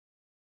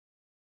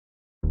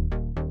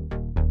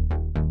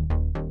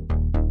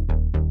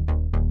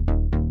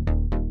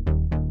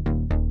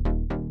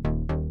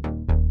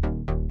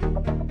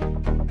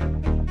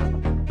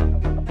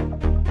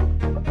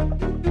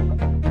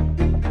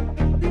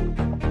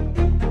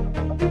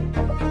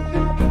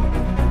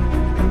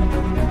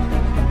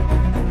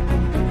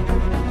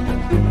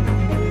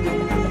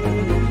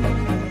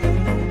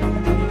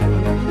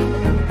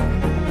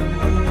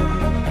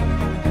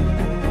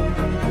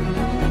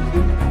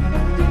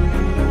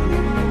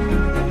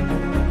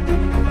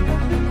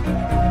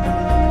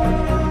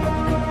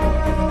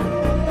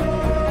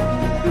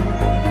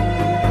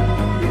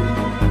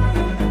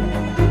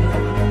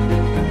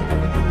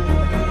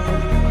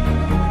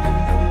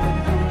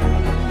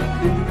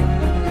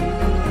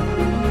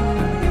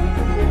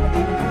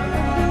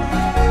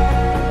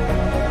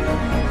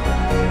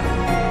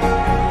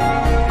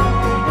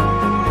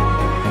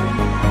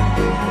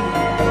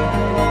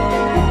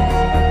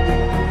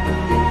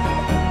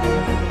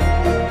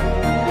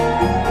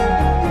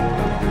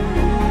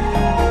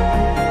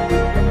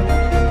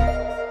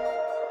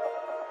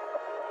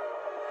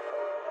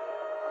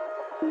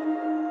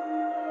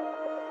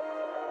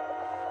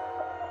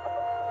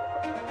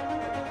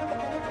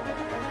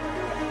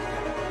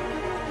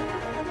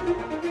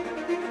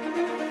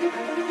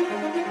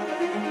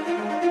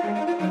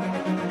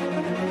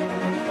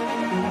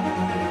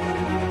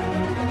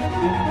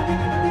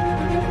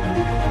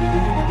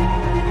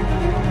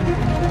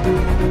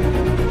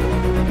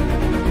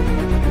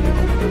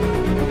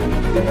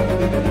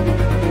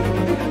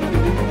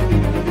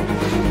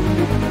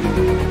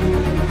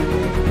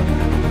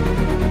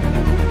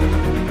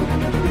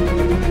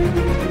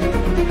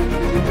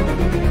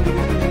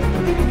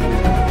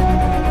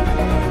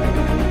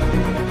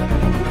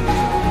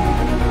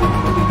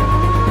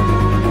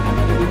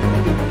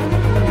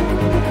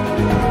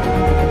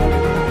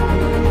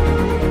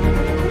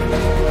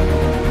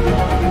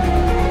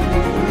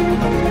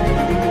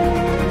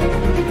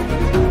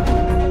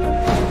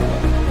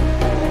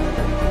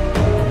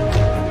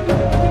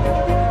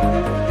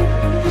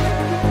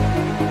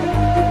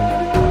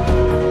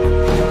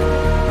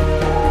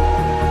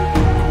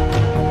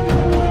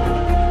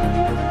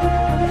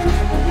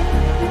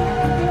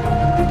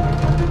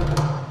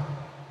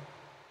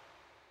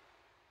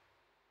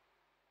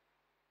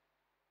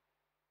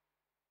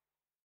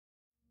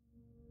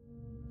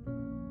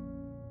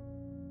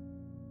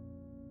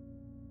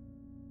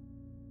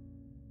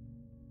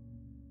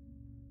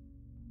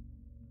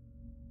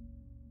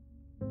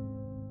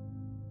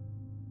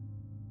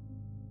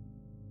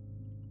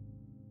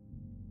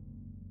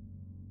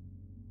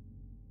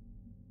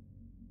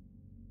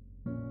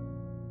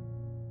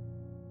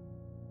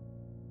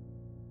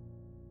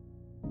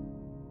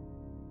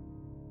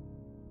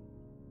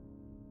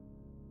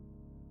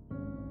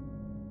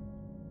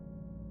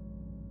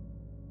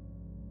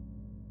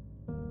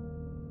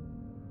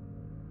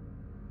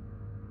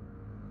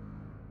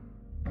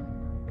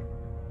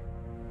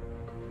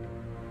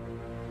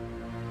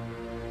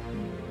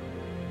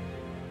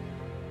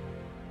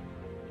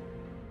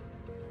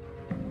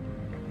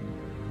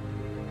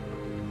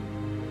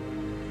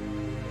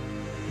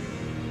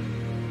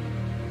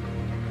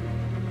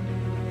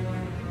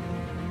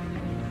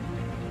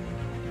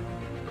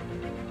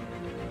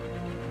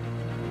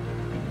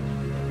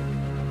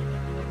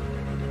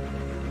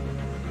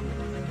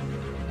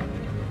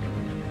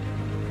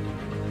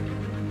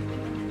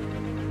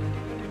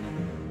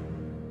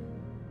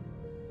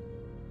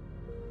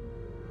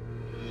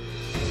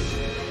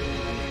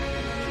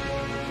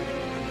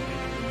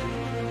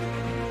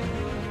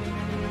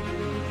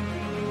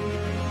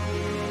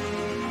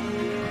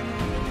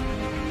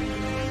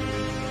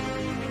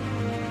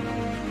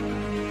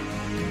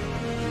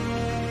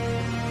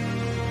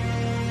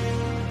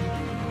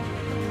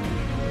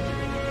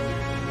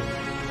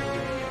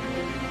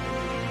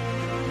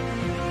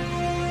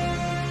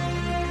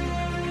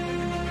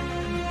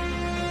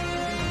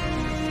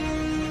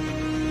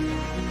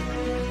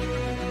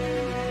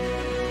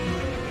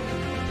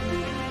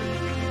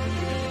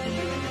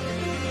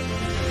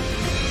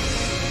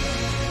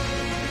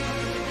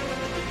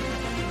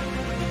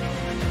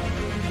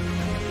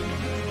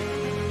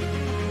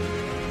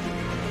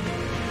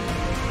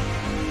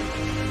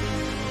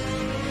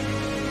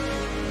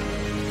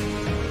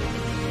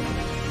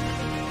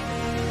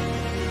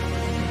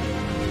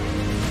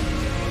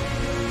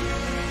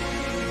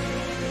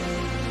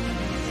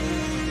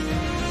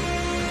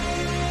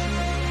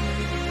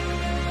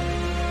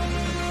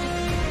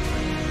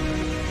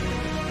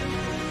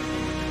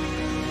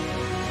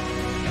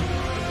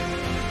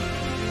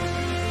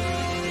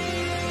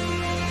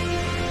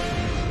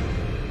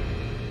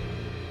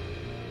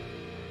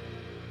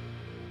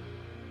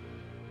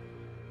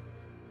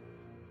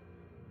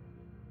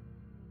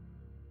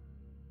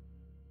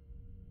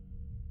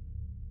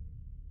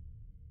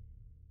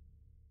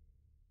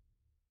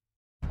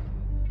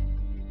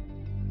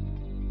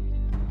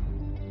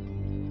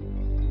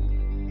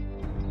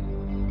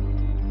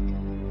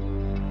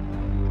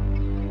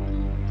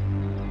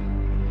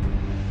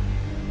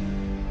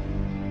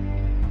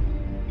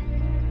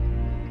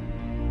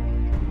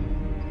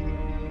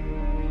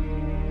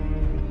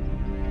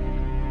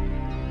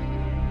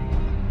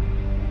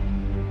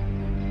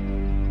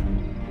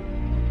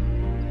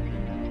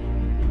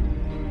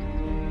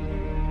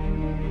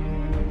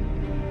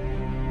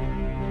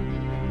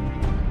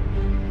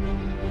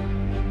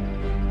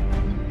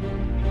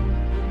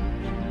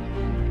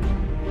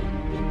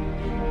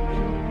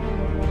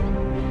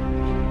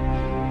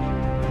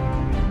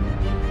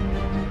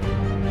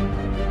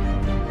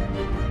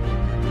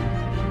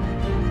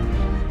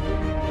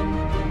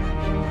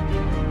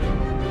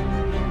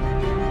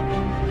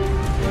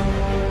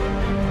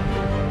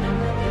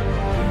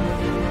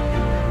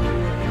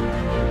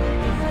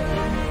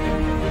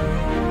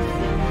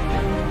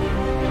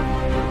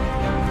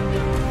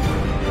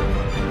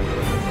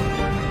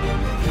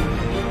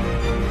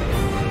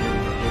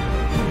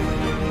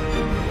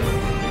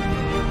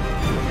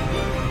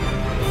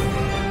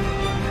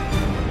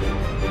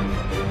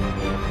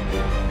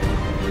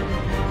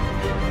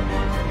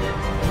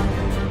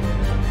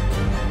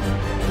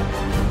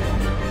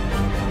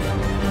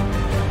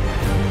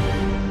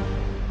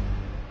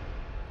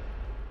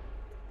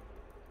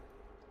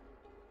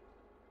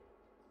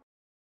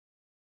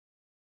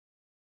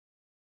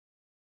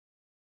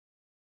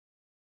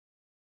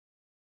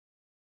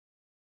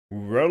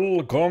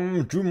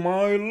Welcome to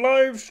my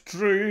live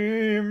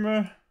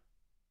stream.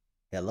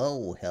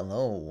 Hello,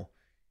 hello.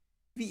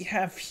 We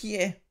have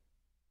here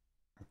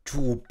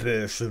 2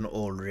 person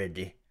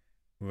already.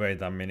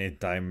 Wait a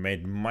minute, I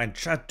made my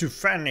chat to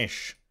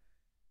Finnish.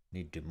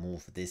 Need to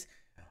move this.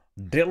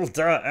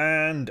 Delta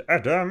and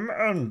Adam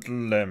and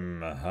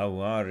Lem, how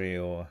are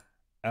you?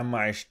 Am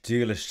I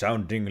still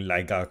sounding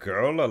like a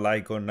girl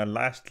like on the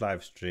last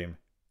live stream?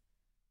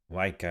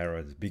 Why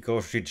carrot?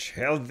 Because it's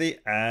healthy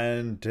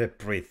and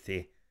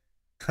pretty.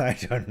 I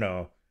don't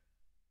know.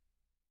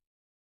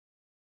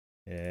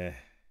 Yeah.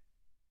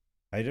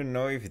 I don't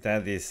know if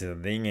that is a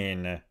thing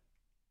in...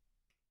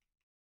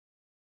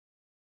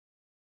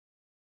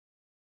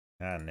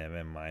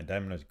 never mind.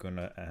 I'm not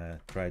gonna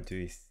try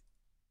to...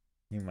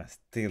 You must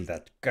steal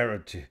that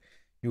carrot.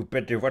 You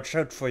better watch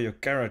out for your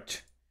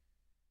carrot.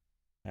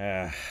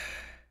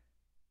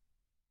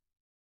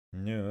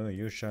 No,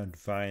 you sound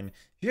fine.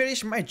 Here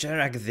is my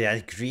character.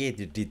 I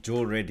created it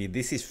already.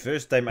 This is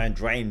first time I'm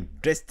trying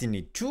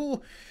Destiny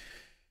 2.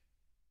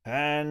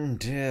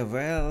 And,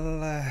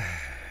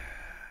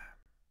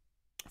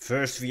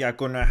 first we are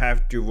gonna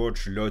have to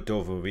watch a lot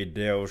of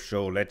videos,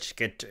 so let's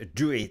get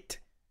to it.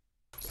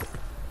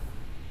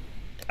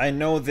 I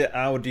know the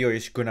audio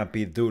is gonna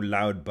be too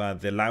loud, but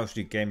the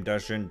lousy game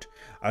doesn't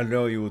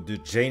allow you to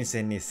change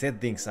any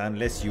settings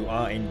unless you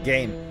are in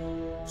game.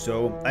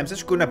 So I'm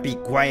just gonna be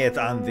quiet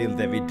until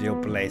the video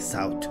plays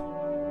out.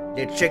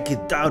 Let's check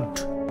it out,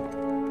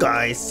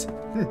 guys.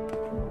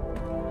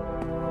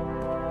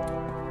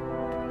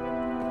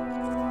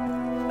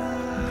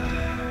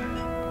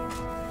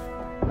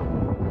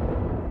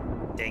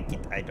 Take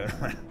it, I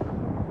don't want.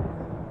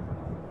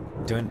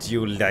 Don't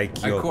you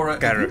like your Cora,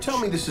 carrot? if you tell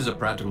me this is a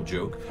practical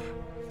joke,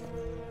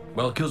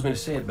 well, it kills me to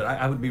say it, but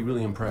I would be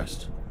really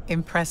impressed.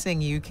 Impressing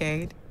you,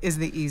 Cade, is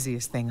the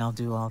easiest thing I'll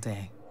do all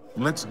day.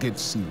 Let's get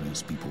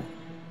serious, people.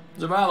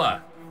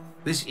 Zavala,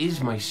 this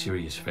is my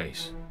serious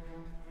face.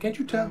 Can't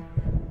you tell?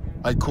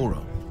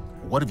 Ikora,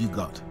 what have you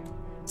got?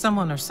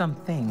 Someone or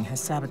something has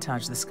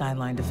sabotaged the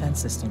Skyline defense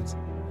systems.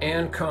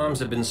 And comms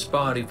have been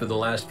spotty for the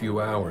last few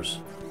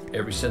hours.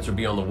 Every sensor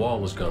beyond the wall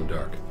has gone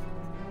dark.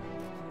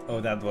 Oh,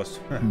 that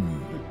was...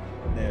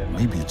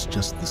 Maybe it's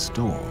just the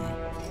storm.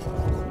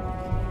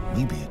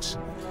 Maybe it's...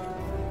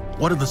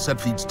 What are the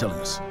set feeds telling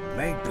us?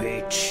 Maybe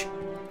it's...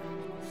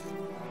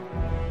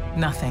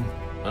 Nothing.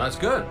 Well, that's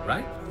good,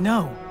 right?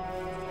 No.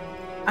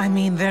 I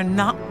mean, they're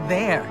not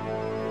there.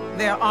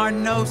 There are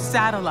no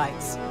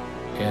satellites.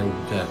 And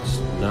that's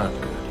not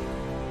good.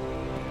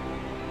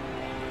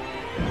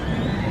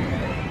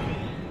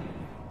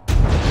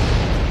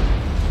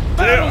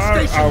 There are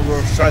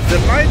our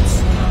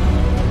satellites.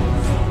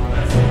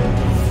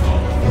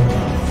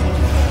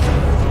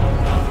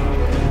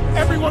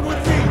 Everyone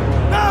with me,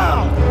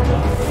 now!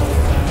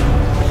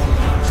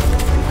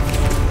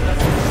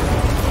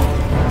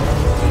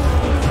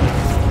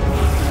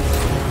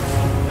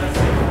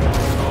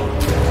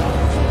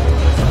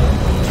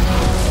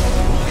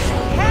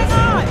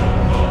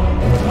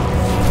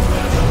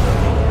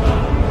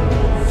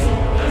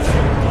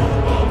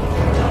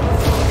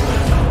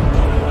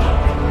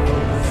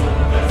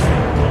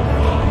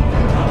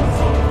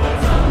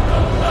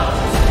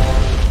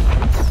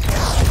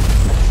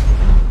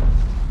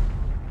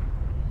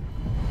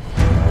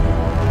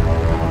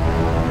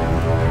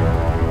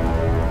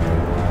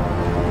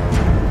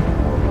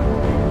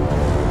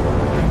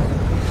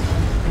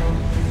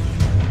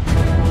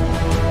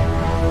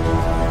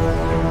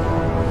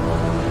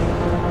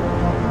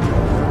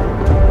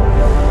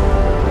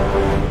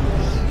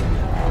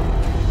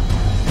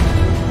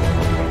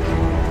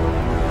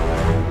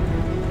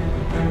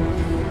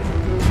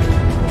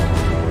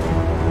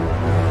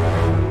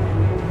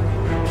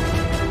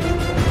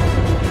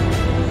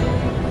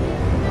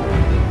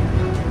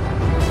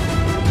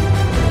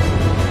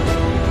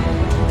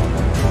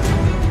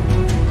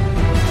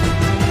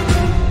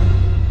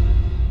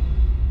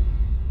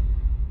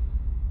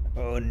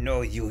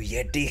 You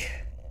Yeti.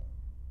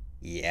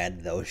 Yeah,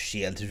 those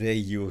shields were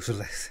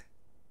useless.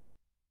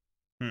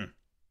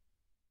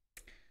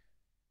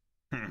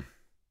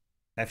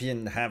 Have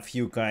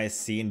you guys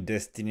seen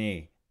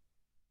Destiny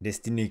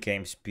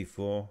games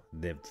before?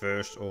 The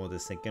first or the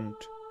second?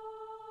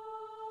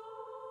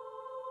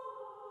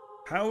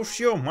 How's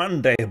your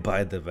Monday,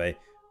 by the way?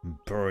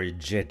 Boy,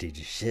 Jetty.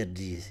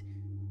 Sherdy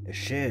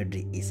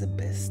is the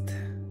best.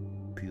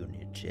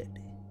 Puny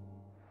Jetty.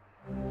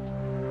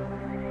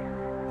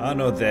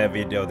 Another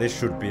video, this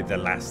should be the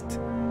last.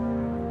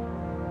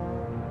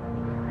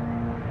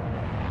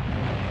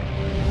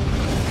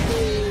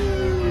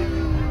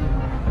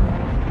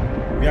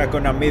 We are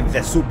gonna meet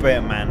the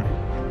Superman.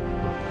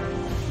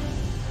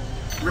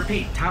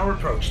 Repeat, tower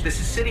approach. This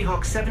is City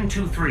Hawk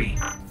 723.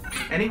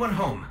 Anyone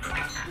home?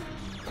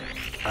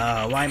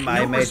 Why am I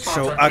No made response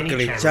so on any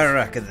ugly channels.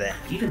 character?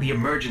 Even the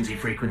emergency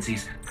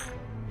frequencies.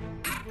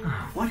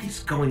 What is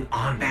going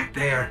on back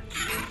there?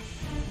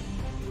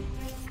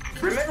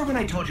 Remember when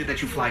I told you that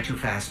you fly too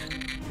fast?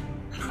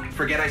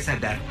 Forget I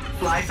said that.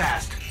 Fly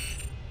fast.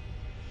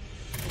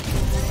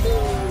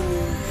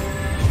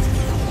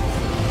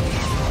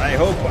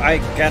 hope I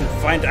can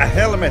find a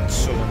helmet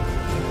soon.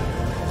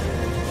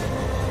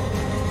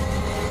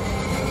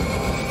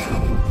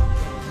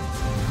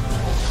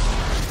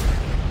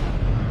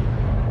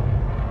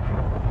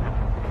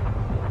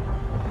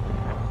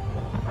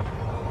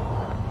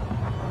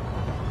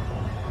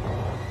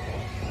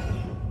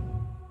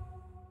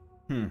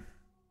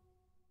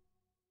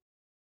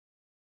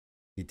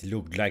 It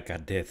looked like a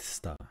Death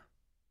Star.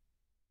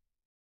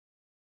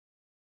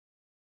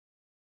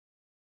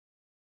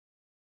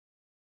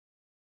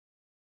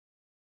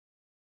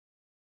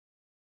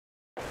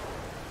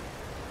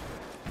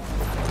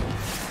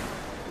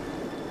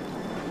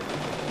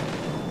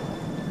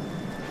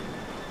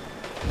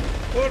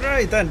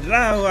 Alright, and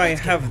now I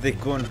have the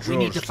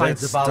controls.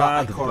 Let's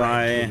start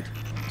by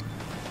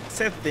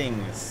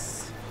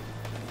settings.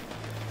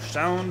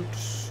 Sound.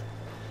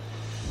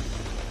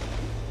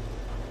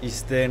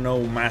 Is there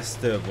no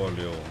master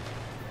volume?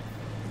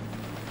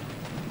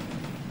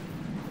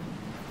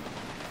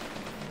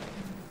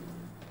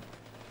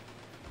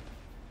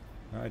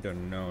 I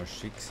don't know,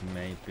 6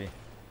 maybe.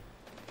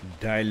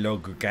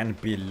 Dialogue can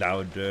be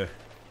louder.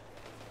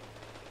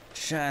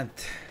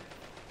 Chat.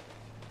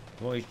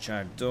 Voice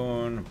chat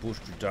on, push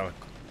to talk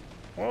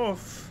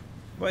off.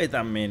 Wait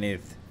a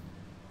minute.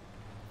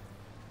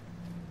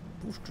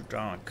 Push to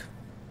talk.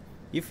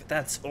 If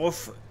that's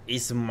off,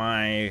 is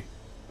my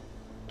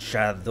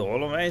chat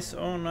always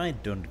on? I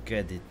don't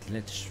get it.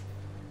 Let's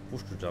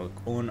push to talk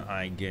on,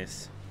 I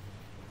guess.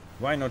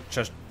 Why not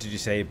just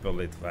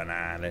disable it?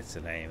 Nah, let's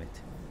name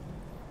it.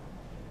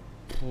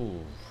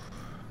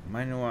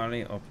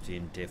 Manually opt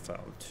in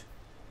default.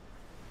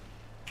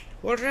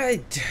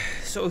 Alright,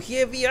 so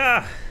here we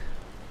are.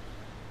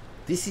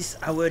 This is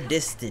our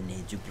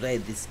destiny to play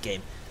this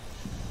game.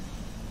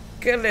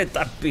 Kelle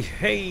tappi,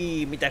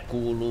 hei, mitä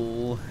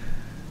kuuluu?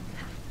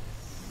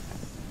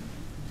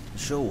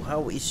 So,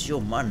 how is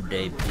your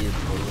Monday,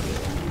 people?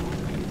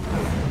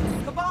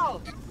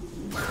 Cabal!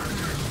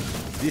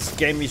 This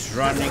game is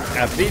running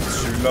a bit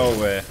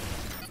slower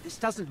This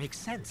doesn't make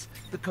sense.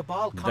 The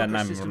Cabal than conquer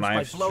I'm systems live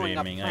by blowing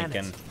up streaming. I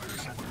can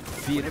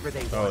planets. feel. Whatever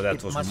they Oh, want, that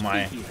it was must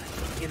my be here,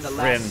 in the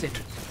friend last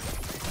city.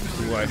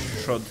 who I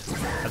shot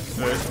at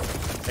first.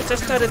 I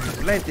just started to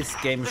play this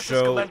game,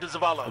 so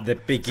the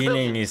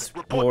beginning is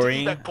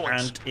boring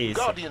and easy.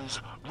 Guardians,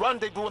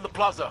 rendezvous in the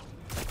plaza.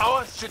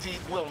 Our city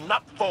will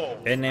not fall.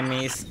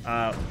 Enemies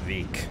are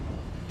weak.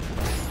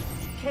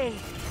 Hey,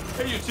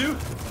 you two.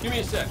 Give me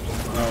a sec.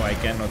 No, I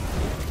cannot.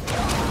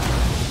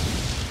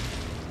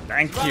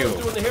 Thank Who's you.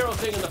 doing the hero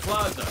thing in the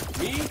plaza?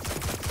 Me?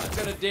 I've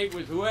got a date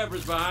with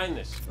whoever's behind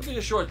this. It'll be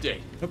a short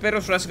date. No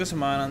perusraskas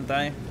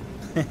maanantai.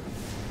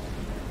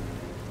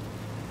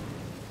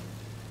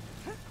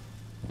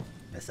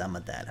 Me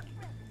sama täällä.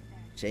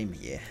 Same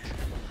here.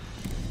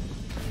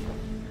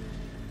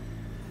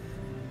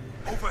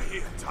 Over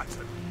here,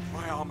 Titan.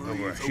 My armory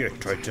Over is here, open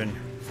to you. Titan.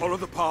 Follow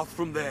the path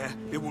from there.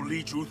 It will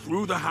lead you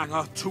through the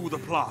hangar to the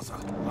plaza.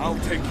 I'll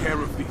take care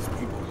of these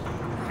people.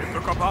 If the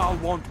Cabal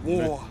want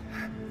war,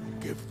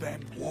 give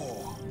them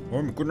war.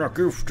 I'm gonna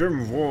give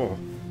them war.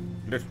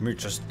 Let me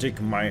just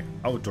take my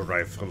auto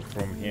rifle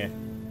from here.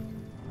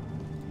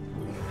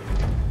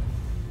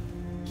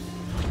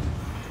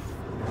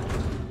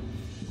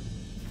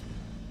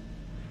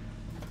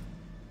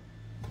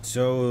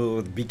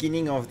 So the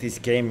beginning of this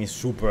game is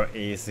super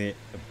easy.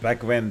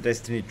 Back when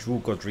Destiny 2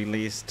 got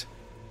released,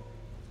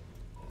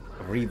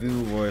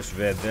 reviewers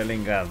were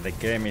telling that the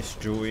game is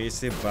too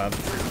easy, but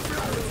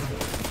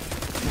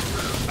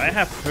I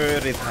have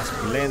heard it has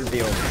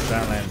plenty of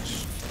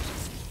challenge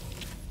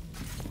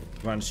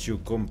once you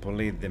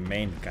complete the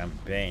main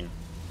campaign.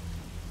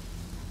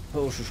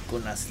 Who's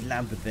gonna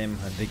slap them?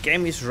 The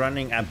game is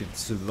running a bit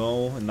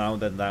slow now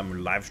that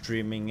I'm live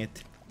streaming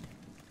it.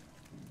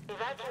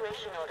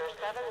 Evacuation order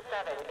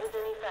 7-7 is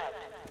in effect.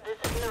 This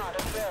is not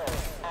a drill.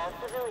 All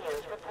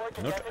civilians report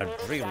to Not a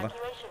designated drill.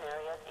 evacuation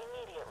areas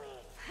immediately.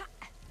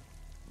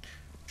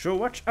 So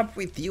what's up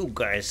with you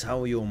guys?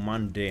 How your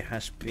Monday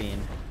has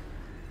been?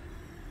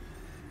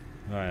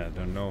 I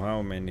don't know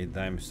how many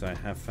times I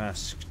have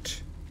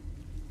asked.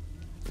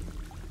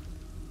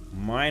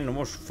 Mine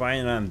was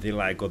fine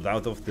until I got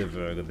out of the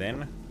work,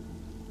 then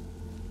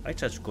I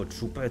just got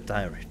super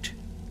tired.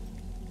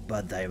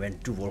 But I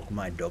went to walk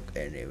my dog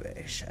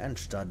anyways and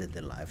started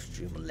the live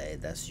stream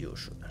late as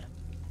usual.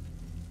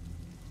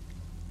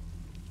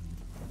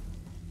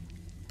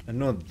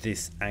 Not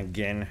this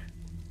again.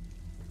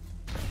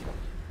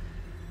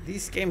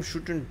 This game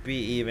shouldn't be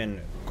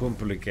even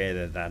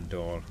complicated at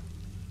all.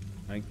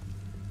 Like,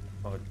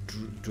 or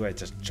do I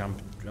just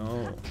jump?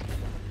 No,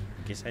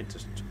 I guess I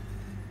just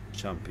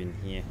jump in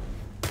here.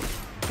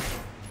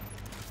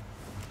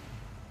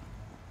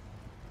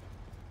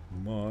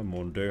 My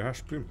Monday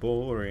has been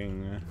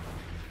boring.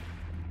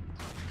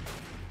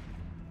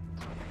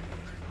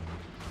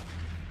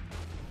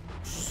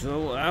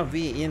 So are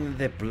we in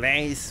the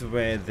place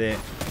where the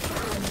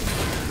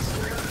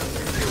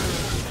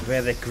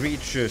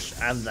creatures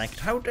attacked?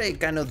 How they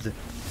cannot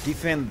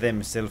defend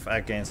themselves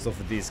against of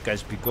these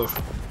guys, because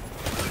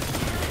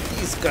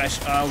these guys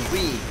are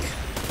weak.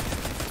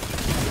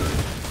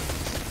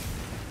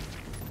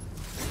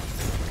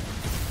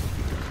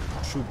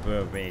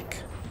 super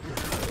weak.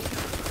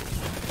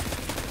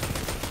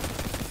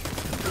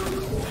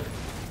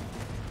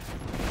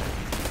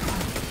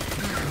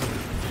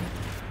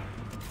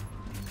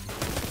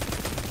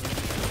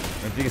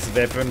 This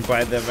weapon,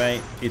 by the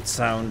way, it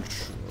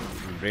sounds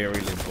really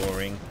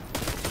boring.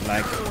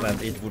 Like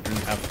that it wouldn't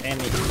have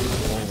any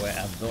power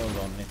at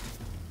all on it.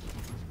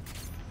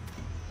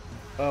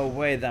 Oh,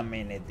 wait a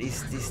minute.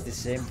 Is this the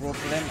same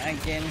problem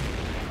again?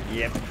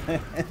 Yep.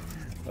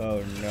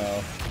 Oh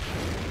no.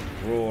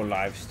 Raw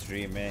live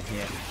streamer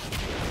here.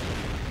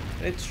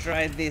 Let's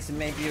try this.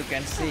 Maybe you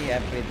can see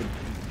a bit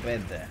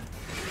better.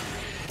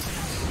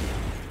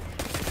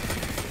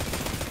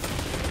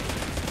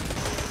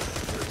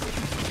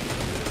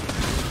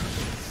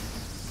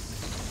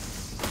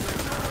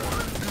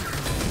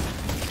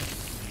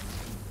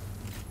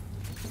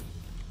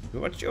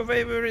 What's your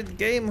favorite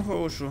game,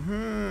 Hosu?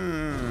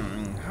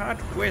 Hard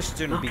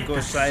question. Look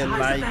because at the I size of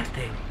like that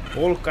thing.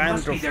 all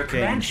kinds Must be of their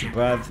command games, ship.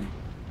 but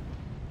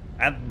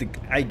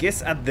I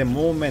guess at the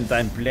moment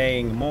I'm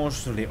playing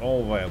mostly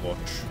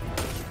Overwatch.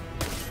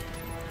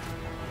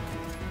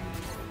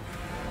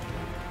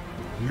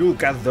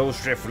 Look at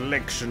those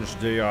reflections,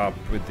 they are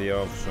pretty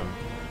awesome.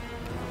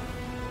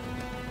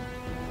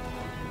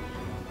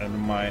 And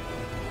my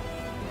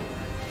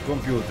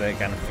computer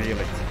can feel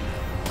it.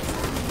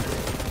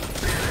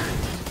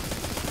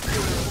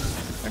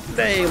 I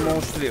play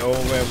mostly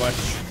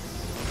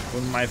Overwatch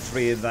on my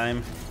free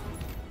time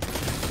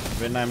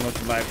when I'm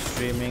not live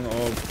streaming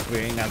or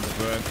being at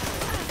work.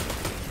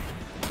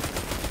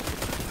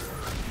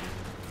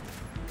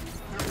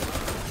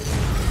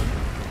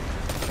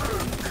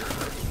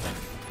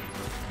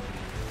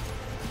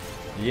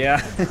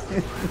 Yeah.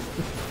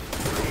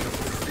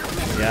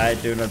 Yeah, I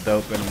do not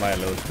open my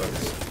loot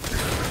box.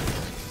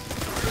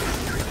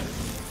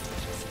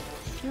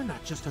 You're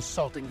not just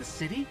assaulting the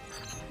city.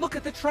 Look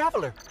at the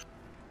Traveler.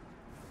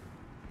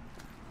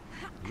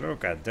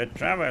 Look at the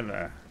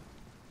Traveler.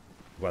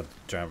 What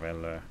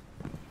Traveler?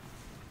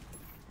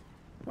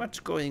 What's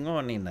going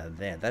on in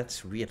there?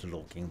 That's weird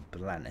looking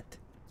planet.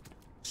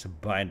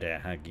 Spider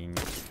hugging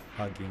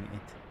it.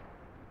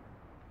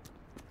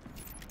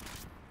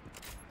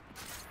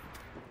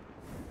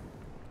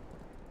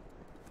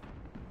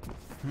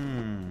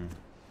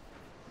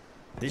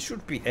 They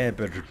should be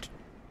able to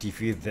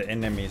defeat the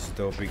enemies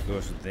though,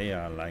 because they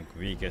are like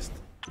weakest.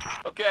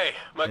 Okay,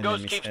 my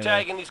ghost keeps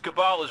tagging these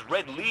Cabal as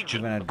Red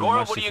Legion.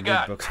 Cora, what do you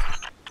got?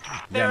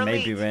 Yeah,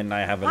 maybe when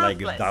I have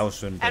like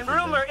 1,000 And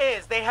rumor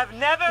is they have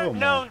never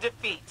known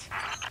defeat.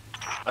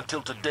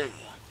 Until today.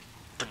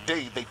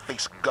 Today they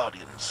face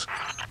Guardians.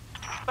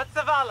 But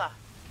Zavala,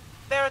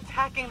 they're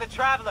attacking the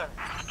Traveler.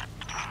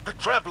 The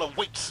Traveler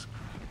waits.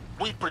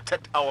 We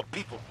protect our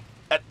people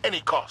at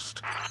any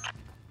cost.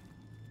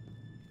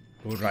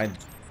 Alright.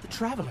 The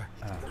Traveler.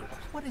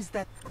 What is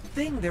that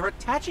thing they're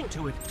attaching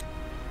to it?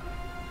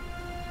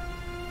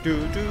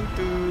 Do do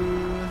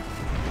do.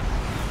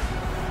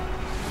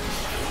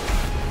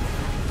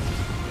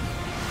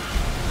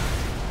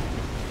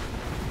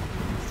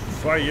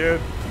 Fire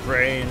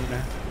brain.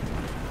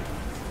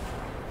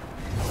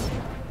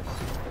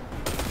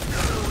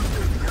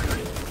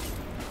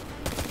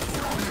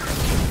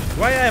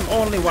 Why I'm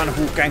only one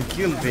who can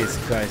kill these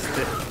guys?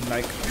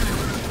 Like,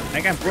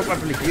 I can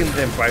probably kill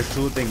them by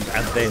shooting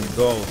at their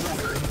goals.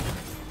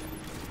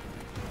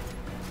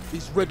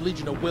 These Red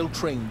Legion are well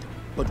trained,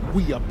 but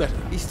we are better.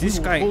 Is this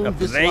guy hold a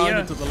this player? line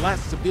until the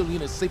last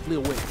civilian is safely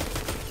away.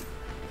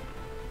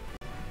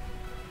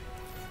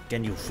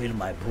 Can you feel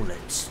my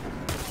bullets?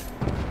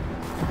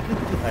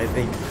 I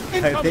think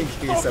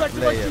he's a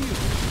player.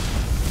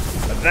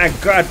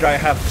 Thank God I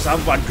have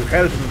someone to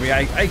help me.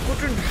 I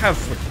couldn't have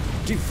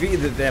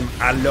defeated them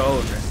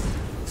alone.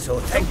 So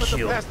thank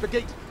you, Past the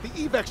gate. The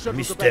evac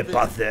shuttles are Mr.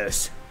 back there.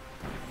 Butters.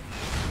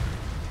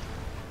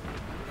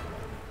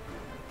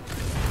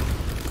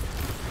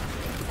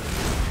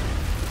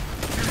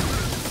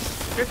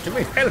 Let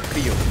me help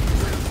you.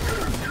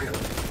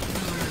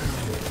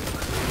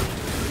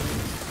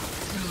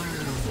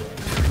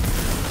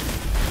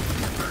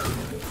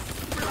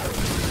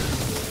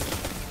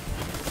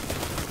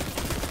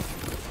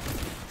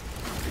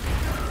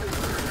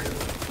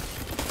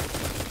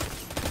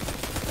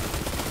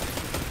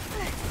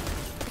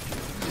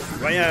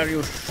 Why are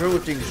you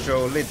shooting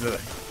so little?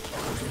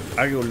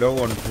 Are you low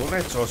on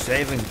bullets or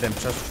saving them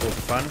just for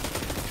fun?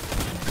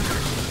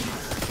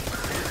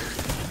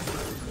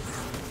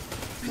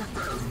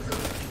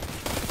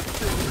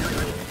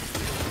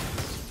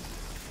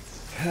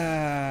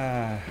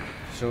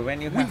 So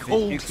when you have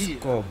the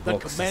X-Core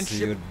boxes,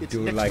 you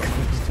do like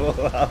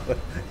 4 hours.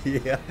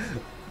 Yeah.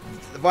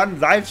 One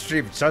live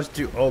stream just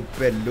to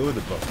open loot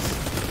box.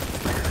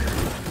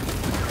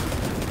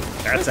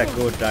 That's a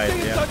good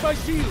idea.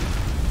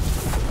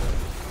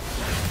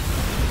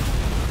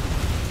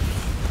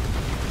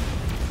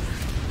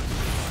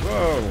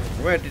 Whoa,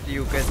 where did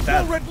you get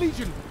that? Red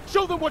Legion,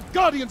 show them what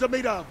Guardians are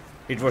made of.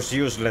 It was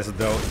useless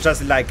though,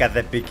 just like at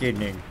the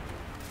beginning.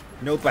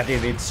 Nobody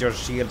needs your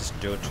shields,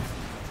 dude.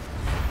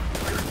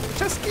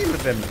 Just kill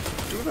them.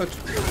 Do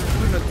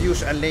not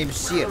use a lame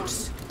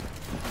shields.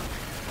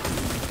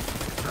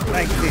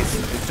 Like this.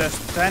 You just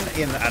stand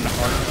in on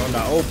an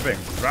open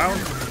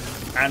ground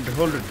and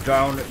hold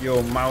down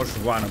your mouse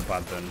one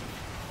button.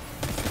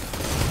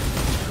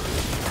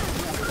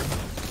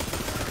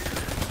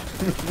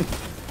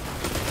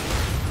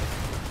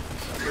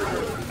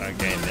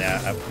 Okay, they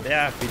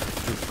are a bit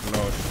too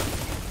close.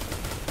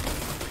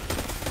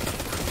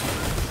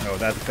 Oh,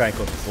 that guy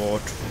got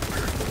bored.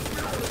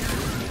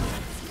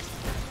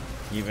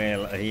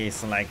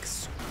 He's like,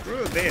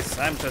 screw this,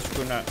 I'm just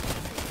gonna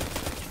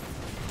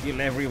kill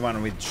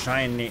everyone with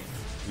shiny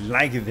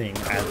lightning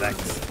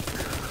attacks.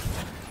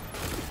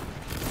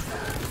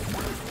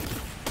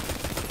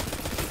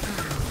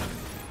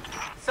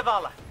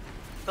 Zavala,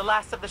 the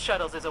last of the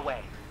shuttles is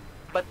away.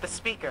 But the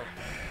speaker...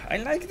 I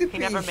like the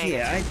play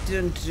here. I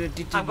didn't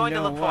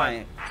know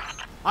why.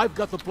 I've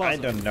got the plaza. I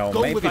don't know.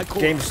 Go Maybe with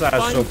games are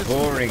Find so the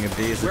boring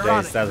these We're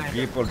days that it,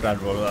 people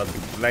don't want to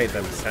play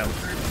themselves.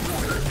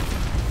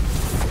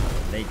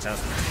 They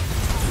just...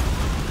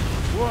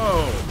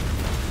 Whoa!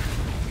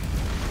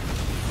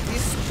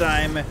 This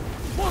time...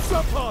 What's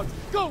up, Hog?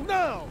 Go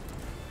now!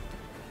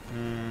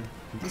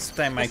 This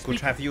time I could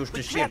have used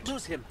the shield.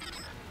 Lose him.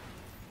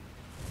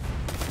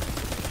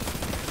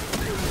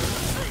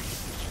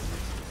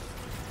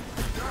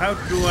 How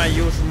do I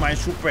use my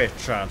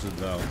supercharge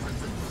though?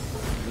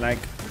 Like...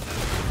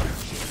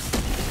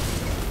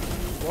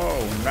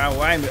 Whoa, now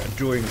I'm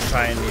doing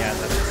shiny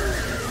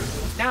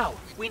attacks. Now,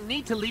 we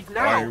need to leave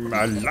now. I'm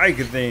a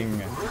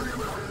lightning.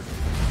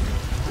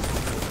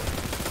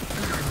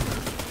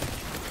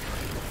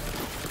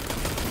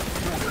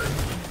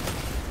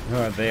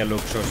 Oh, they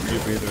look so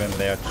stupid when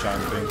they are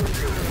jumping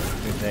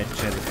with their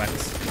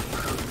jetpacks.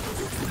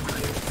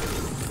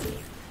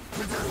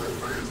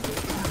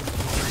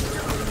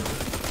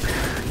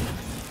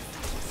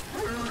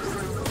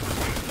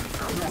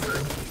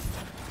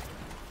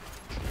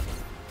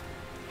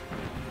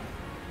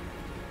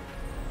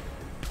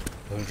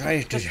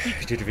 Alright,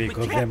 did we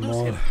got them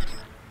all?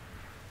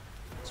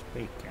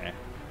 Speaker.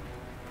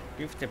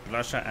 Give the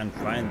plaza and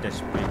find the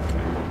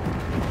speaker.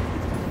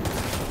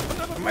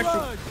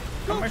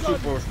 Am I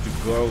supposed to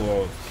go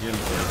or kill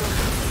them?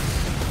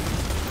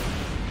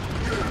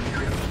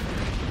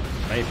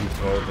 Maybe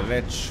both.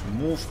 Let's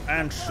move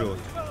and shoot.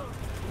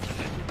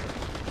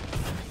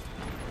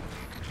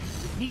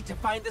 We need to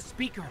find the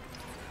speaker.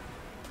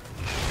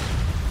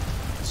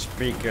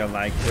 Speaker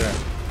like the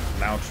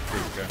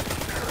loudspeaker.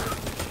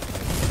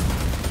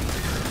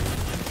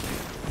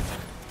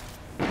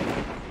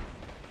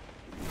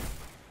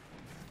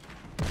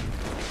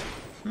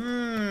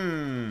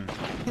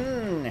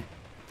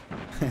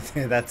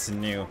 That's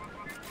new.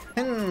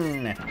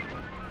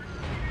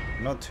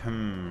 Not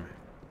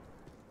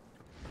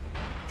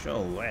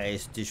So where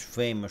is this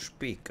famous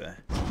speaker?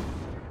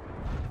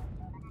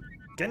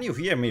 Can you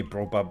hear me,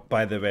 bro,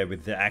 by the way,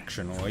 with the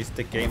action, or is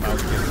the game out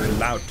too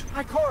loud?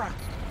 Ikora!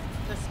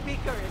 The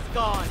speaker is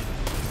gone.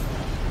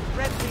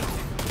 Red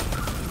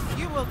Legion,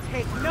 you will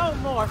take no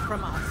more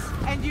from us,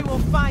 and you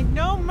will find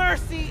no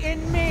mercy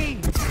in me!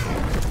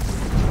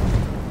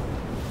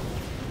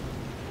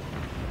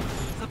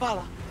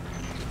 Zavala.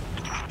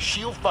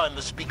 She'll find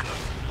the speaker.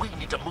 We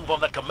need to move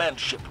on that command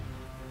ship.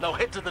 Now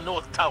head to the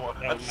North Tower.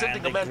 I'm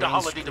sending Amanda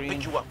Holiday to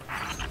pick you up.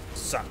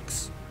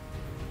 Sucks.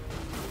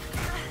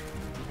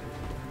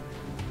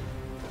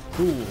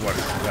 Who was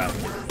that?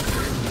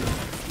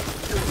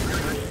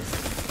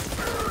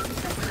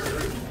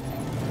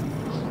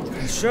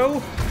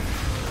 So,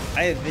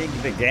 I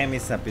think the game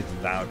is a bit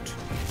loud.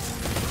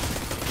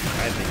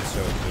 I think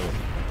so too.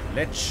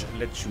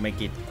 Let's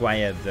make it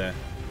quiet.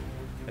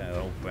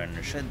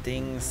 Open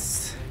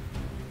settings.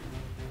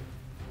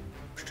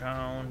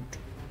 Sound.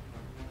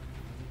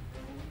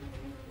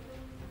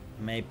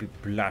 Maybe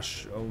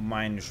plus or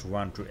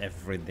 -1 to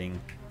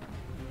everything.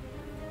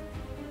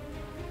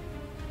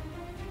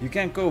 You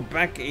can go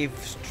back if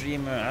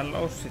streamer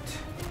allows it.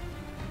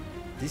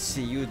 This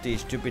CUT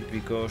is stupid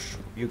because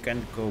you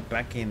can go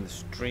back in the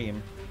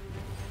stream.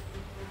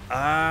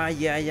 Ah,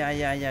 yeah.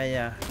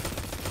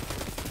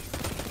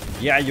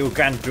 Yeah, you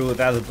can do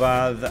that,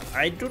 but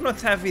I do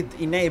not have it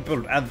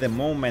enabled at the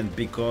moment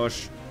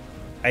because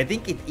I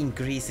think it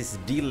increases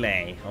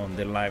delay on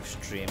the live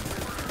stream.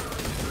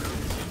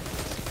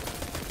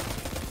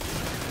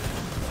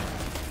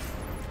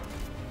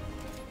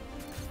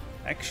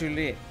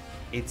 Actually,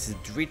 it's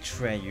Twitch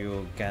where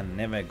you can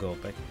never go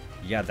back.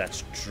 Yeah,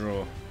 that's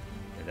true.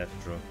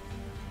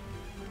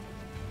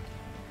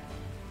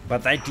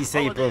 But I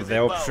disabled the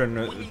option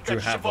to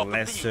have a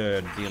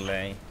lesser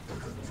delay.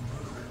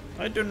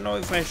 I don't know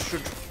if I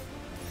should.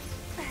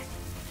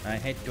 I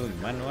hate doing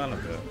manual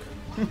work.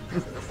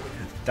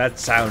 That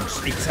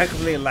sounds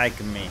exactly like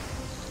me.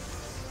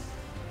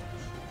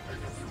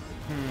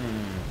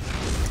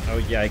 Oh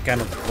yeah, I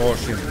cannot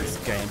pause in this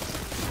game.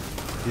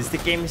 Is the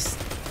game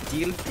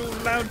still too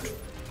loud?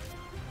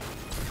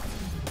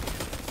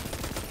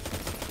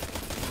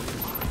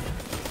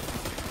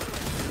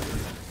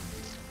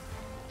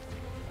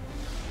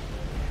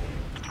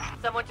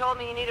 Someone told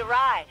me you need a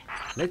ride.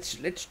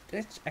 Let's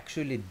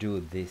actually do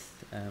this.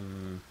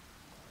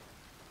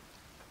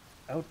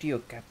 Audio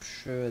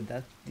capture,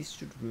 that this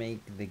should make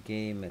the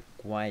game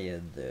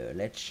quieter.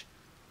 Let's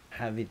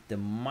have it the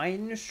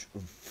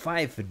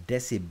 -5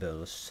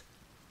 decibels.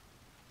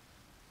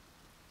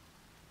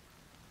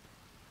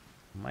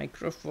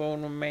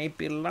 Microphone may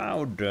be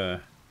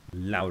louder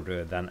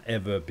than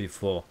ever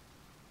before.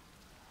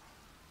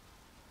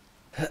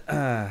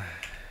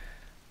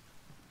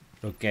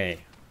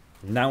 Okay,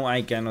 now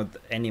I cannot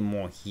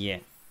anymore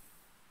hear.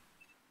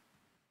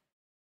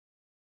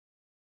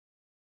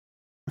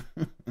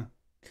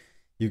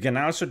 You can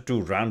also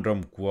do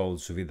random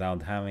quotes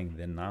without having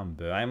the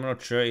number. I'm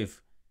not sure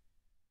if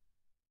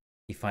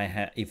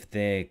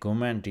the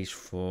command is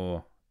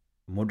for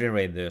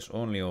moderators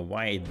only, or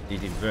why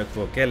did it work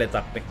for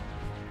Keletappi?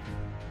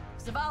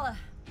 Zavala,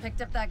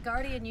 picked up that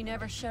guardian you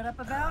never showed up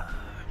about?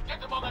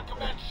 Get them on that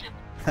command ship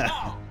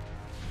now!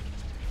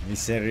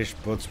 Misery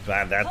spots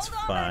bad, that's Hold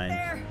on fine.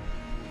 back there.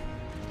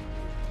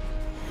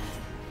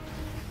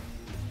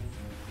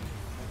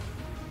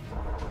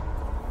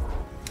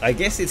 I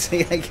guess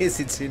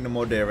it's in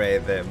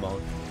moderator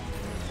mode.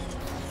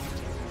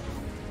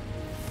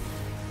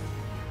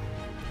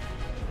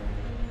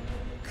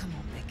 Come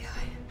on, big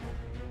guy.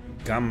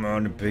 Come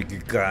on,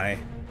 big guy.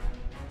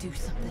 Do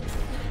something.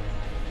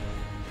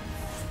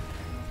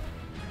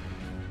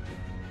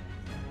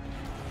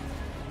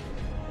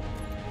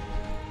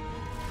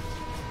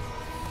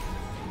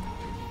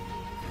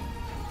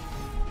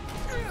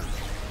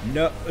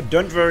 No,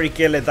 don't worry,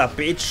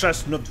 Keletappi. It's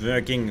just not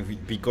working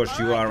because All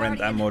you right, aren't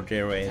a Guardian.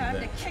 moderator.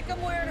 Time to kick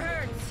him where it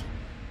hurts.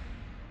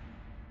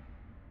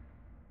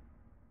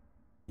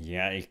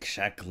 Yeah,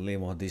 exactly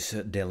what is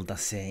Delta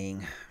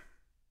saying.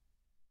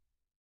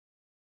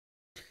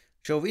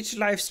 So which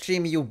live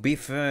stream you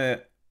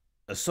prefer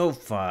so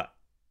far?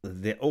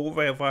 The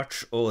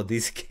Overwatch or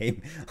this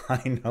game?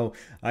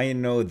 I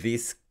know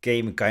this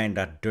game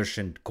kinda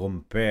doesn't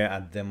compare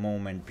at the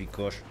moment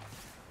because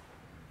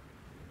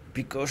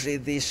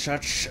it is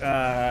such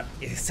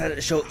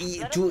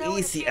too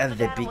easy at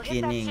the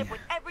beginning.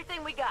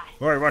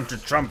 Oh, I want to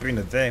jump in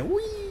there.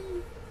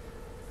 Whee!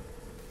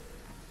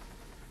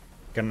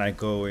 Can I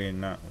go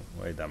in?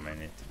 Wait a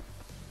minute.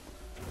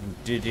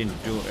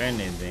 Didn't do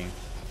anything.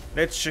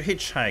 Let's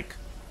hitchhike.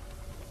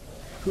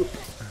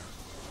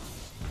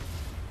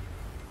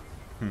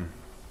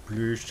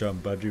 Please,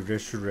 somebody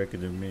resurrect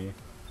me.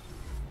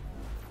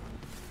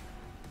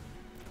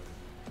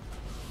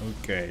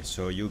 Okay,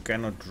 so you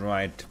cannot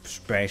ride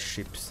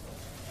spaceships.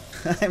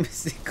 I'm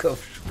sick of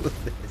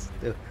shooters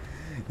too.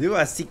 You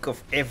are sick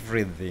of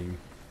everything.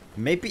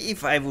 Maybe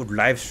if I would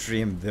live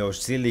stream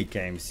those silly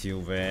games you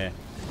were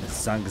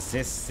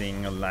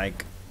suggesting,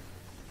 like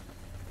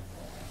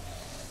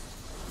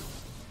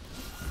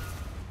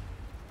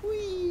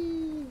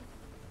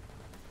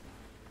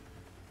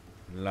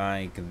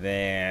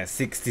the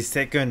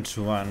 60-second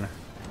one.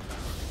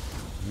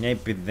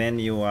 Maybe then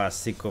you are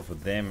sick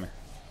of them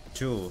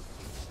too.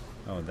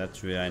 Oh,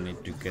 that's where I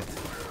need to get.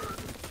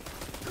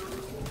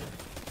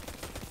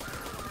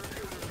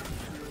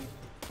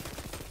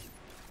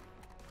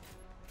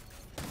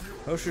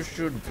 How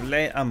should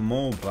play a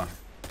MOBA?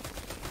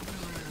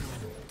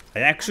 I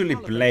actually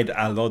played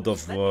a lot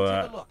of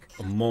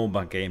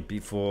MOBA game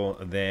before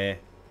the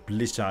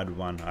Blizzard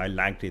one. I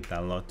liked it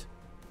a lot.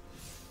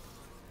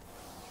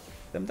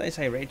 Sometimes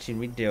I rage in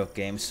video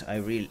games. I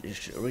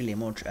really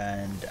much,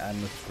 and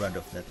I'm not proud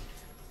of that.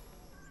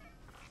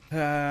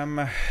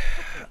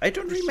 I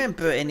don't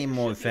remember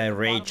anymore if I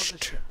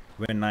raged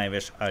when I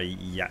was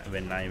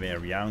when I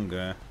were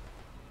younger.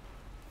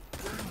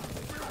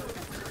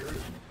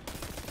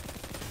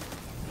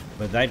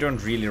 But I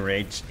don't really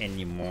rage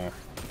anymore,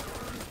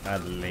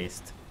 at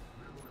least.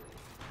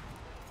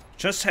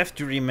 Just have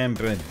to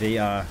remember they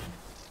are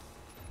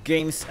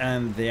games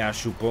and they are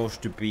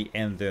supposed to be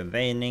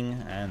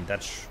entertaining, and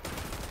that's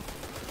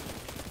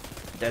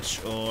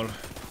all.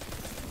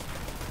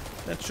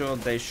 That's all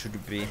they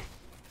should be.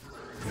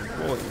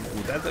 Oh,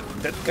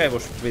 that guy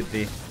was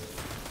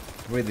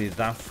pretty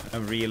tough.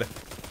 A real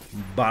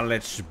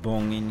bullet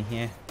bong in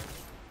here.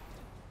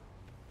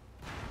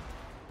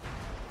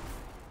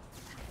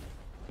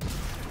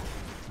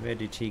 Where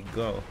did he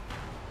go?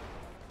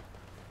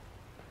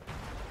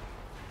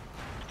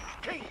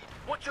 King,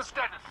 what's your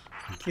status?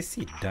 I guess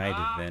he died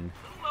then.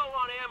 Low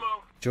on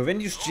ammo. So when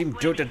you stream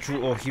Dota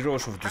 2 or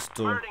Heroes of the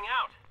Storm, Burning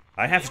out.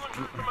 I have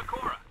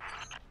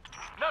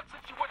Not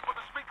since you went for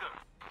the speaker.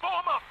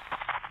 Form up.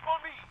 On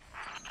me.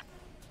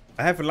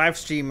 I have live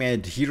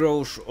streamed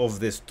Heroes of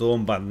the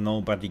Storm, but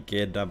nobody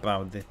cared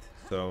about it.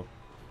 So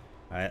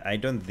I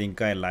don't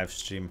think I live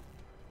stream.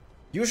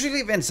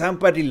 Usually when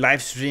somebody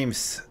live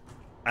streams,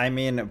 I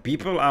mean,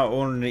 people are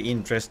only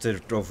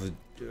interested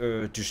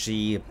to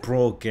see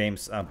pro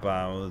games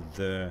about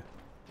the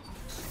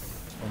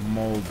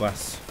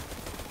MOBAs.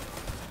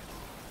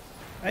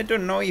 I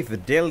don't know if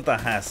Delta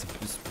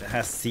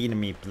has seen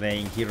me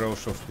playing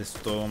Heroes of the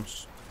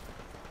Storms,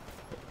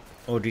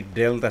 or did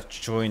Delta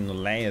join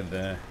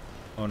later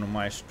on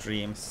my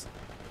streams.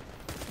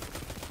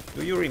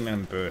 Do you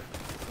remember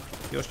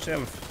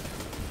yourself?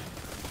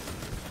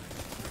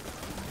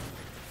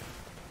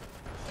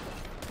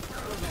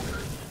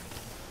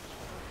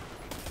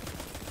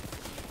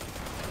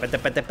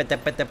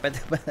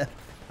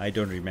 I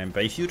don't remember.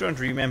 If you don't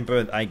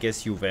remember, I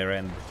guess you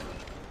weren't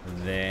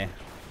there.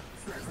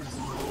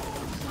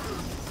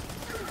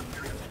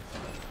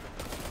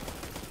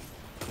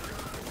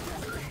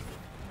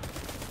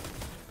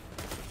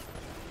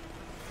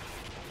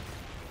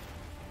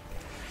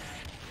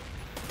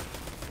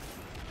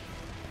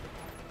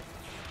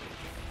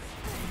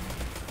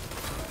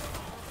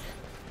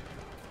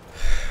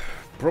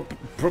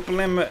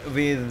 Problem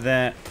with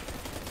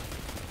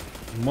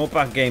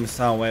MOBA games,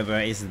 however,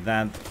 is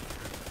that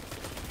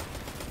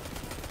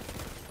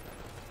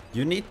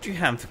you need to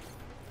have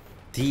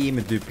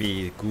team to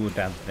be good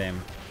at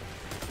them.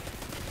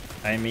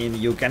 I mean,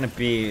 you can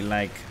be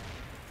like,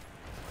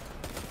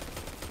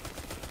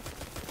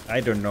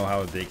 I don't know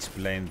how to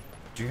explain.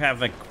 To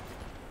have a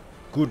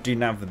good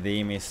enough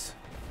team is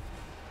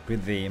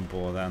pretty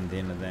important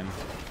in them.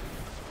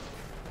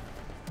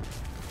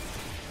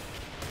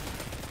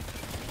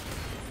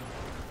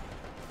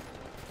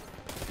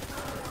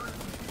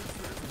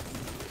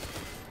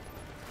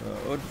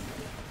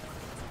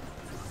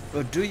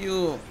 Or do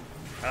you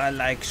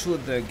like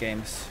shooter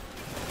games?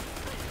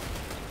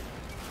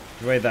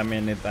 Wait a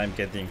minute, I'm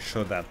getting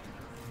shot at.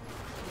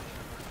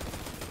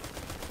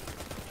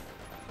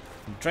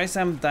 Try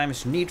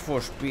sometimes Need for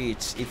Speed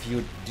if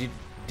you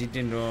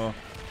didn't know.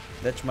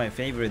 That's my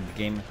favorite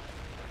game.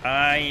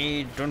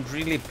 I don't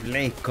really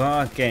play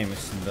car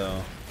games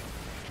though.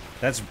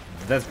 That's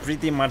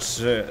pretty much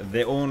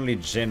the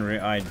only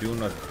genre I do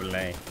not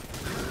play.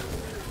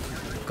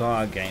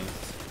 Car games.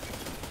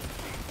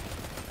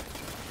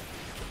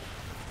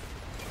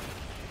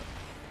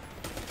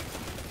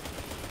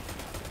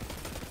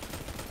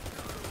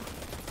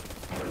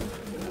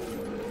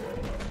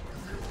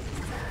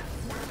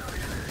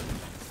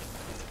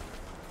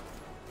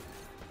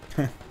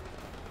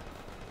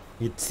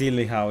 It's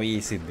silly how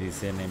easy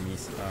these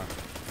enemies are.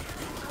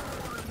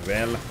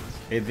 Well,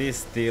 it is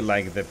still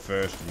like the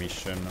first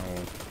mission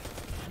or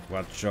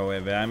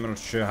whatsoever. I'm not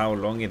sure how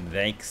long it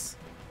takes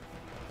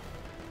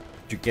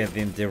to get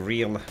into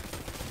real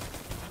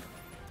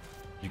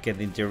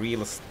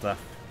stuff.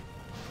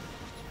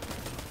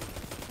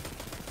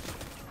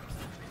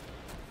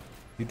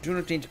 You do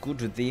not need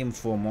good theme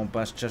for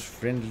MOBAs, just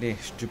friendly,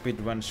 stupid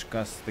ones,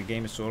 cause the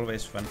game is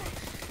always fun.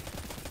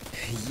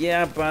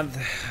 Yeah, but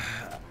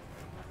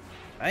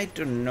I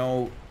don't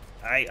know.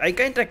 I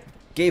kinda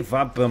gave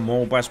up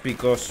MOBAs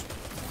because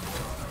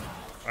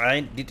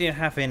I didn't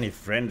have any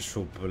friends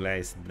who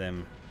played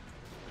them,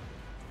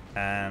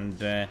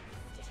 and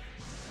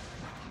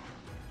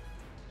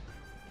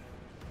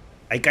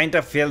I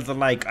kinda felt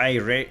like I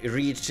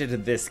reached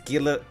the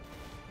skill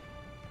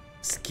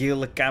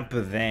cap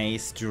there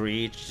is to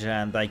reach,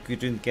 and I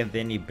couldn't get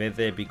any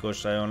better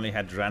because I only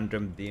had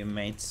random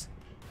teammates.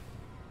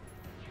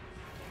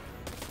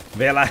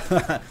 Well,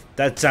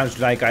 that sounds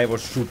like I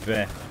was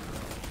super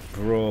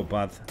pro,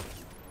 but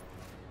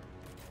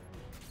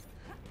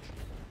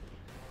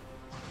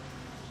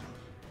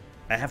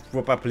I have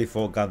probably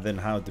forgotten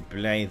how to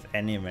play it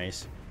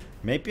anyways.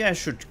 Maybe I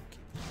should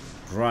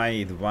try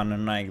it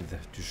one night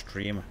to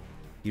stream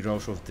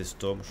Heroes of the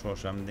Storms or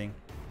something.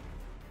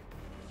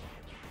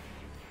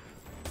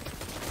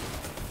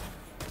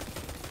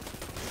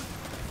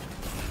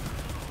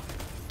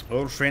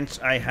 All friends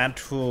I had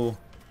who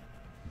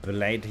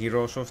played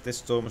Heroes of the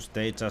Storms,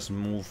 they just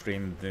moved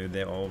into the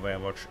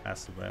Overwatch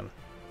as well.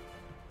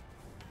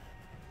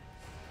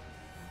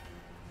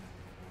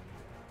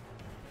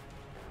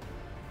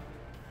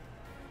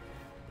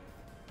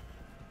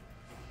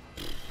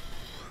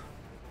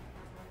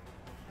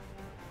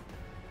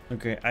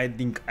 Okay, I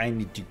think I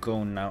need to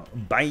go now.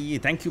 Bye!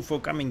 Thank you for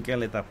coming,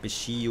 Keleta.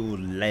 See you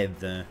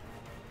later.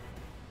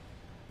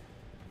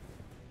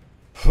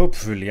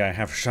 Hopefully I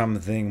have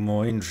something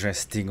more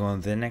interesting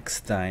on the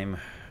next time.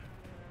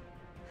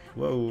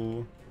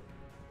 Whoa.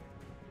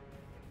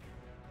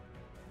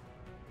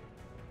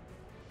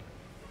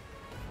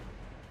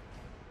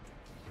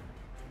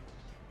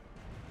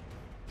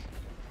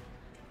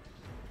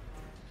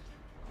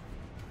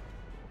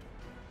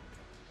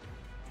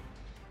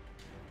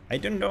 I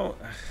don't know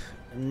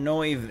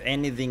if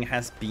anything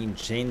has been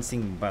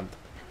changing, but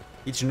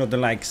it's not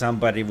like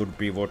somebody would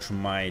be watching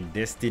my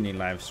Destiny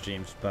live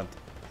streams, but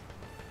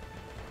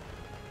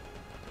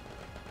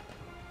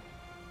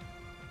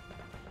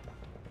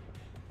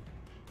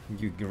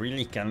you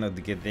really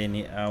cannot get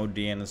any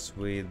audience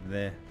with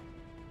the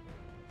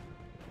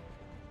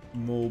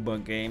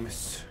MOBA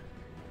games.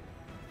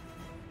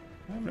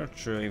 I'm not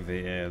sure if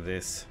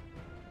this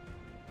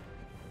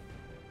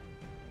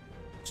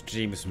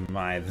streams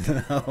might.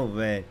 No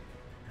way.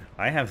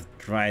 I have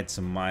tried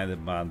some might,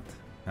 but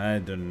I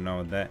don't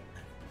know, that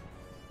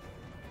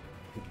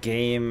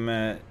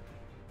game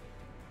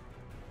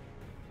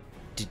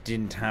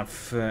didn't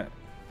have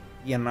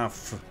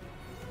enough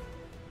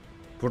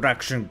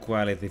production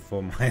quality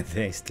for my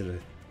taste,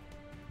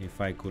 if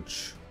I could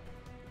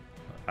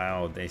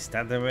Oh, is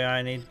that the way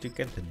I need to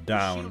get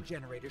down? The shield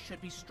generator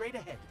should be straight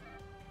ahead.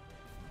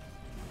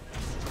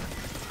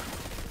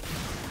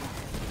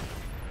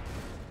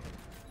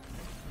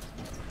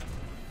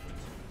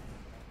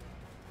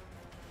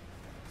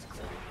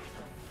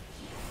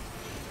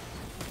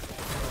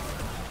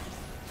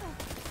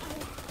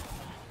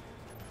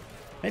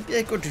 Maybe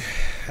I could.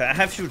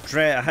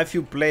 Have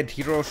you played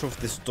Heroes of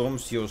the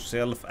Storms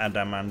yourself,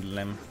 Adam and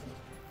Lem?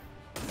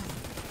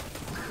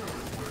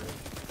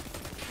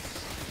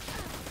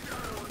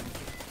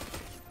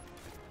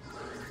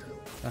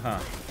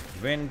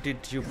 When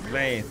did you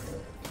play it?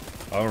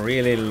 Oh,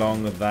 really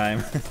long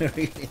time.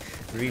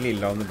 really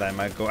long time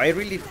ago. I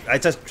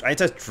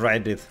just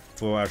tried it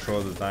for a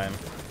short time.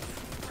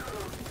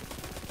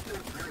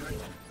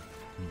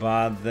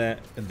 But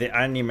the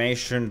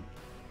animations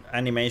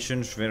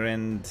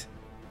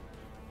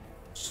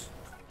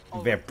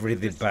were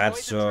pretty bad,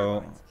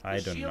 so I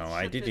don't know.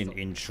 I didn't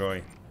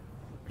enjoy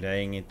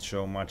playing it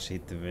so much.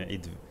 The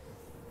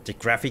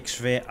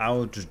graphics were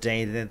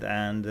outdated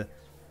and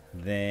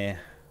the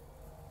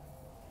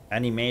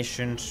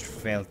animations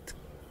felt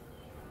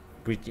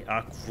pretty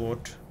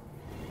awkward.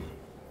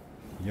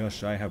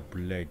 Yes, I have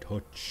played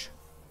Hutch.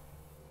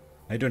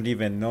 I don't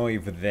even know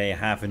if they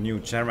have a new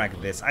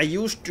characters. I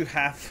used to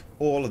have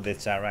all the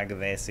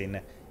characters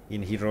in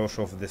Heroes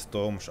of the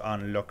Storms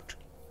unlocked.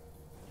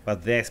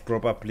 But there's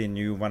probably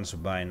new ones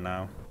by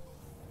now.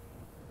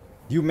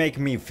 You make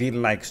me feel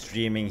like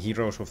streaming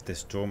Heroes of the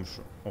Storms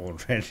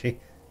already.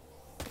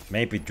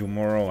 Maybe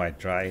tomorrow I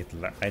try it.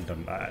 I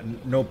don't know.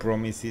 No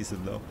promises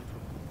though.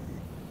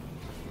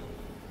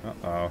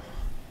 Uh-oh.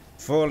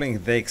 Falling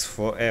takes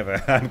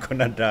forever. I'm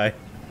gonna die.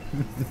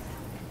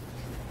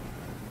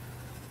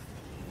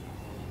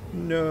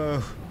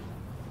 No.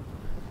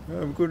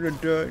 I'm gonna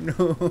die.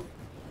 No.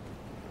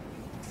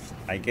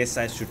 I guess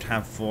I should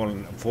have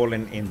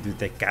fallen into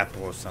the gap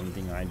or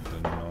something. I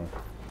don't know.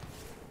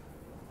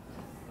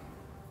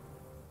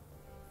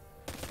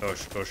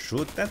 Or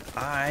shoot that?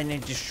 I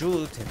need to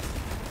shoot it.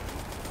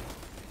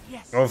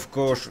 Yes, of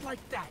course. just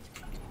like that.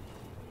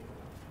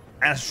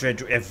 Answer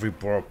to every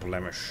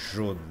problem.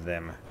 Shoot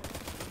them.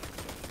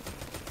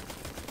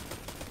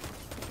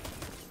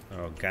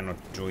 Oh, cannot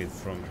do it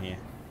from here.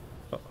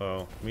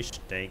 Uh-oh,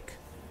 mistake.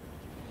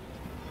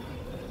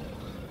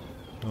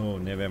 Oh,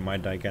 never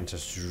mind, I can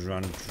just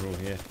run through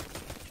here.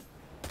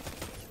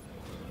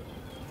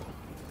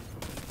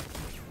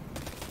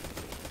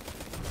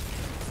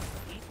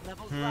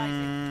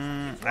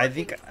 I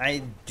think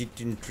I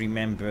didn't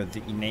remember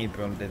to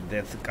enable the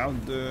death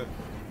counter.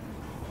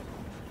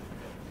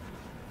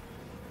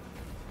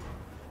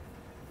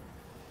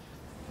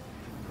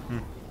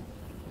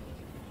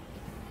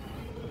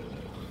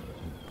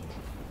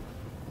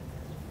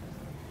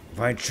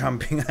 Why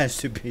jumping has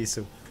to be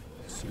so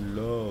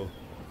slow?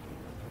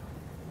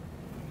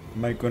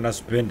 Am I gonna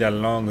spend a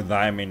long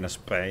time in a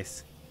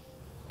space?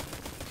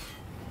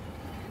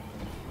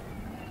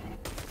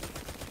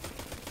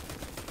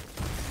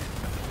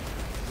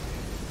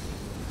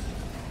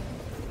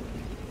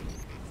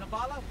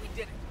 Zavala, we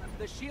did it.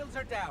 The shields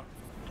are down.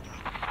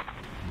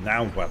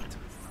 Now what?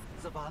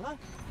 Zavala?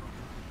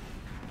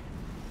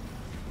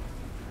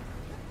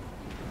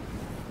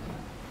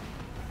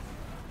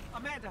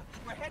 Amanda,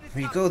 we're headed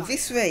We go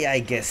this way, I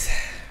guess.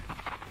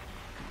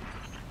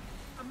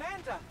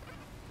 Amanda!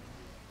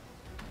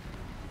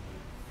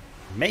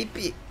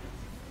 Maybe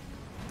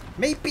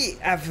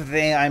after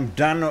I'm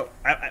done,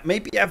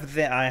 maybe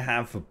after I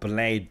have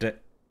played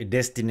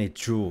Destiny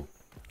 2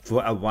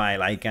 for a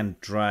while, I can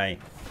try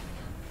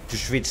to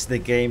switch the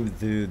game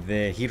to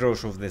the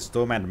Heroes of the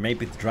Storm and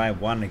maybe try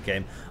one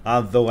game.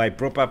 Although I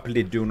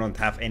probably do not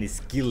have any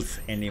skills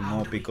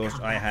anymore because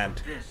I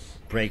had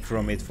break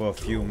from it for a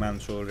few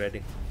months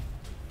already.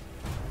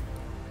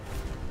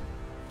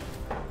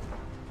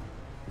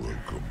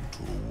 Welcome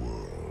to a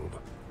world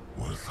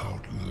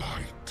without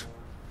light.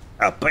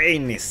 A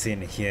Bane is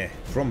in here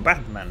from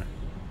Batman.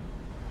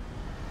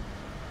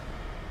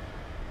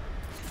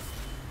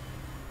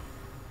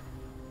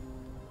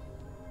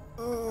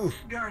 Oh,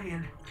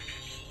 Guardian,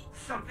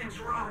 something's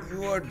wrong.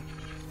 You are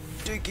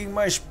taking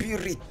my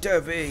spirit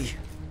away.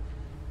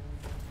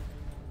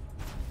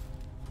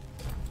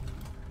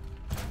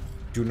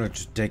 Do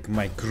not take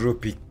my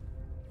creepy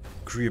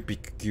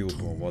cube,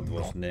 or what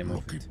was the name of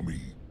it? Look at me,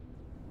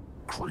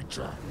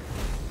 creature.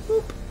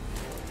 Boop.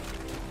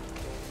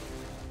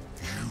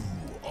 You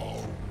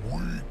are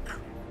weak,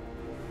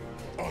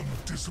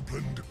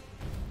 undisciplined,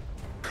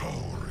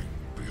 cowering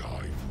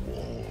behind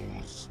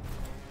walls.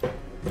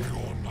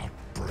 You're not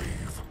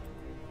brave.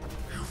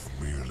 You've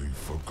merely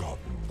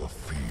forgotten the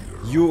fear.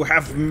 You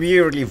have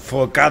merely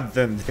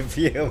forgotten the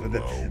fear of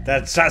the...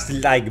 That's just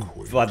like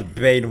what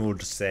Bane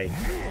would say.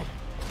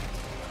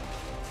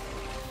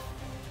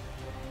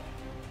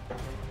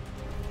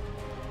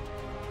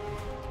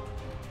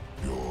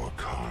 Your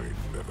kind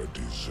never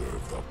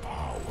deserved the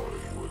power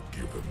you were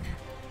given.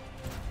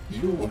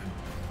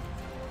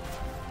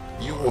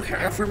 You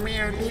have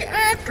merely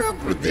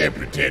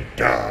adopted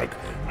dog.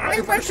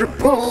 I was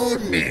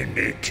born in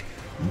it.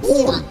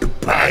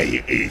 Moved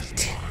by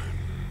it.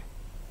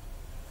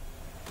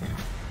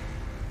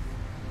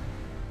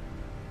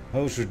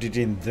 Also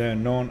didn't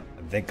turn on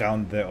the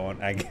counter on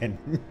again.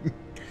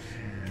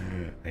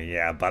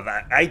 Yeah, but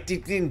I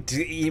didn't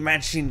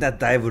imagine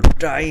that I would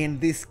die in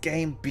this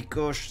game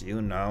because,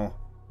 you know.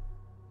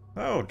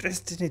 Oh,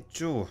 Destiny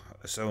 2.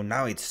 So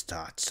now it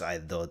starts. I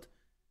thought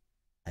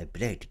I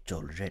played it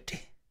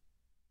already.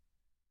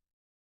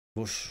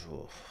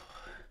 Whoosoo.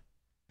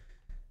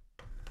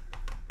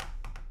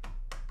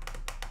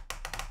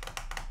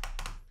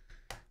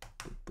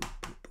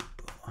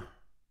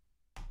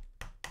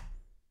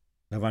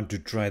 I want to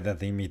try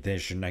that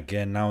imitation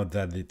again now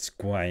that it's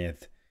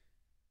quiet.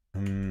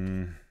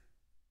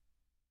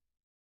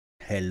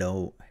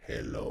 Hello,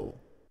 hello.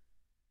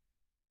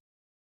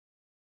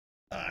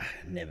 Ah,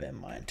 never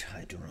mind.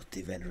 I do not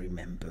even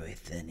remember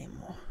it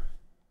anymore.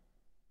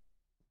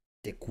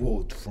 The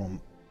quote from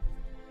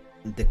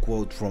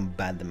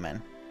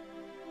Batman.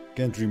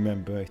 Can't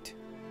remember it.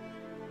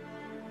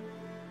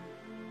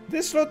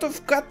 There's a lot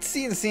of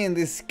cutscenes in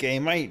this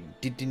game. I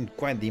didn't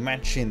quite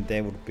imagine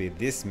there would be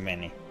this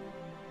many.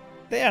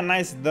 They are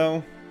nice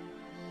though.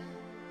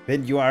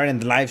 When you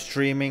aren't live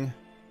streaming,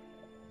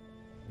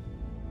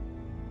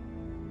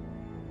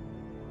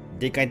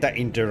 they kinda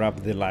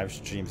interrupt the live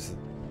streams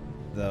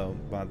though,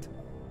 but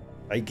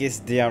I guess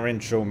there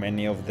aren't so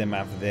many of them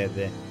after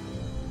the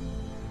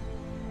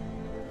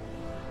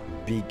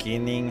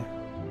beginning.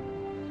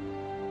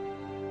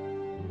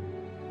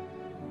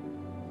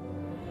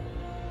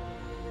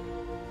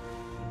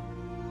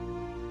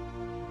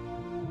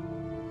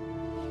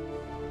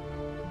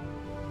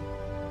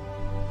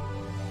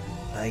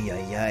 Ay,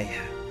 ay, ay.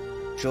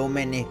 So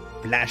many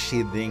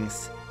flashy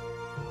things.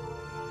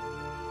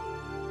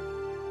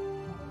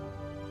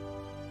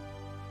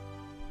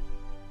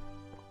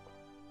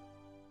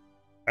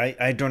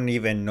 I don't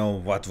even know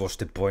what was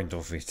the point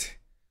of it.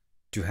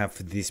 To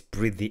have these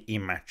pretty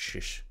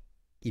images.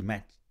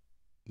 Images.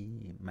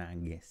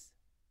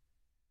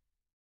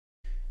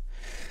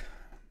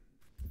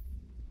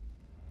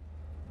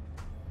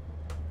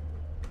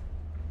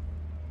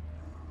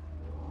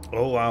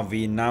 Oh, are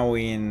we now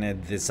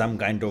in some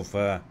kind of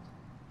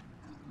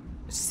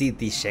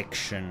city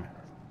section?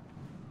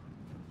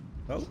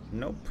 Oh,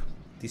 nope.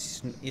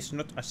 This is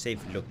not a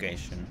safe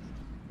location.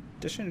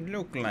 Doesn't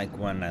look like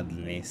one at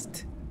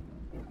least.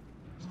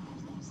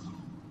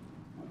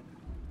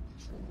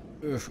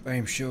 Ugh,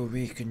 I'm so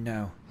weak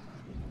now.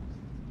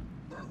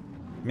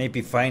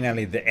 Maybe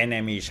finally the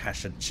enemies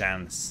has a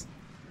chance.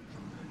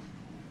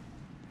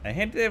 I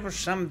heard there was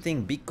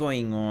something big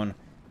going on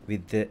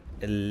with the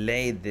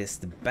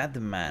latest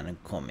Batman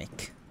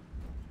comic.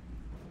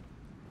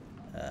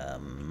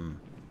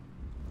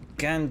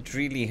 Can't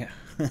really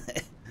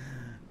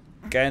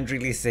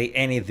say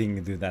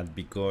anything to that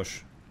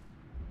because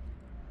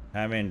I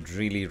haven't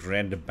really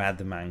read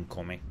Batman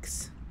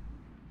comics.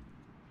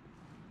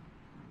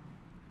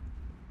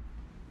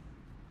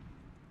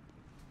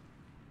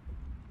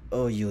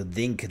 Oh, you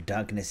think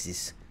darkness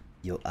is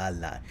your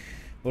ally?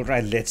 All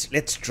right,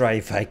 let's try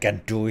if I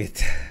can do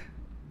it.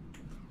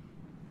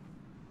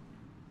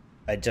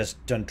 I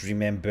just don't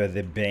remember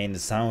the Bane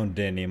sound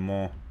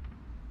anymore.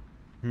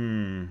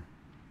 You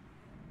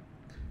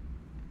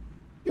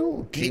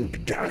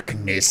think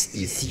darkness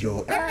is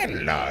your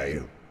ally,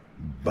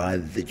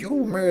 but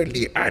you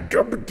merely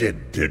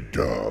adopted the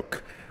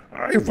dark.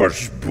 I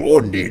was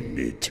born in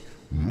it,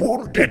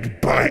 molded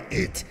by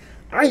it.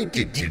 I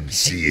didn't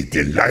see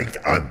the light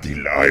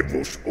until I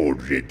was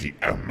already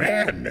a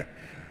man.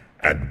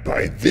 And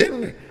by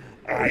then,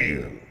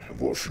 I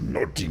was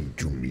nothing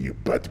to me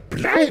but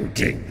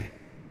blinding.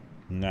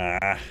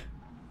 Nah.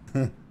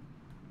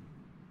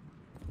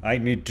 I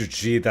need to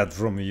see that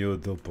from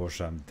YouTube or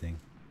something.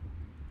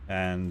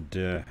 And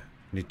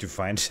need to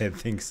find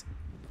settings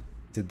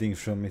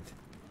from it.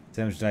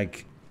 Sounds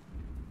like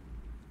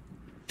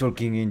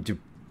talking into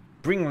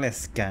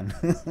Pringles can.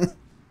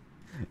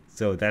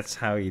 So that's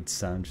how it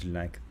sounds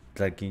like,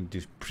 talking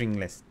to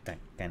Pringles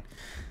can.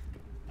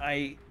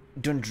 I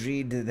don't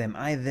read them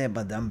either,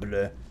 but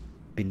Dumbledore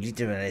been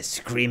literally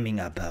screaming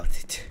about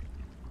it.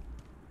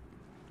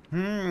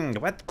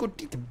 What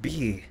could it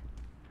be?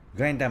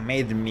 Kinda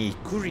made me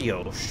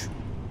curious.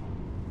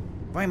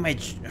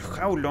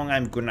 How long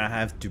I'm gonna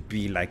have to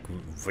be like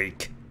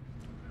weak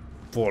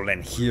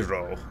fallen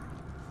hero?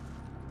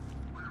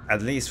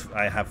 At least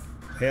I have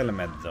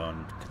helmet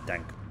on,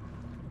 thank.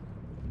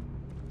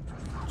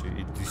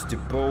 It is the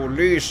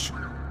police.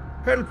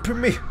 Help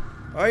me!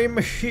 I'm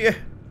here.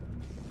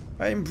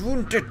 I'm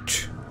wounded.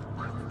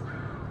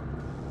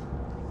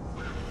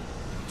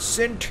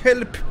 Send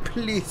help,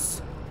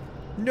 please.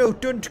 No,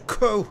 don't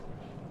go.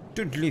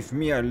 Don't leave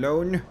me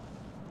alone.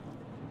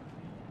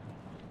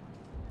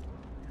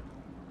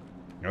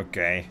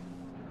 Okay.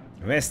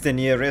 Where's the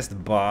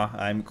nearest bar?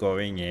 I'm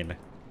going in.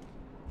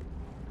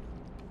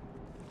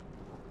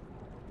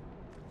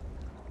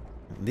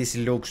 This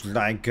looks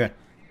like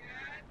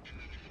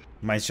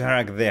my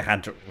character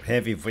had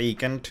heavy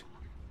weekend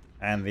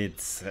and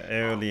it's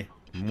early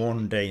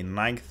Monday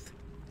night.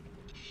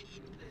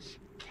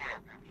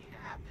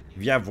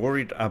 We are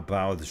worried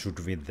about should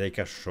we take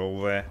a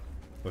shower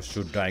or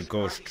should I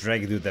go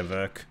straight to the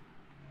work?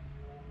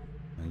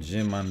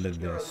 Jim under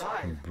this.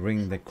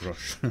 Bring the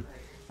crush.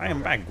 I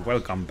am back.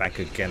 Welcome back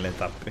again,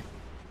 Letappi.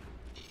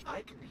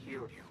 I can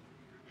heal you,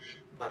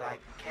 but I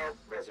can't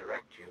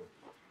resurrect you.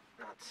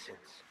 Not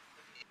since.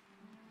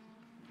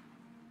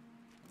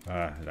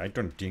 I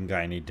don't think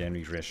I need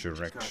any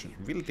resurrection.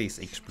 Will this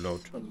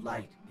explode? The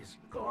light is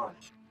gone.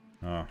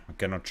 Oh, I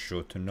cannot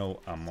shoot.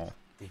 No ammo.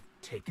 They've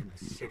taken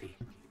the city.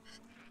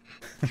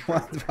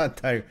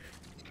 What are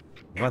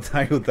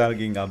you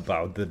talking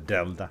about, the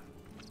Delta?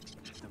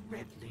 The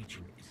Red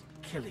Legion is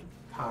killing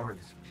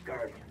powerless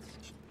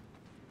guardians.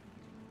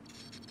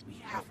 We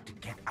have to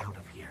get out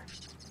of here.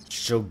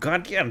 So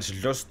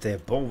guardians lost their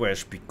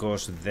powers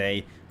because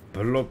they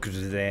blocked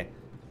the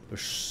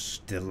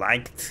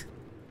light.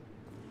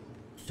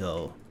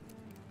 So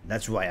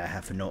that's why I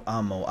have no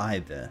ammo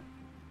either.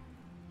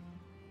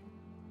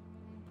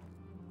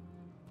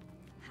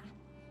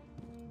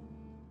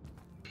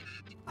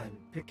 I'm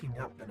picking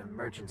up an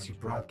emergency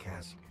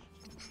broadcast.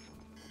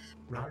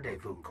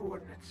 Rendezvous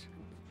coordinates.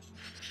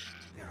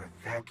 They're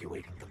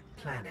evacuating the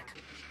planet.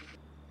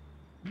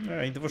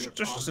 It was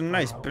just a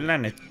nice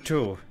planet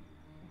too.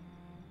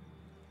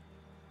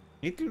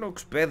 It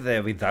looks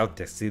better without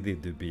the city,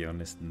 to be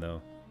honest,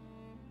 though.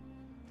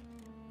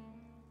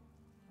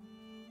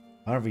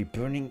 Are we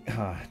burning?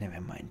 Ah,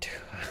 never mind.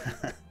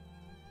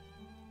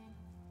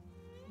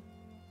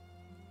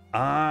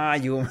 Ah,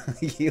 you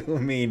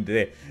mean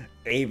the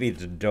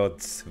 8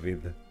 dots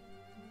with...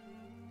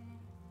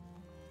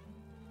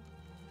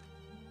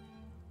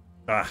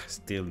 Ah,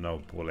 still no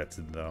bullets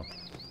though.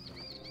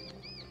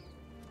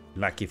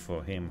 Lucky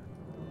for him.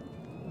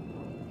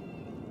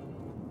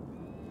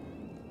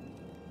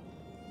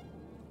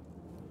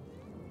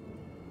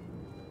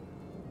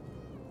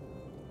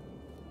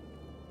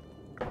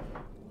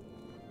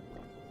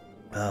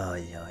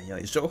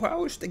 Yeah. So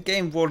how is the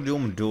game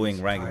volume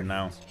doing right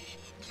now?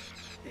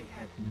 They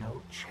had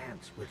no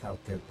chance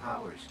without their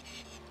powers.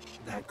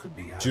 That could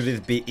be us. Should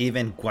it be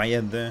even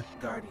quieter?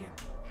 Guardian,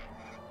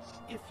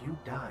 if you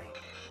die,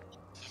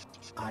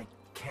 I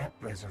can't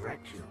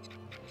resurrect you.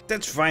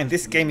 That's fine,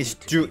 this game is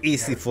too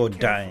easy for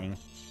dying.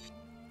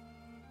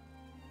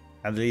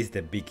 At least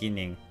the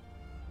beginning.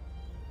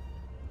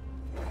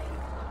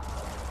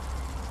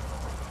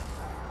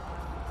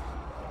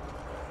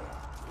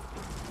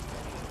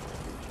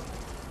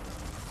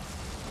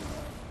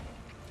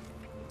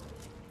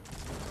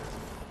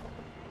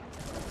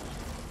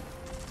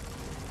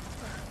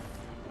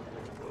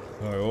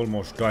 I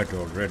almost died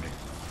already.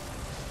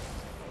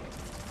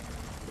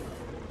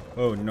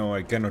 Oh no,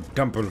 I cannot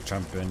double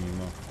jump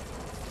anymore.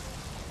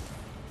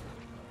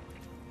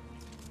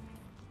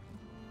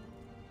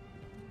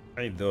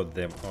 I thought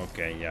them.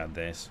 Okay, yeah,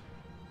 there's.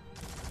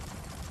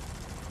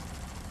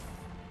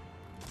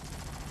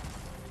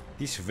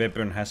 This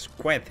weapon has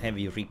quite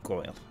heavy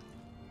recoil.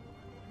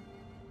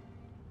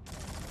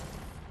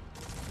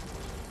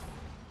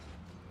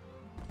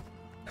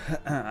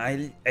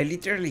 I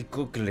literally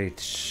googled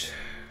it.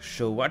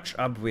 So what's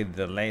up with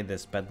the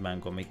latest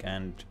Batman comic,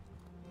 and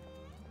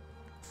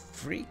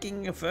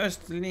freaking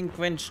first link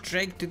went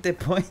straight to the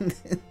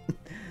point.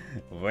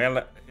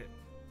 Well,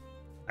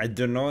 I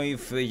don't know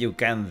if you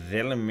can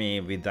tell me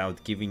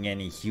without giving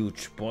any huge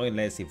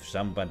spoilers if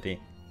somebody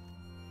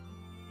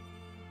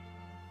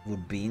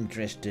would be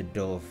interested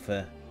of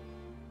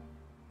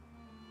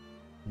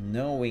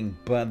knowing,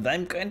 but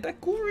I'm kinda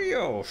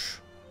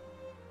curious.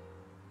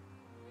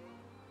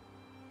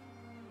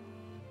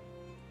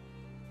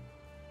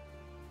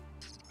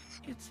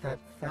 It's that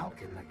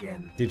Falcon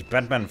again. Did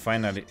Batman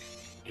finally...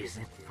 Is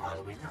it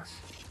following us?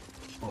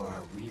 Or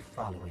are we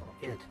following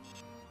it?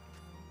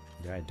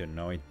 I don't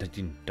know, it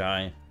didn't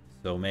die,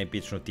 so maybe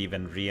it's not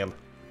even real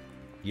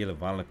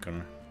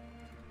Falcon.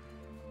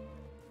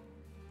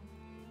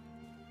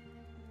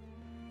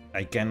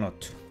 I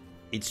cannot.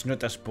 It's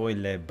not a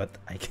spoiler, but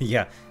I can,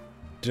 yeah,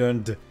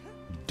 don't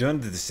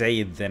say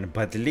it then,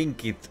 but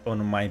link it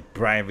on my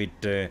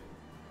private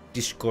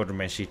Discord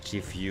message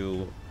if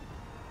you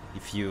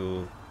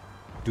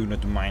do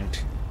not mind.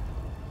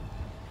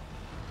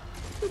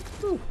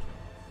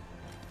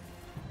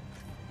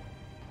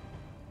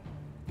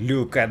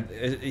 Look at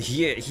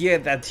hear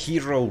that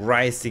hero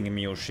rising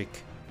music.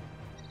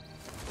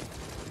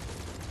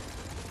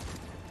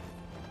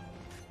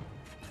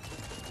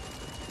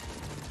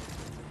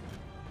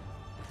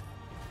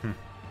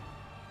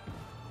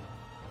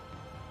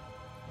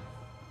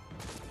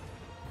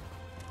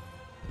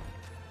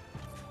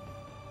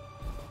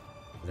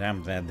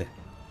 Damn that.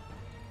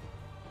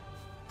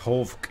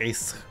 Hovk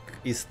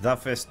is the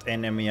first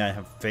enemy I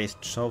have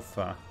faced so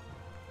far.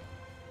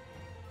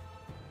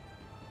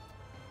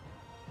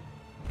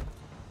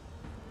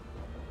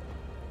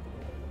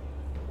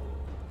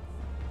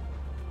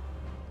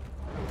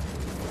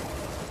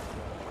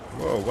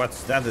 Whoa,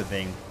 what's that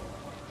thing?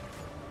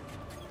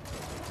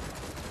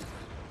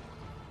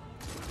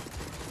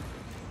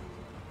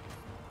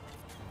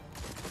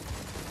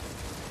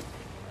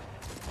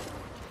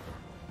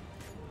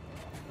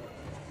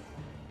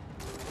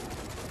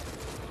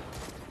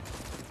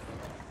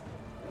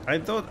 I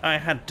thought I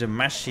had a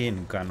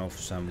machine gun of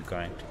some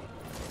kind.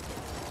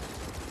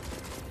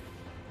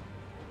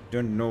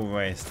 Don't know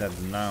where is that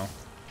now.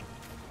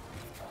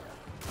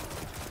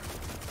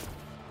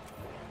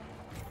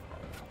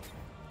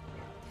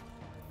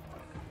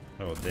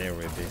 Oh, there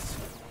it is.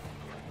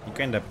 I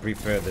kinda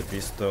prefer the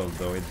pistol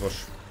though, it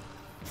was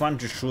fun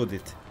to shoot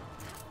it.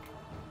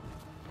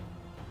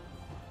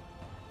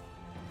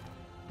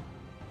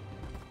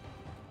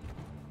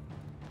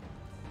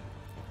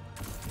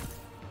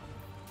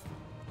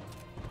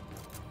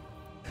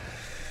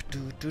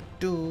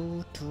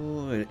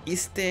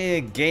 Is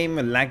the game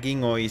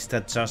lagging or is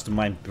that just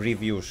my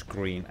preview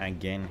screen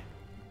again?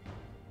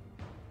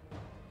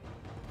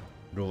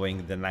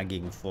 Doing the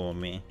lagging for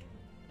me.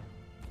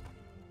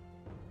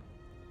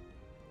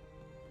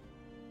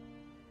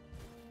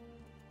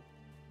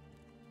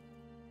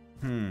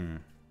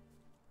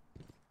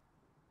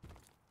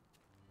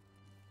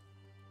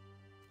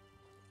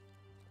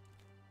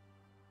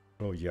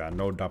 Oh yeah,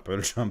 no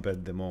double jump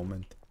at the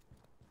moment.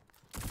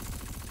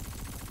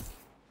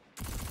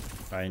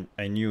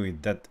 I knew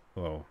it that...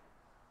 Oh.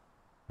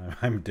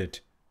 I'm dead.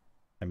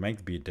 I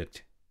might be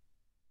dead.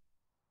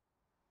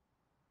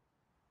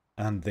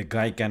 And the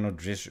guy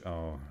cannot reach...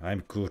 Oh,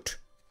 I'm good.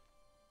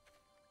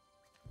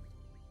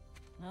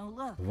 Oh,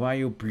 look. Why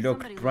you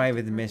block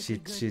private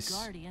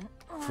messages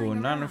for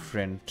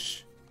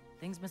non-friends?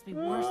 Things must be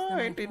worse than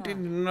I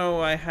didn't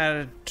know I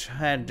had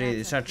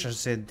such a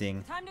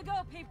setting. Time to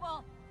go,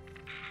 people.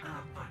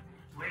 But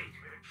wait,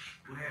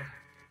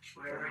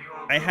 where are you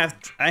all I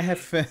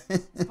have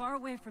As far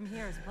away from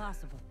here as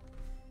possible.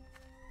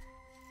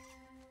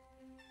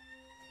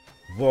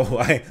 Whoa,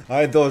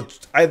 I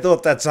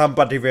thought that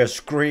somebody was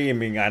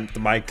screaming at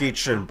my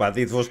kitchen, but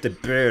it was the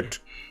bird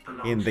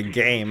in the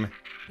game.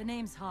 The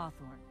name's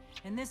Hawthorne,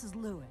 and this is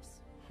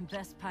Lewis.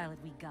 Best pilot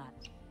we got.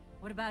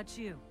 What about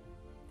you?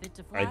 Fit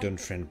to fly? I don't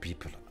friend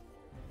people.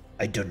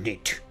 I don't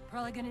need.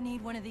 Probably gonna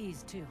need one of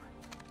these too.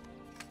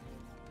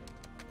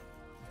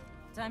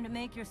 Time to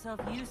make yourself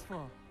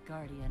useful,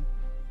 Guardian.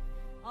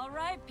 All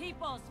right,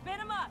 people, spin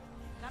them up.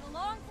 Got a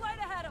long flight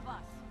ahead of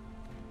us.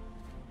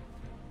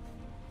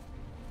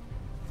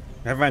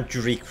 I want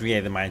to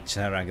recreate my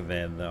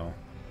character though.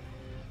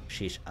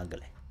 She's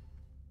ugly.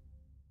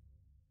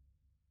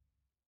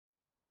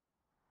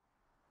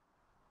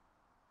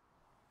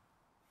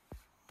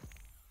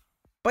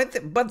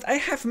 But I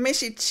have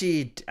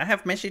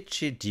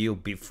messaged you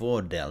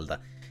before, Delta.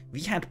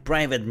 We had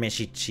private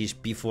messages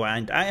before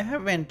and I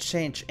haven't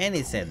changed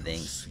any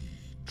settings.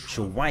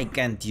 So why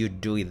can't you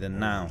do it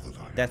now?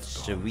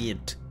 That's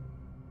weird.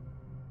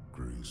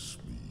 Grace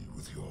me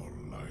with your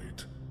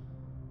light.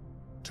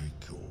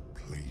 Take your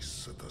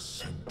place at the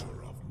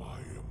center of my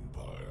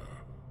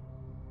empire.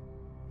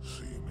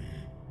 See me,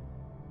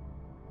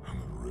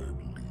 and the Red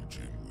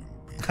Legion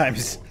will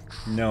be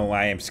No,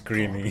 I am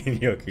screaming in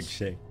your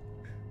kitchen.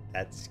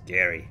 That's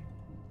scary.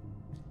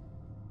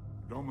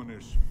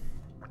 Dominus,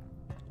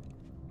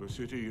 the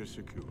city is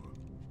secure.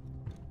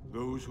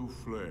 Those who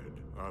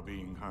fled are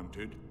being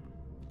hunted,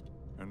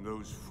 and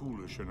those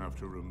foolish enough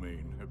to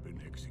remain have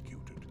been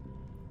executed.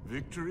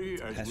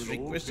 Victory, as has with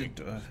requested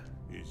all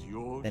victories, is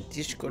yours. that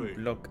Discord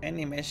block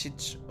any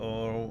message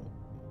or...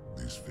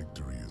 This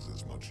victory is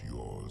as much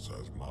yours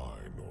as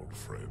mine, old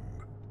friend.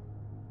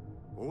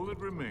 All that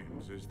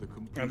remains is the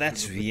completion Oh,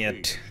 that's of the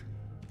weird. cage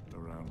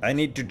around I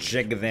need to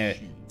check the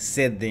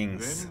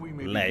settings then we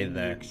may begin the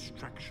later.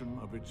 extraction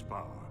of its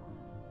power.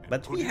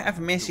 But we have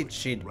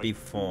messaged it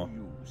before.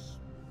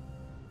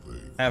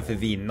 Have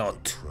we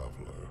not?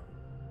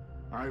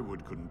 I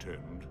would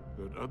contend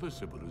that other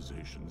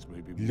civilizations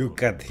may be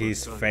Look at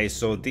his face,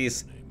 so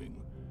this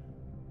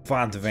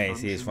fat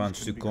face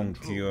wants to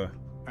conquer.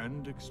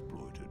 And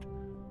exploited,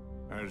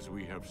 as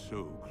we have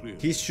so clearly.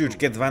 He should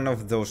get one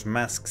of those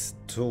masks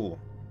too.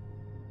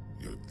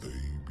 Yet they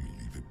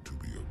believe it to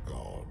be a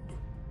god.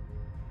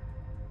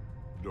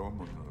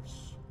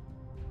 Dominus.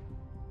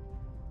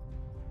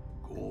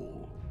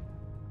 Gaul.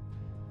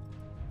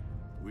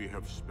 We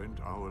have spent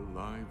our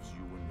lives,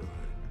 you and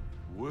I,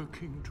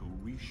 working to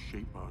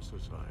reshape our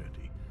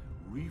society,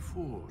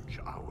 reforge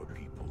our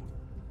people,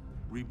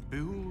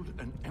 rebuild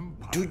an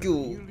empire.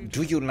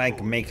 Do you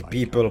like make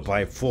people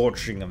by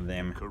forging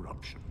them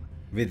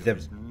with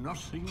the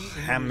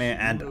hammer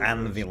and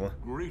anvil?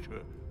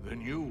 Greater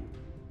than you.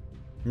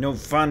 No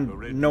fun.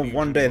 No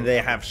wonder they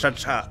have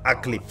such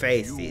ugly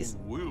faces. You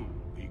will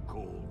be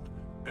called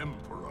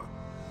Emperor.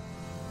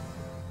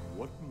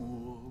 What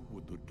more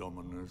would the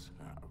Dominus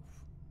have?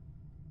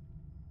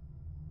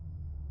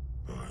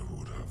 I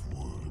would have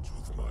words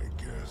with my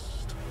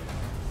guest.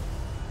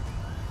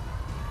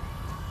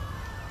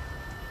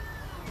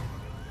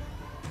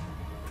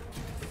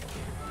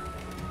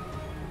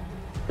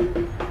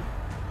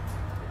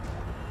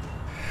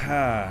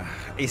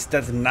 Is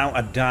that now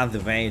a Darth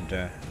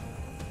Vader?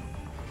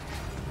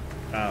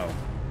 Oh.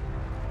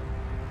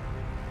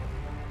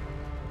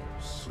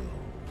 So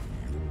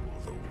you're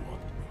the one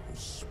who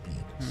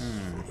speaks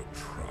for the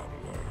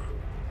traveler.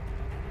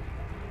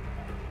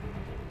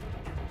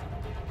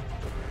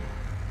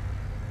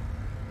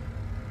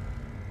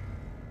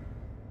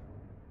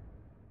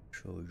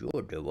 So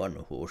you're the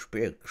one who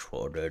speaks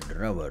for the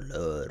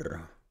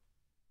traveler.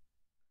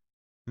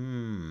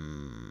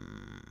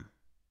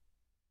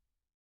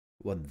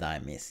 What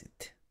time is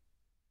it?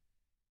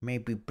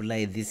 Maybe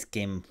play this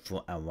game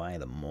for a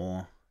while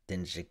more,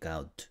 then check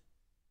out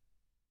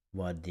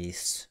how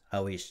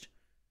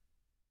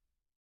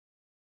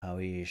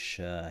is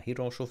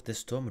Heroes of the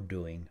Storm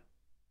doing?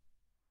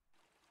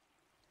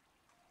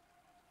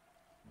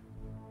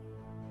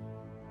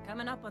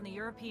 Coming up on the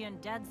European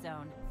Dead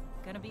Zone.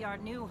 Gonna be our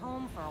new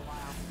home for a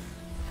while.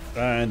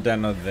 And they're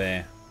not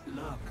there.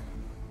 Look,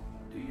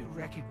 do you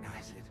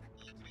recognize it?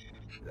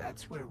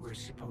 That's where we're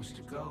supposed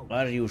to go.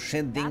 Are you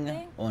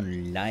sending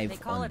on live they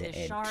call on it the the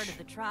edge? Shard of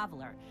the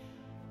Traveler.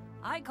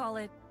 I call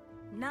it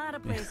not a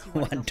place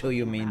you What do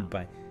you mean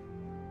by?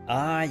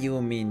 Ah,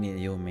 you mean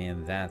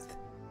that?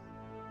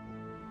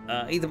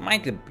 It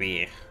might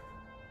be,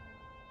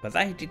 but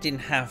I didn't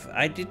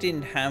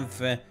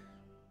have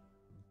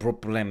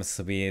problems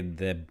with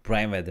the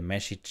private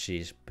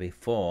messages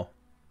before,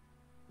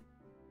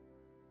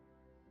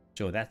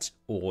 so that's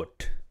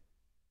odd.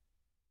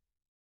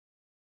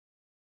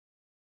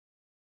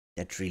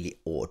 That's really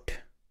odd.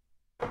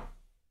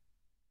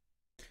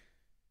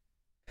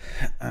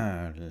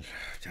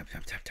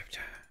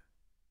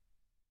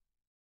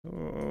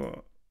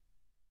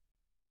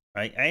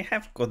 I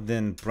have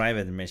gotten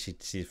private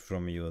messages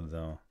from you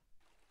though.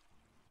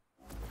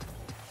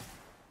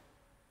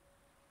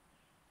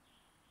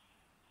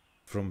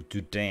 From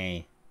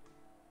today.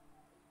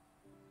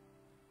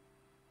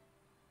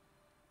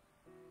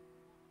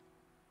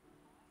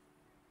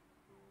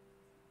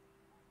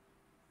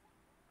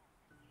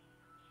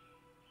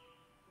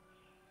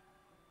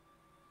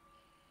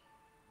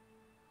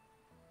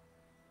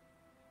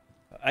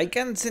 I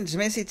can send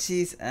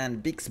messages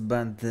and pics,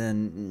 but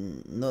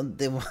not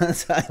the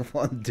ones I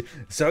want.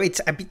 So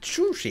it's a bit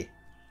sushi.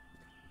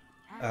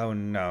 Oh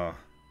no.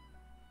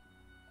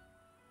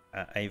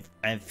 I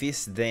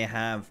guess they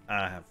have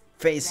a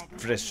face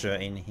pressure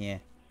in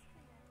here.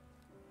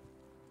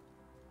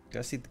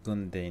 Because it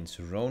contains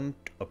round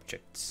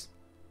objects.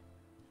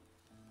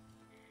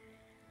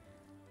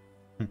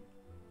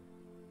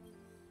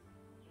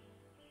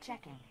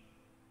 Checking.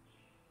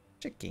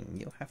 Checking,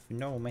 you have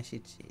no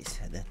messages.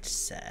 That's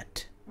sad.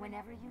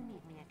 Whenever you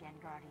need me again,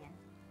 Guardian.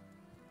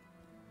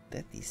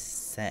 That is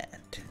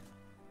sad.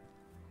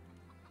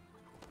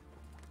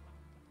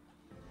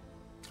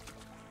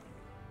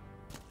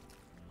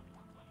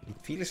 It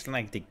feels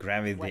like the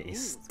gravity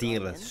is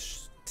still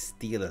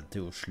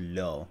too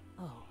slow.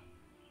 Oh.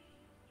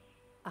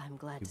 I'm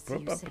glad you to see you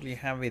probably safe.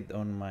 have it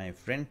on my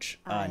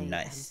French. Ah,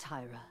 nice. I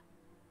am Tyra.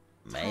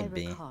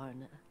 Maybe. Tyra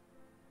Karn.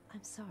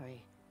 I'm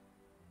sorry.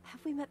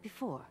 Have we met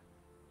before?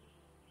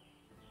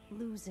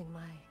 Losing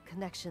my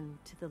connection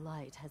to the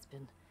light has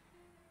been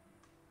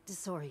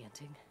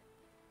disorienting.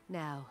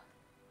 Now,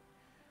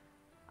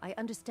 I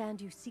understand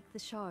you seek the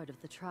Shard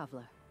of the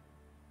Traveler.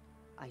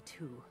 I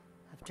too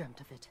have dreamt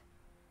of it.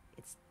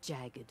 Its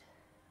jagged,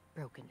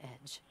 broken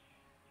edge.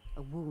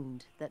 A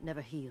wound that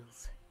never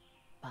heals.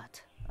 But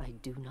I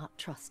do not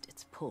trust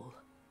its pull.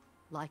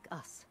 Like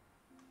us,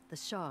 the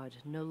Shard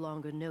no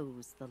longer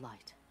knows the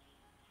light.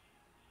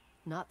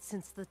 Not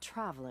since the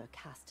Traveler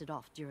cast it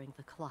off during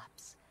the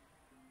collapse.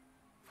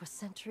 For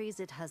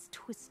centuries it has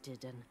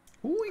twisted and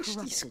who is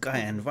this guy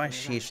and why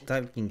she's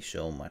talking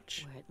so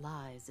much? Where it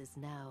lies is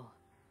now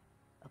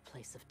a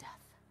place of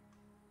death.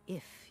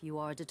 If you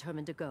are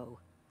determined to go,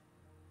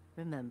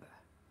 remember,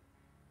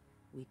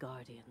 we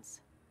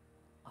Guardians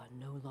are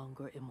no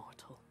longer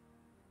immortal.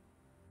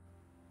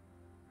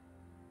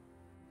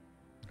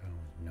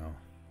 Oh no.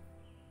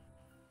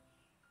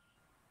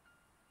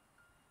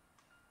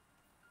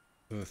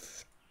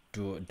 Oof.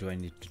 Do I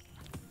need to...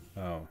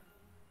 Oh.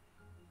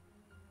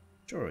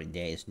 Sorry,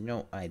 there is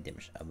no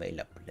items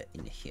available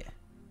in here.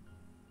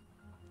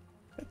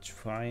 That's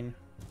fine.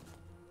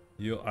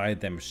 Your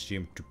items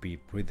seem to be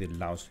pretty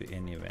lousy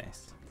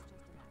anyways.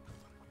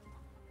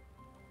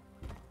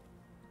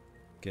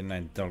 Can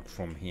I talk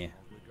from here?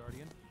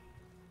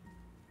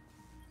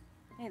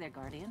 Hey there,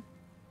 Guardian.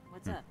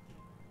 What's up?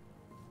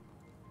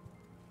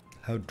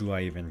 How do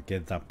I even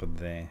get up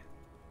there?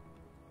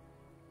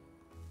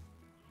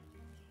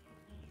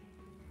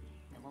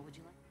 Now, what would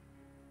you like?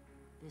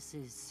 This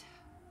is...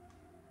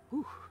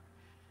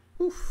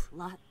 Oof.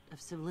 Lot of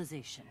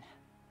civilization.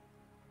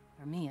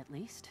 For me, at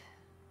least.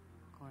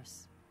 Of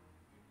course,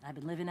 I've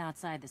been living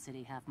outside the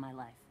city half my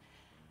life.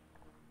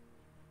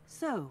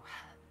 So...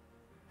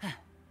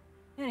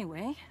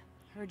 Anyway,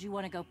 heard you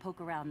want to go poke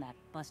around that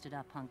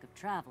busted-up hunk of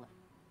Traveler.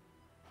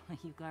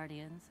 You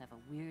Guardians have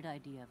a weird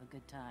idea of a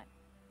good time.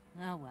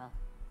 Oh well.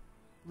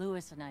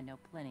 Lewis and I know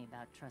plenty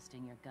about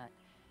trusting your gut.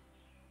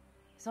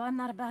 So I'm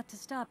not about to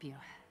stop you.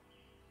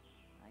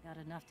 I got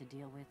enough to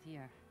deal with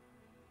here.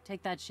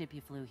 Take that ship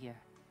you flew here.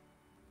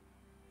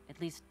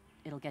 At least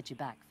it'll get you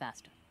back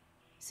faster.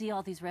 See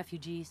all these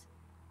refugees?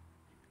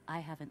 I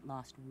haven't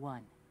lost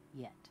one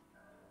yet.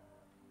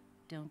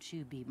 Don't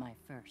you be my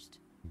first.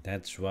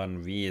 That's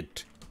one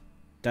weird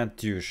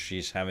tattoo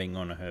she's having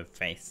on her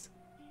face.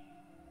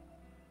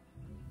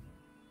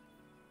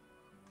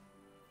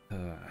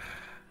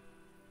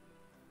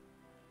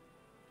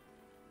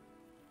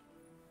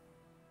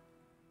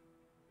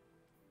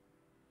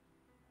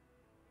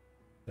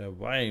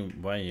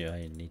 Why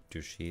I need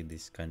to see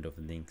this kind of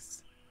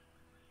things?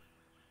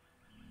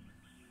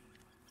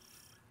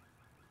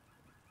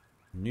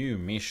 New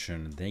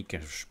mission, take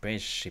a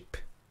spaceship.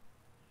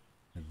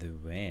 The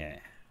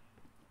where?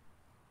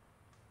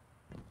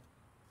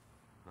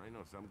 I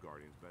know some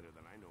Guardians better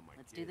than I know my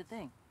Let's kids. do the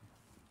thing.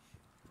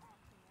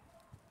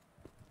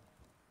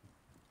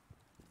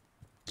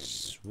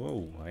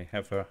 Whoa, I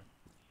have a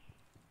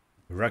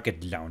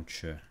rocket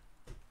launcher.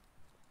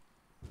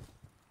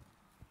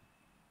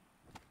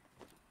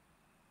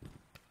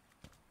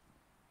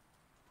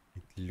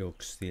 It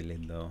looks silly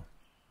though.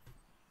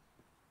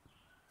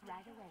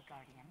 Right away,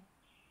 Guardian.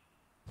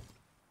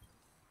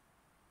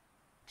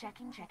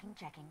 Checking.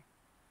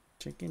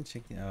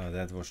 Checking. Oh,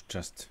 that was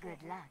just...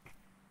 Good luck.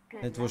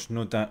 That was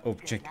not an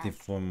objective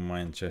for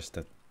mine, just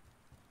that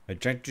I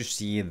tried to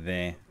see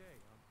the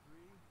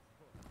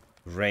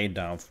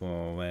radar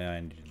for where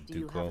I needed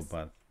to go,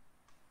 but...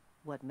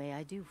 What may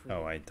I do for you?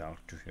 Oh, I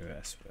talked to her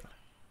as well.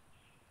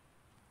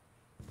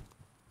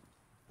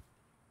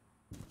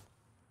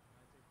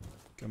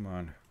 Come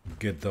on,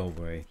 get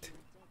over it.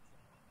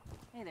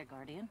 Hey there,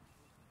 Guardian.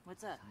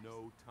 What's up?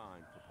 No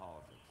time for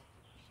politics.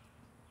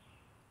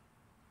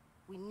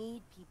 We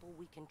need people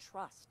we can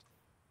trust.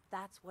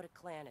 That's what a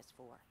clan is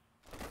for.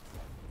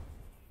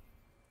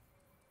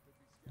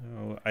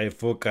 Oh, I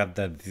forgot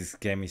that this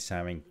game is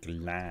having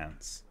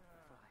clans.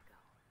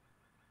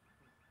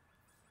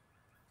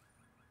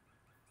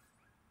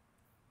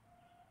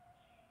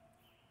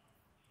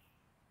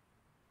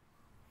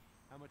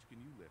 How much can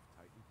you lift,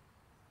 Titan?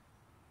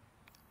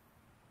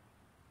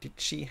 Did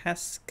she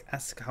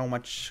ask how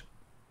much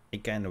I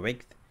can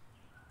weight?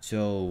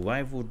 So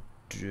why would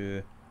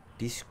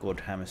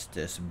Discord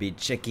hamsters be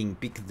checking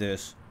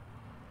pictures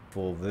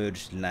for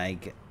words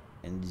like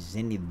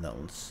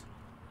genitals?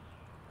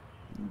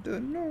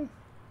 Don't know.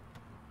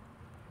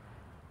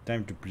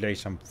 Time to play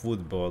some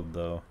football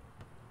though.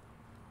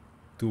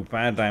 Too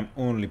bad I'm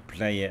only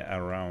player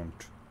around.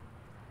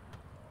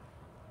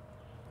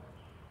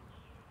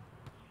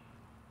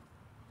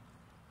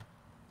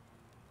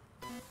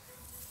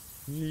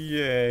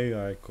 Yay,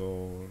 I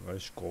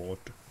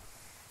scored.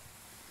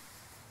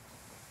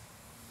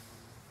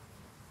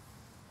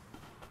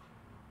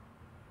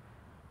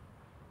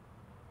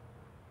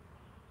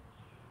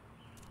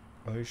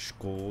 I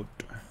scored.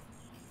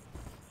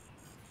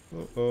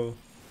 Uh-oh.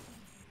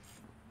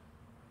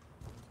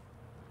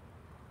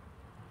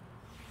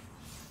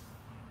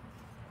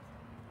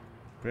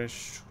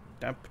 Press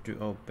tab to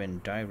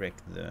open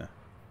direct the...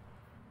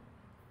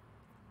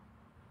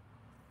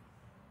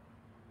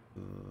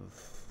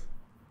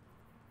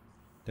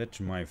 That's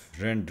my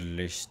friend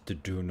list.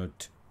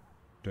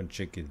 Don't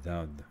check it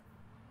out.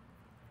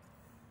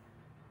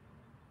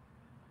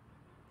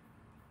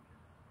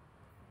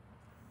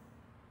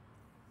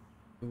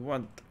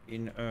 What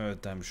in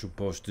earth I'm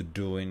supposed to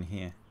do in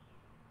here?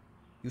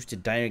 Use the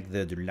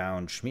director to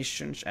launch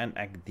missions and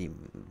active.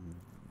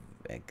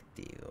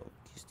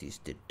 Is this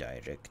the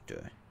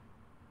director?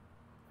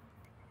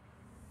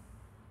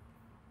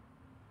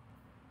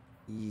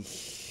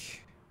 Eesh.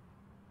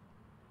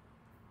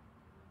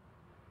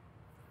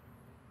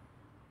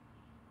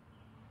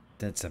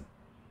 That's a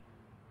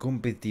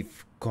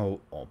competitive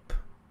co-op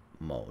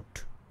mode.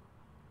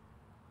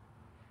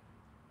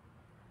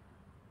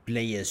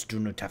 Players do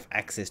not have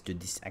access to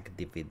this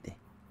activity.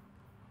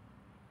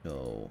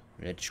 So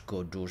let's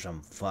go do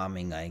some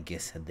farming, I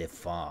guess, at the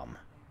farm.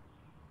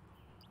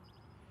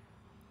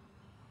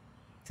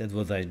 That's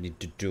what I need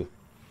to do.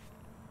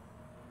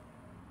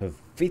 A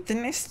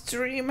fitness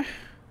stream?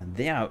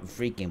 They are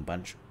freaking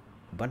bunch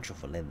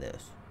of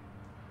leathers.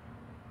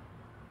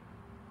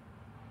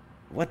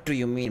 What do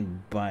you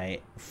mean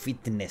by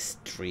fitness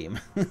stream?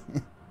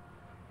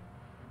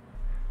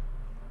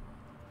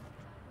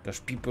 Does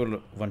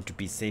people want to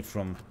be safe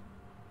from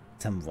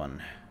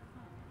someone?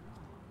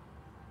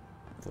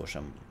 For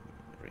some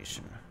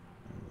reason.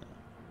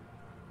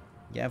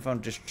 Yeah, I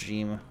found the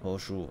stream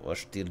Hoshu was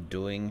still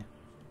doing.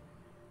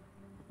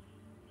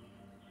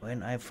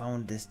 When I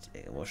found this,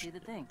 it was... Do the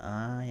thing.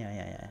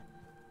 Yeah.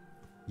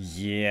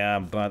 Yeah,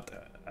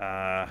 but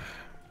I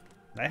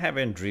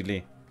haven't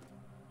really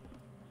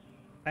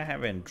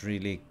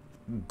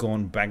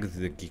gone back to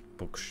the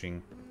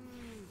kickboxing.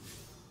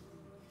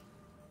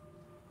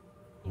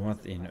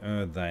 What in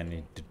earth I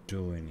need to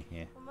do in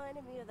here?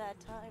 Reminded me of that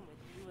time with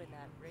you and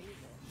that raven.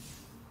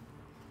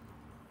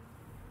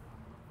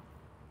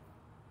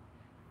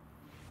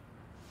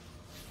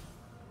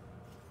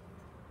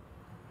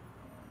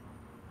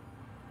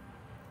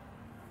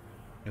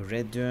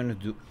 Return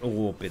to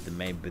orbit,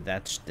 maybe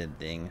that's the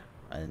thing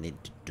I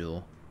need to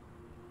do.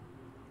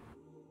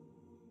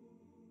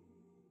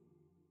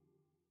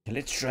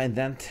 Let's try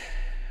that.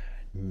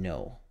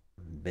 No,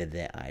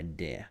 better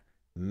idea.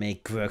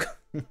 Make work.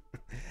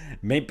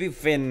 Maybe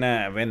when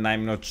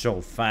I'm not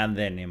so fat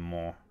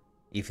anymore,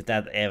 if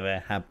that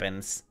ever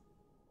happens.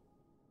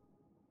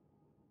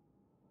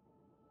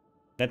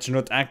 That's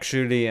not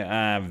actually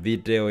a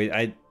video.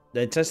 I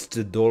just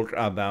talk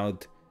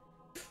about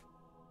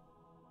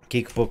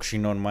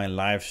kickboxing on my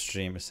live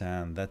streams,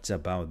 and that's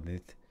about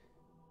it.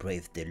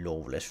 Brave the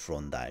lawless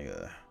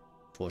frontier.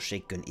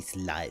 Forsaken is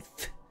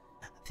life.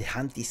 The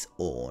hunt is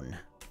on.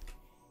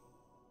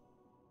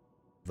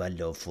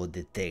 Valor for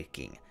the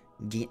taking.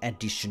 Gain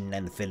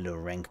additional fellow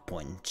rank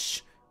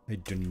points. I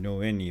don't know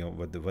any of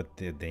what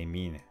they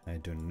mean. I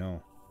don't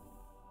know.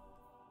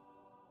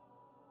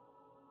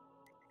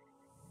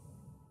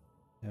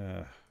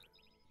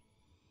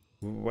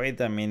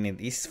 Wait a minute.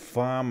 Is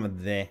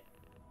farm the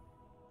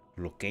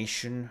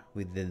location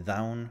with the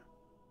down?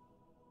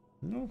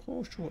 No,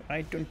 sure.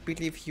 I don't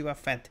believe you are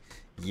fat.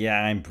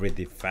 Yeah, I'm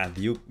pretty fat.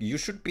 You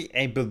should be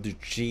able to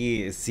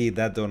see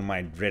that on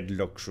my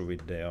dreadlocks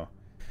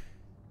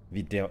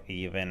video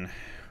even.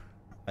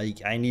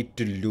 I need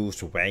to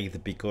lose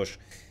weight because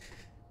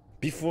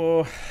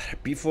before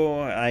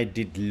I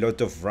did a lot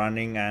of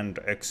running and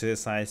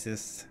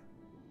exercises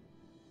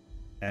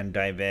and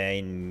I were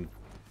in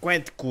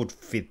quite good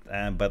fit,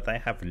 but I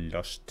have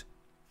lost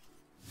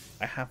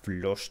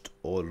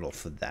all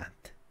of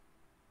that.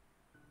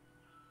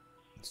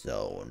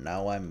 So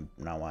now I'm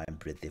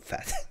pretty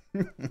fat.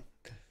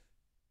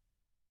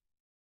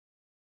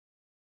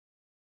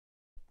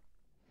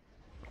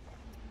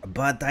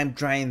 But I'm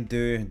trying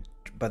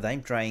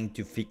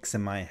to fix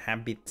my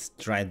habits,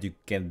 try to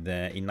get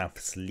enough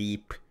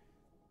sleep,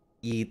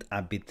 eat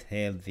a bit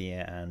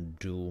healthier and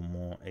do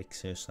more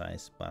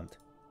exercise, but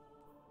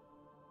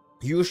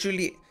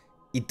usually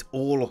it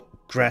all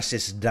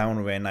crashes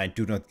down when I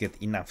do not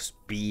get enough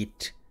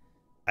speed.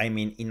 I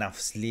mean enough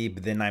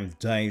sleep, then I'm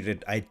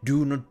tired. I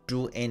do not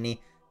do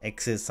any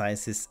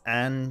exercises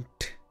and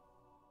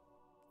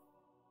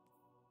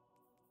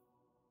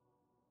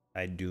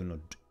I do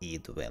not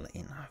eat well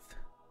enough.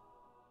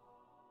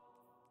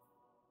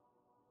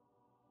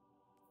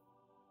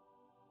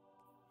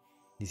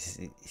 This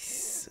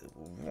is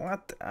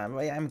what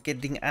I'm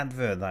getting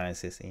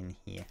advertises in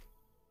here.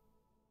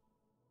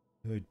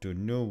 I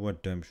don't know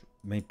what I'm.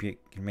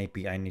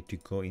 Maybe I need to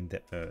go in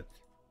the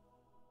earth.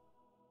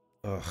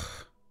 Ugh.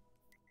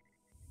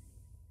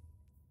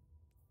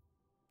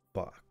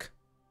 Fuck.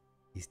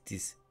 Is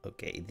this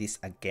okay? This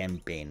a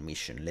campaign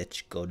mission.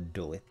 Let's go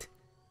do it.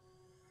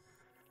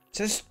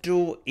 Just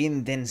do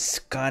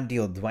intense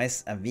cardio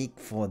twice a week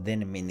for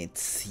 10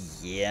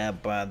 minutes. Yeah,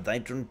 but I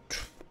don't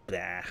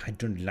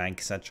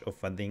like such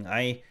of a thing.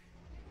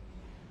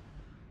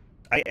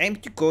 I aim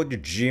to go to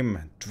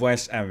gym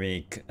twice a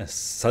week,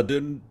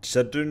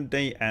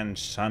 Saturday and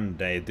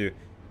Sunday to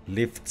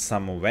lift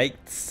some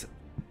weights.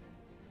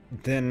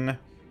 Then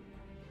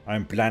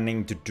I'm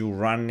planning to do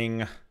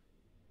running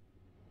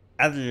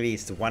at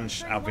least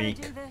once a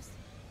week.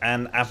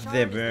 And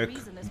after work,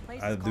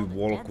 I'll do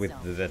walk with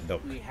the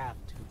dog. We have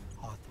to,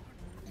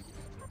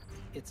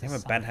 Hawthorne. I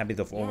have a bad habit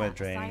of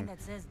overtraining.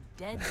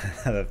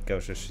 That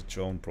causes its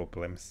own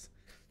problems.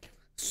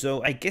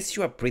 So I guess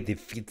you are pretty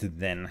fit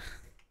then.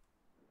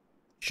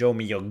 Show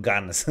me your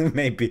guns.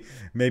 maybe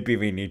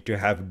we need to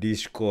have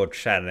Discord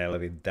channel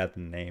with that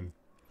name.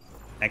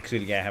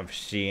 Actually, I have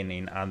seen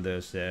in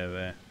other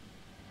server.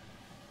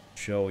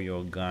 Show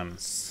your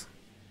guns.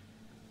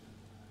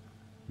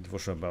 It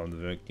was about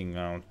working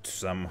out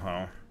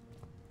somehow.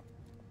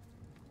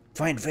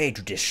 Find way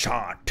to the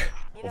shot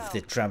of the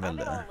traveler. I've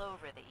been all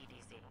over the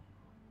EDZ.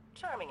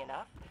 Charming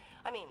enough.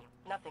 I mean,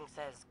 nothing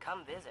says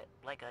come visit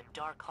like a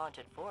dark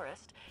haunted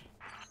forest.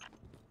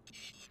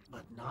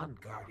 But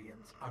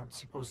non-guardians aren't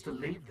supposed to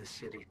leave the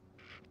city.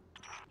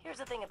 Here's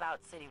the thing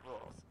about city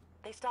rules.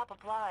 They stop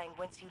applying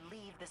once you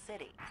leave the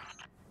city.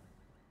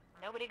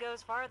 Nobody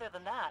goes farther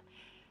than that.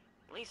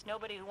 At least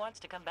nobody who wants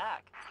to come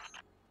back.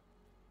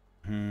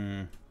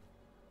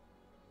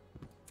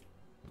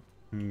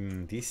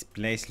 This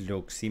place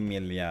looks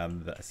similar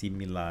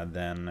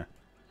than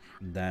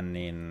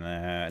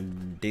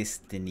in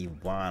Destiny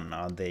 1.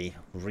 Are they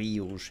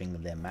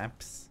reusing the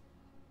maps?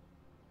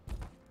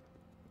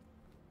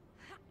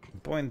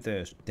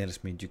 Pointer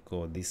tells me to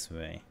go this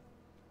way.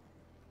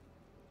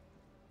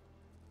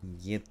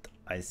 Yet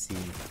I see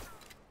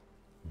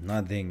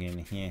nothing in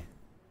here.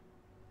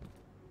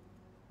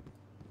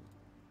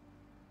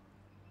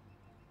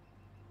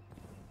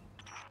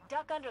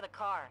 Duck under the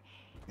car.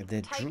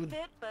 The Tight truth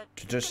fit, but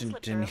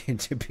doesn't need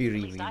to be at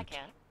least I revealed.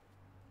 can.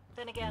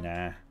 Then again,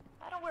 Nah.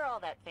 I don't wear all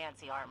that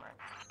fancy armor.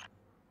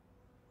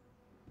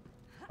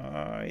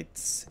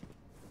 It's.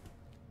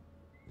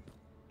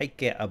 I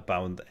care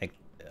about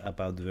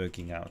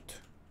working out.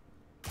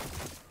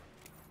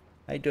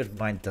 I don't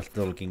mind just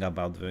talking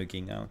about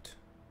working out.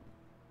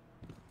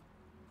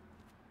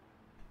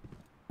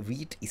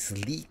 Weed is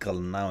legal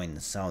now in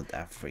South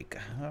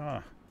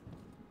Africa.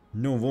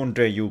 No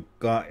wonder you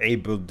are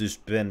able to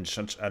spend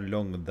such a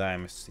long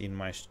time in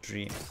my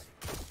streams.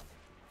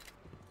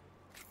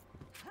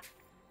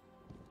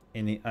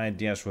 Any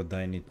ideas what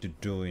I need to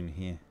do in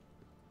here?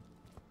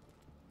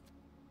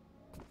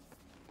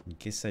 I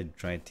guess I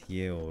tried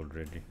here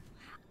already.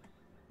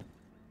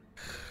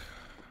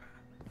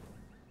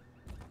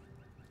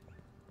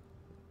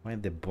 Why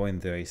the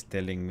pointer is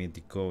telling me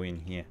to go in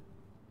here?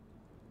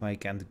 I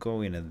can't go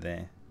in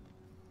there.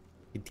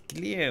 It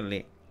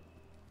clearly...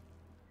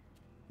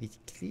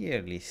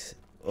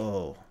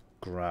 Oh,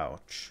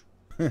 crouch.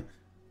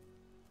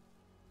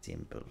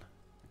 Simple.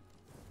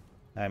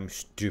 I'm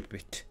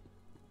stupid.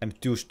 I'm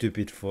too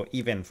stupid for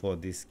even for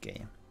this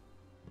game.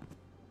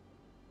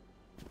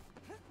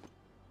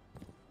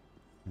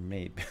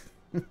 Maybe.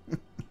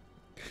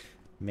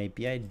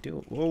 Maybe I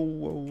do. Whoa,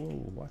 whoa,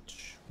 whoa!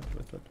 Watch.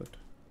 What?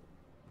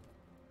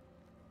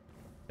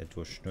 That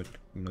was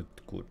not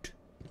good.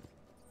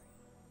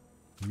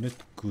 Not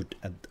good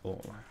at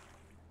all.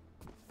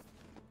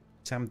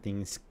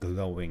 Something's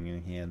glowing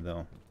in here,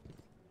 though.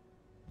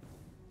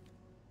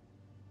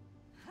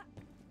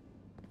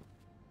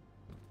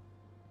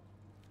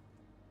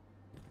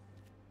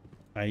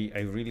 I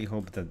really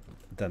hope that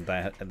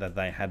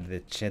I had the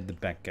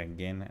jetpack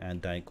again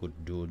and I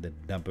could do the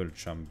double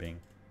jumping.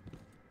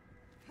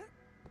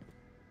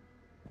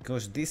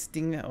 Because this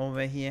thing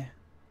over here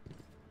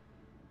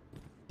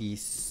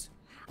is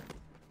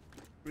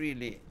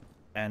really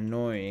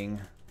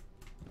annoying.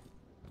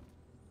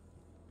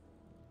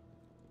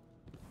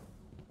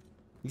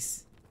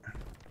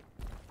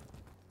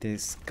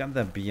 There's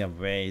gotta be a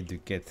way to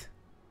get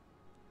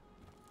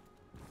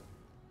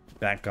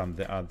back on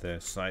the other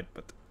side,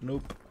 but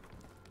nope.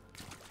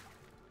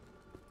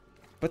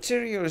 But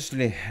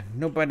seriously,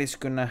 nobody's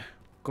gonna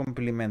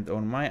compliment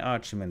on my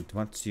argument.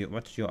 What's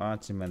your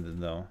argument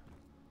though?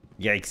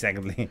 Yeah,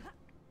 exactly.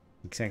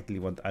 Exactly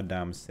what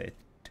Adam said.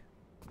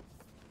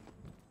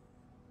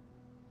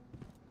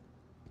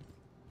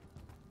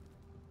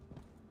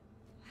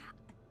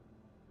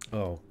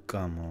 Oh,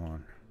 come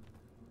on.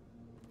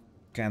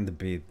 Can't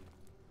be.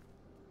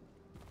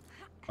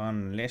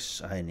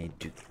 Unless I need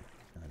to.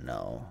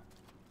 No.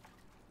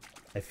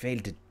 I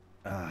failed it.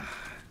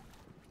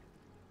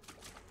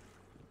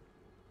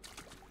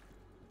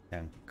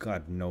 Thank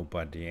God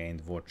nobody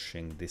ain't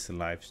watching this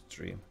live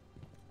stream.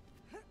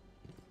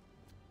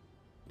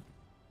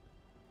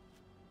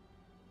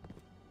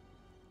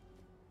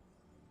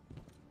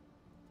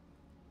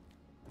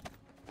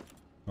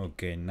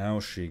 Okay, now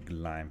she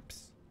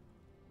climbs.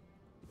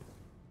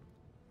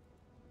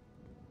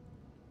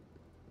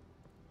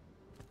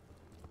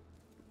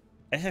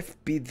 I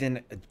have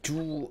beaten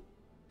 2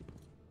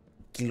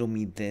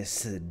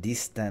 kilometers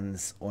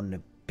distance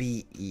on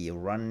PE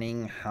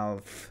running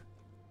half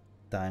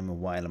time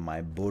while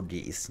my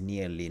body is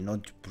nearly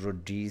not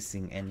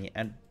producing any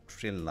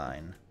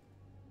adrenaline.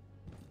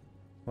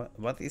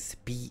 What is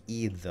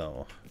PE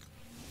though?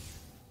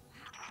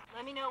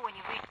 Let me know when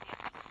you reach me.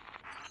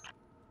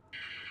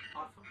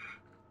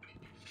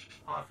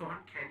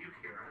 Hawthorne, can you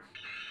hear us?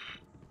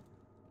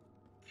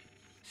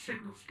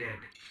 Signal's dead.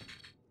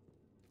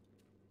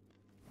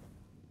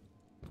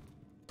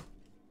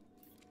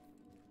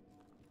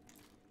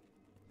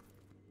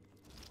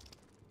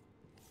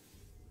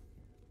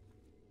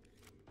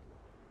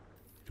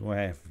 Do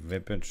I have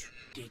weapons?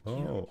 Did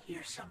you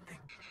hear something?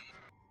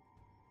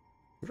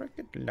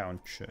 Rocket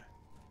launcher.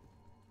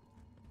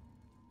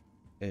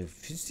 A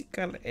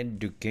physical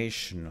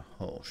education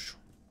hose.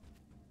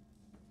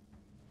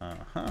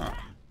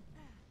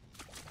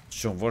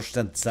 So was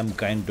that some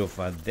kind of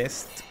a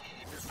test?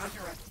 Under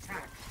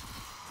attack.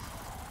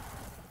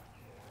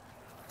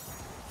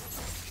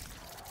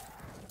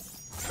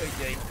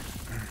 Okay.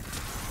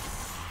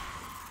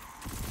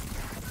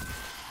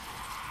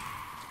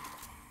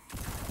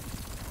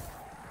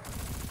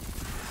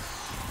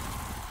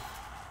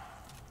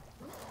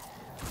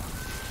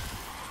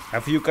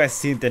 Have you guys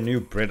seen the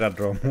new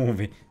Predator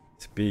movie?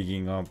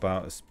 Speaking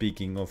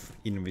of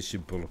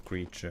invisible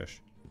creatures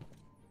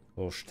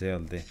or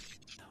stealthy,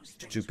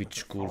 stupid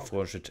school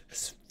forced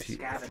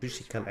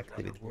physical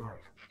activity.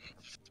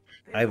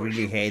 I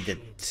really hated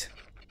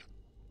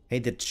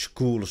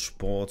school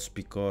sports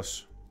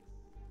because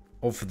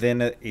of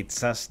then it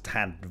just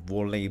had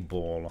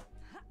volleyball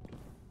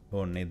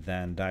on it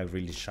and I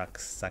really suck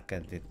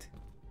at it.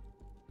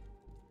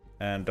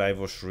 And I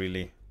was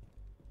really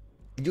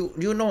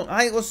you know,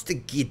 I was the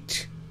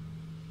kid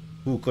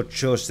who got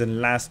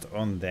chosen last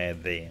on their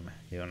team,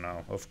 you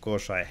know. Of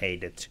course I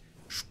hated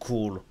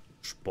school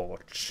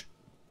sports.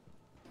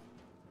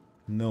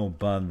 No,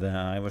 but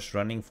I was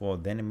running for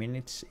 10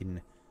 minutes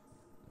in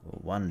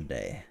one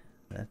day.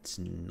 That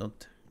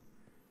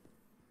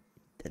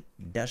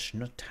does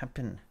not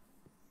happen.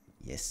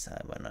 Yes,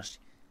 I wanna see.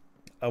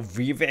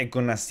 We were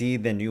gonna see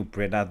the new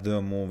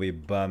Predator movie,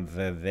 but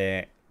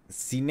the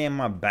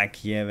cinema back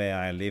here where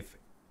I live,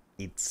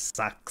 it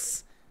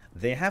sucks.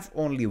 They have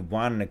only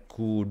one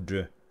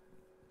good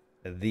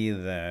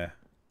theater.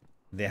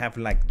 They have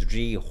like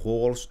 3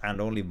 halls and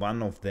only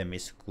one of them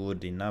is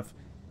good enough.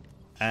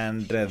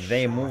 And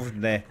they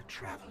moved the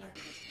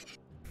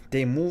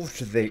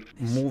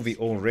movie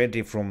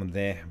already from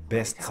the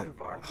best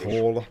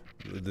hall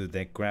to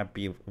the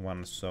crappy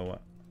one. So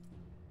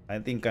I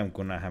think I'm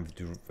gonna have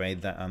to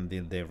wait that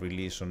until they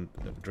release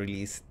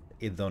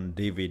it on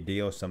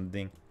DVD or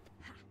something.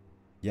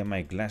 Yeah,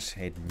 my glass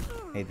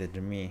hated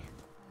me.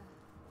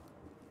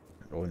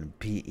 on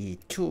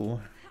PE2.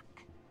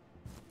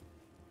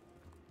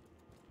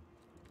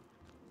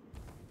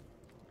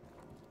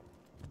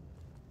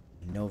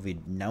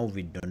 Now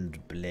we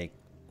don't play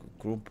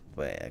group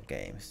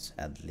games.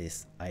 At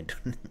least I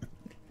don't.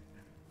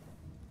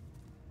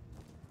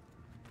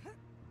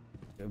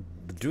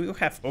 Do you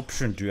have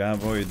option to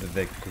avoid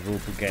the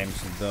group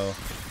games though?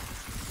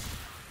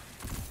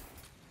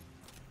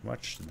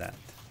 Watch that.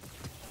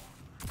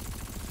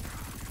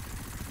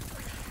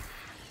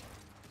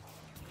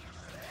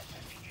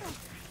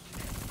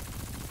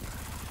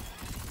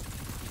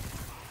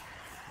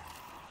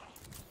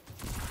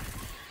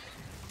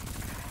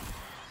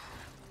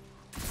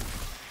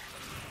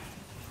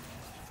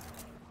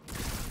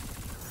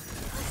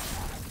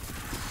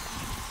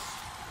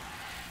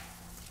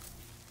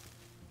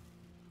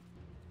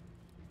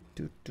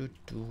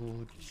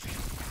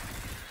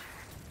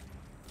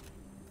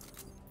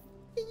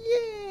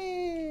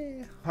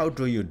 Yeah. How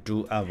do you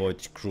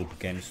avoid group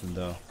games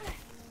though?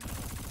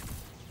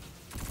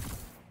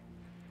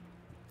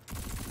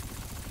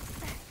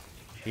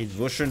 It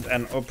wasn't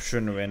an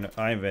option when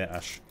I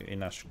was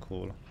in a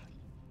school.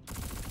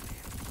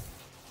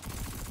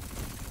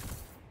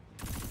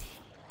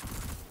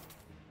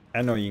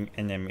 Annoying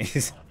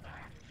enemies.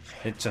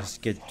 Let's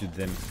just get to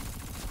them.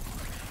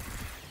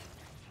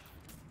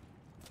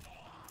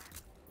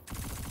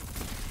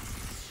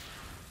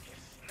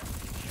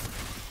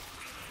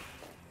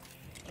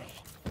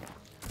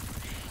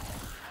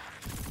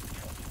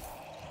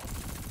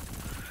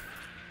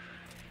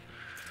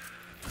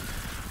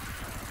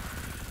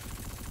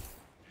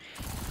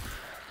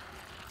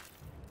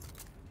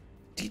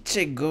 Did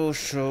I go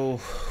show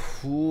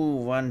who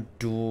want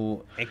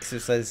to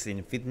exercise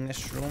in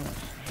fitness room?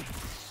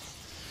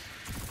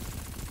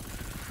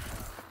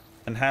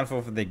 And half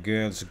of the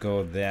girls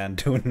go there and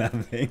do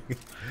nothing.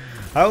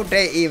 How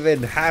they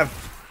even have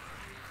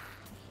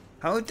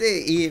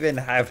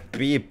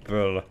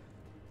people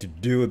to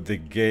do the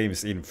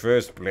games in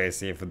first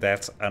place if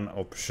that's an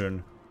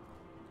option?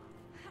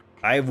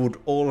 I would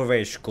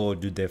always go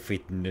to the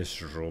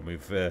fitness room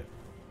if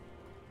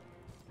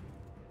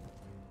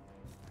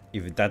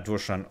that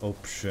was an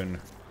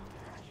option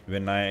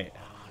when I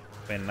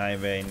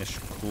were in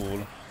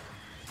school.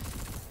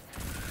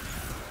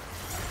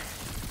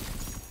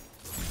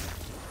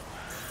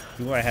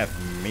 Do I have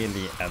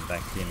melee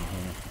attack in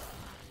here?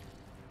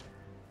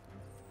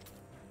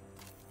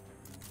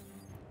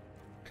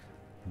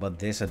 But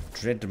there's a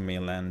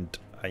treadmill and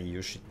I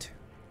use it.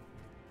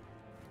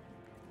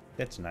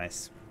 That's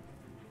nice.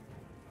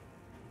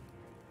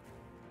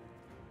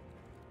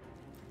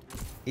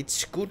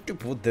 It's good to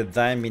put the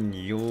time in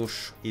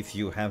use if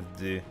you have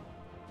to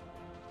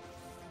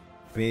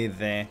be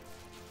there.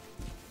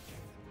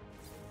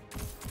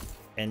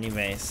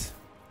 Anyways,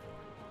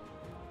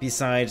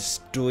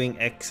 besides doing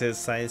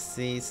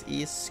exercises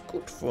is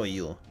good for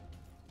you.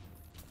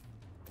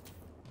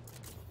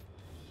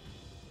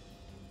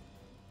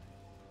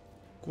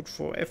 Good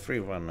for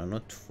everyone,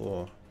 not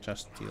for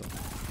just you.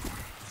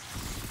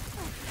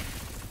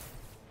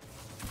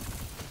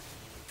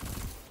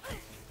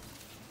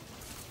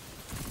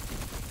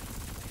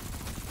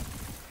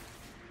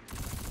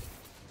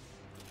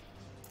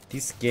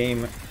 This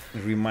game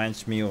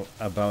reminds me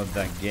about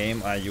that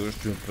game I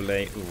used to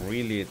play a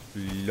really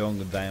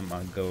long time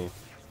ago.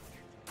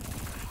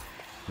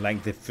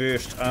 Like the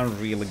first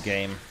Unreal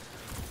game.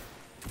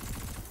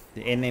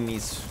 The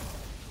enemies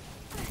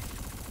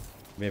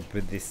were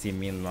pretty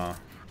similar.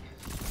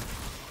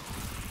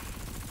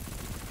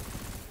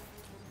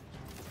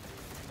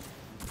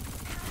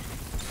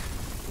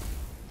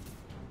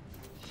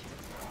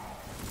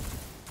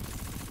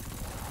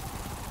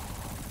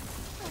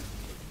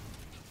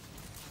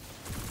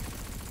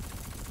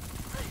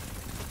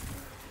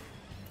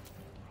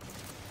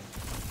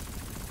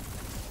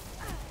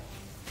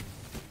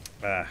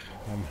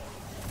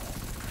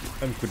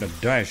 I'm gonna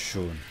die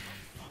soon.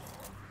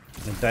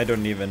 And I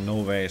don't even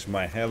know where is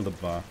my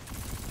health bar.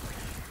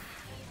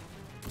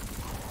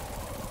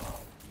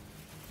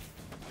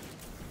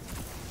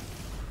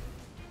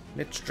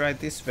 Let's try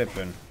this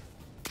weapon.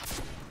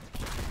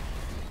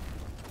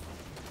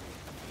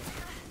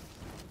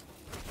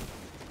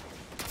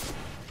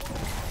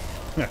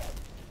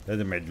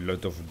 That made a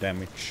lot of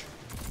damage.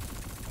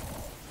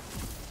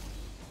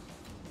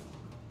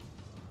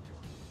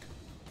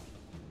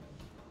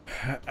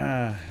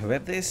 Were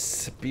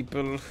these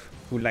people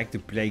who like to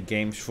play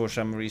games for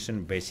some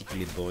reason,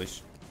 basically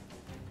boys?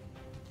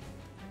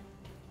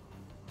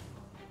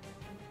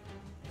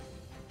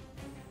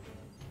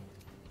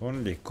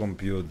 Only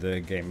computer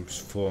games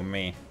for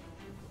me.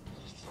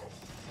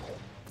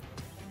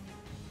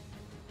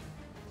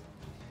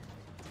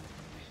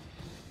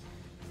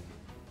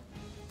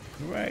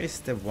 Where is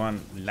the one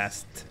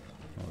last?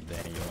 Oh,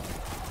 there you are.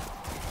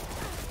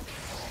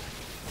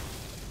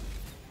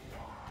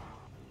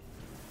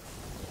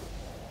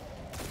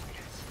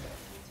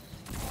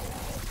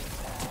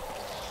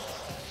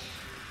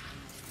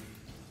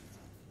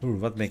 Ooh,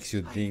 what makes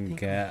you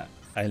think I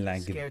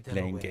like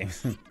playing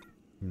games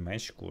in my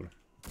school?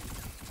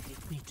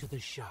 me to the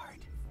shard.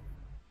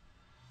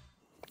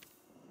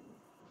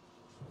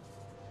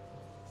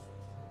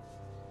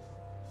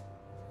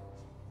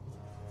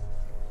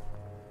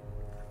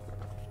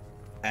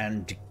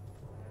 And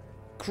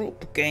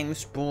group game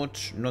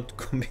sports not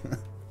coming.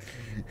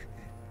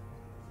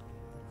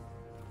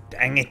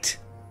 Dang it!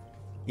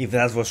 If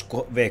that was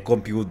the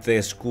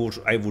computer schools,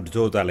 I would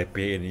totally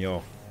be in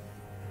your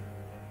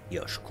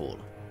school.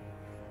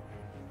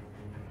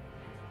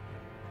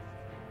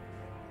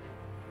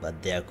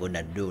 But they're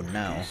gonna do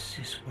now. This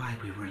is why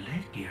we were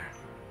led here.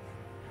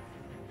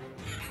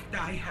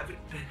 I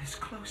haven't been as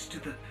close to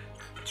the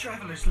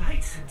traveler's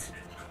light since.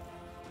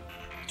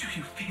 Do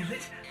you feel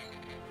it?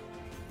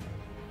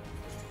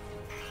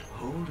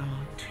 Hold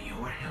on to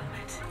your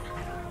helmet.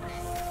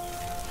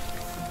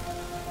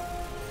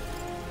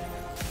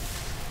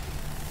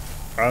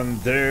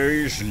 And there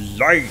is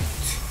light.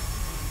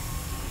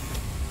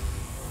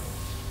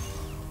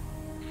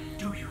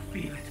 Do you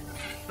feel it?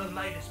 The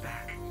light is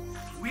back.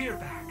 We're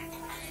back.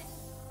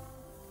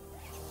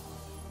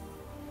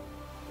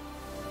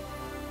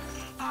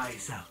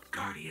 Eyes out,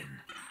 Guardian.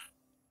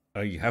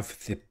 I have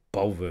the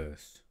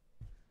powers.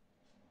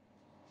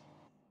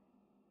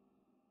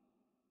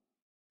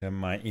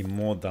 Am I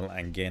immortal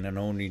again and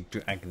no need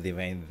to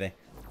activate the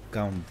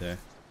counter?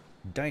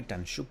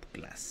 Titan ship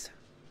class.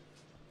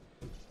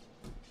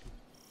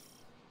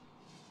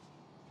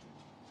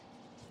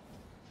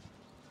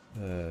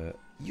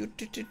 You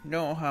didn't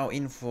know how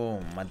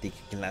informatic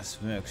class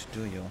works,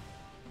 do you?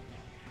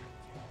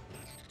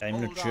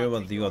 I'm not sure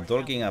what you are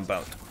talking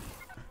about.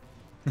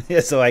 Yeah,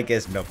 so I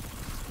guess no.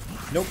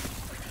 Nope.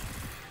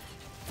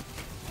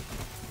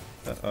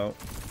 Uh-oh.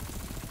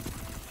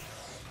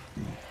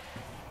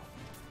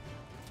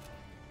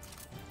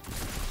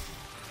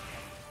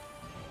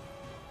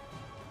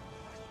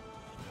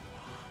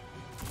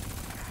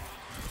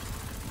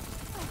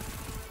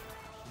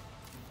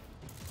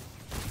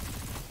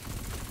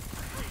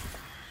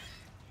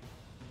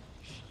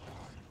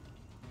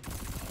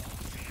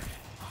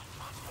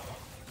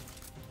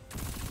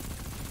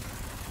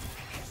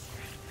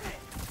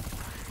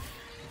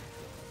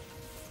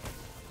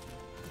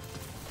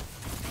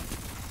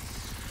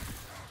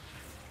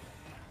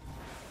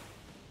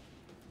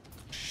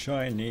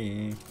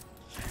 Shiny.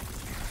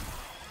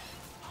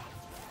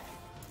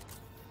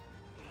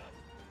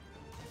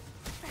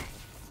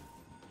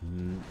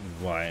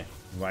 Why?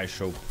 Why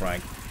so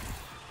bright?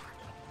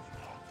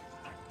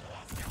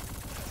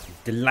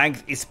 The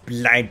light is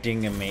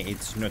blinding me.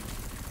 It's not.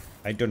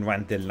 I don't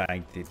want the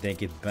light.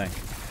 Take it back.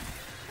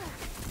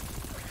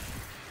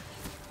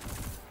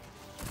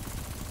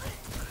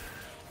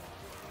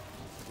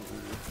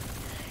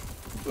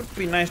 It would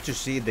be nice to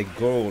see the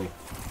goal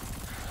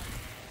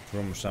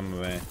from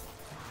somewhere.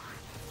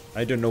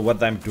 I don't know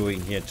what I'm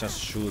doing here.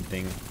 Just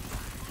shooting.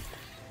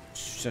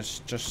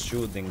 Just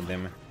shooting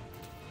them.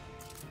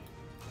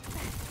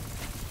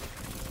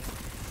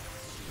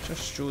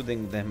 Just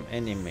shooting them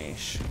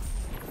enemies.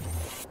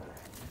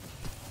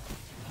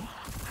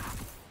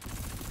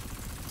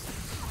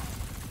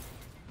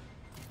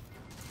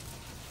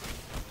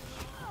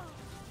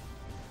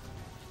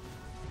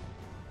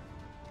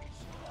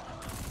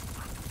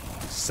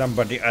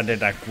 Somebody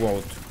added a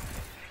quote.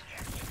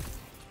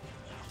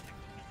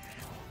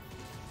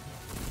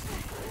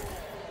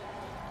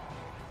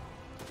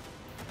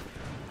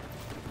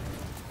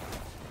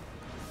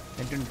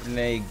 I don't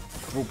play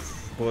group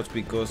sports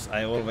because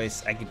I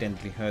always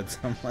accidentally hurt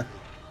someone.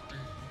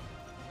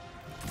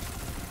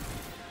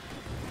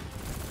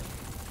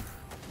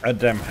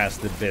 Adam has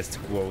the best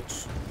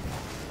quotes.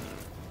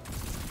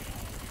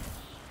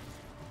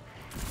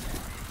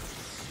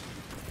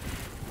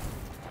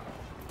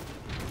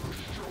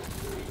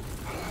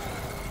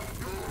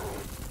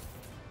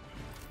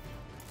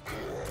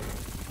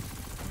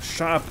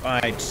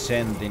 Sharp-eyed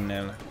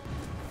sentinel.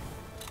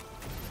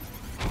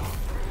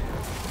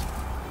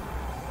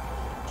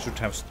 Should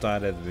have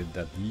started with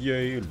that.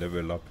 Yay,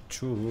 level up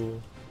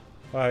 2.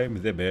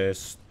 I'm the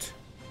best.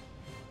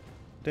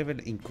 Level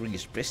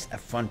increase. Press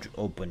F1 to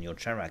open your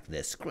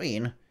character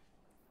screen.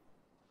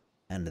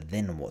 And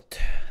then what?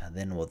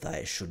 Then what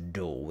I should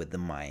do with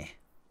my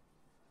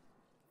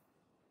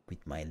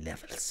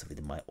levels,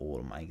 with my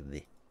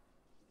almighty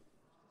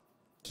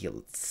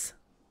skills.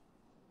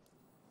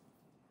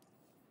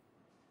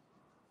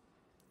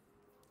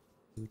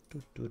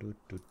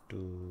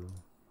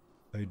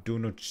 I do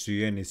not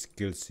see any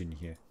skills in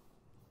here.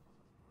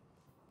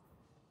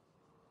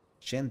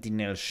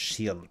 Sentinel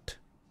shield.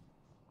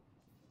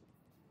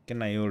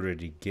 Can I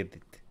already get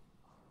it?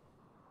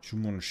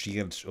 Summon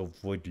shields of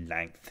void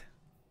length.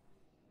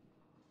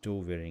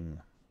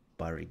 Towering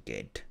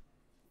barricade.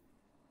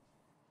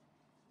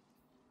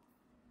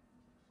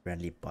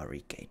 Rally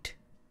barricade.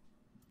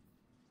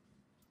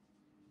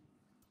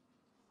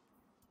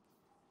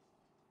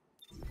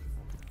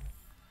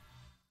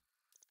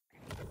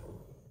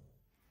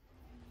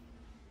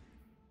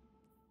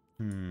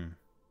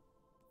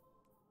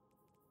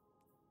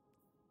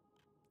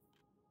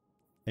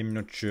 I'm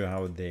not sure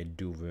how they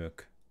do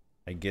work.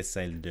 I guess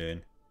I'll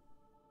learn.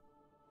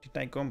 Did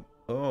I come?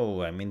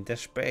 Oh, I'm in the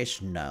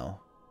space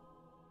now.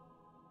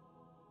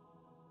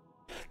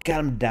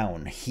 Calm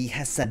down, he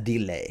has a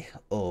delay.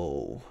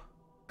 Oh,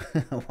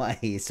 why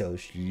he's so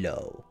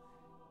slow?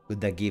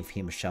 Could I give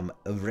him some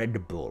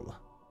Red Bull?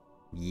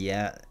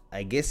 Yeah,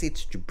 I guess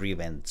it's to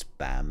prevent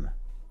spam.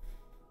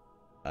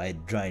 I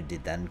tried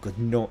it and got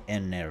no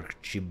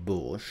energy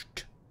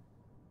boost.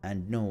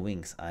 And no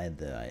wings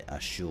either, I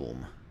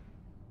assume.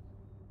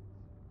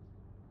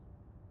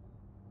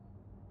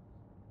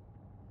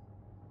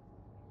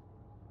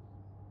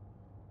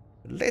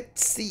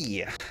 Let's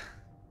see.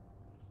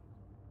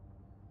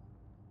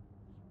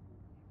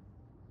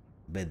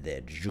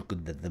 Better look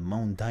at the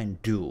mountain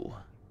too.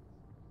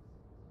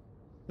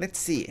 Let's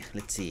see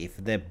if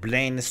the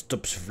plane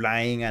stops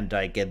flying and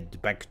I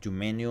get back to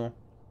menu.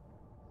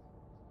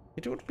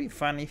 It would be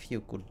fun if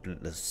you could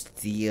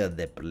steer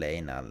the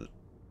plane.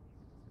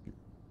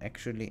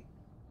 Actually,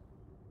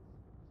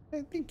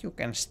 I think you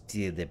can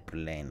steer the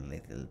plane a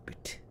little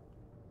bit.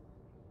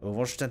 Or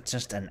was that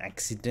just an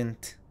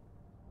accident?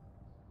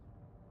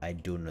 I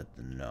do not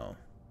know.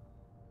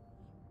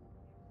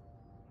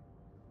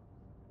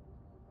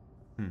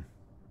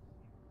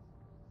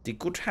 They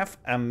could have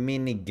a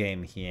mini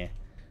game here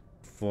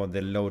for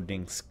the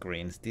loading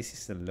screens. This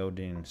is the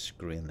loading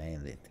screen,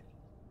 ain't it?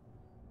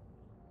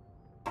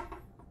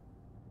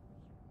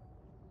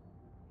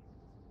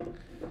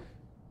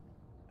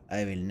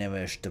 I will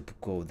never stop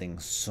quoting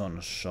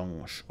Son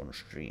songs on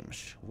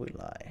streams,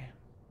 will I?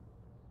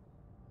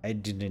 I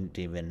didn't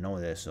even know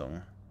the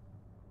song.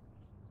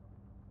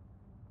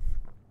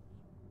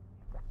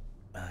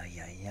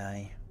 Ay, ay,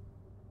 ay.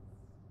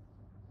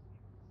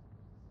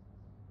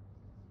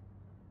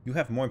 You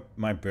have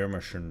my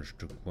permissions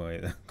to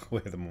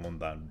quit the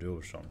Mountain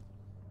Dew song.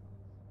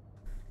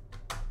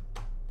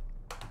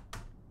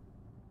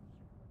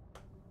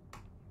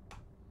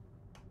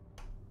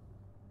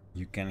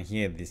 You can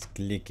hear this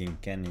clicking,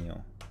 can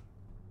you?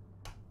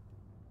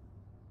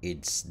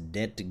 It's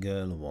that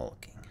girl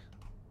walking.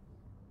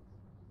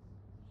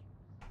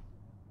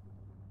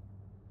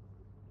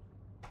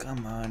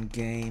 Come on,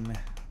 game.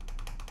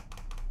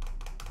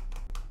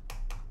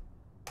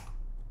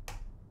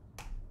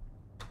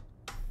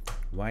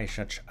 Why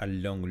such a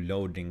long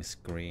loading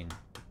screen?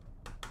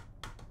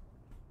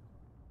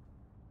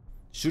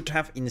 Should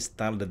have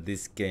installed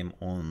this game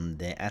on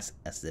the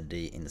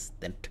SSD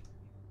instead,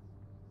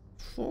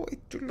 for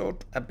it to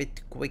load a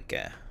bit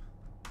quicker.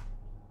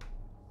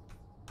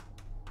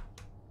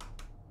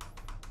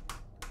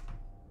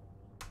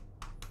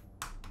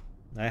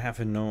 I have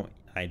no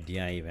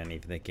idea even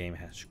if the game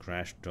has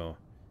crashed, or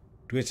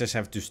do I just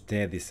have to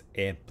steer this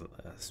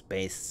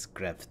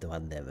spacecraft,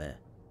 whatever.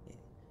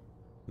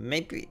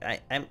 Maybe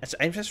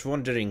I'm just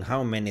wondering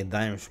how many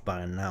times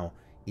by now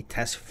it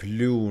has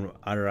flown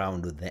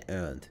around the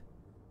Earth.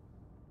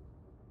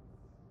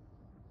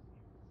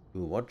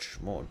 What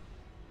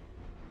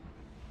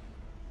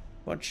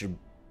should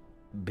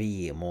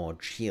be more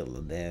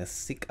chill? The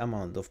sick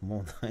amount of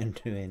more time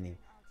to any.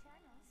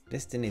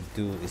 Destiny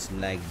 2 is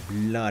like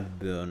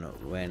Bloodburn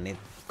when it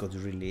got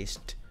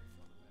released.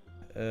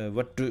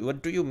 What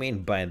do you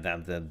mean by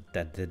that?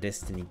 That the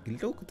Destiny?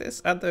 Look,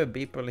 there's other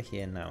people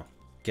here now.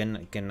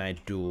 Can I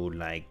do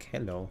like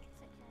hello?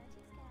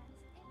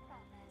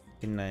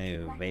 Can I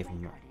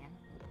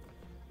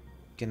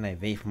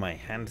wave my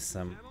hand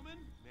some?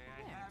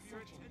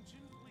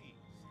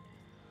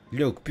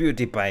 Look,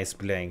 PewDiePie is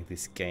playing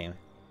this game.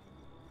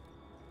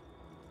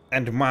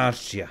 And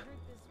Marcia.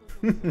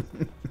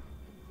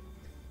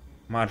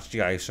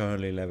 Marcia is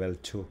only level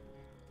 2.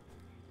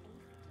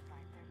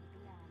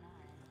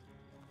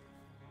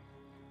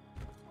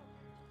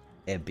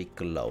 Epic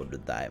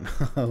load time.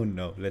 Oh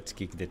no, let's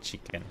kick the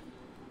chicken.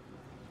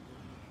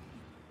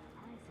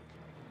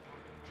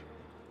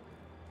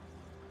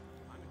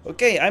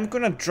 Okay, I'm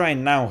gonna try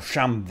now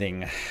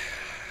something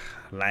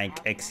like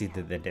exit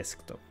the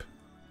desktop.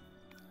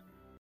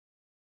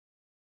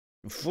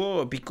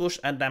 Because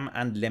Adam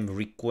and Lem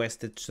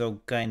requested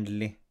so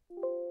kindly,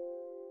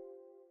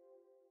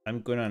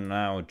 I'm gonna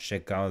now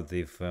check out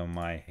if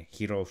my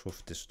Heroes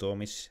of the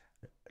Storm is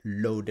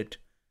loaded.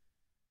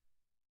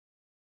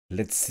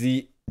 Let's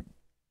see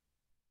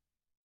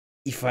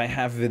if I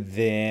have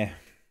the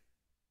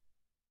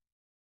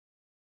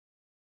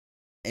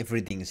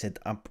everything set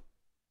up.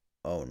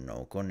 Oh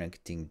no,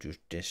 connecting to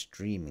the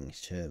streaming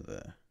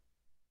server.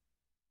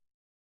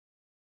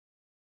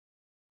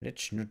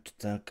 Let's not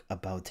talk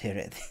her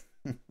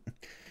anything.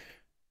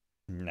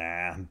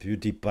 Nah,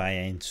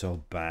 PewDiePie ain't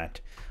so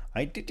bad.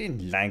 I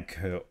didn't like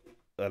her,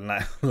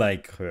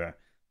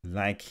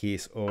 like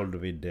his old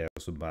videos,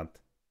 but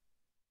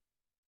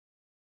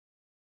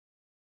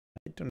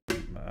I don't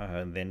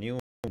the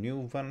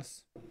new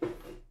ones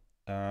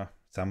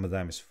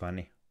sometimes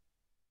funny.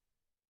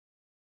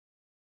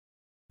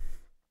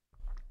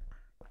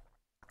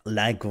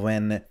 Like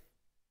when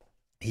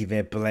he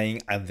were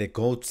playing at the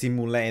Goat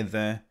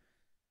Simulator.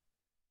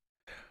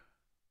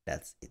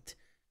 That's it.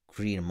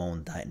 Green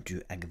Mountain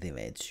to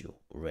activate you.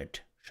 Red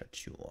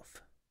shuts you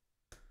off.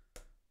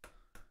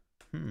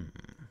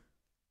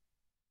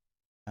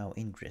 How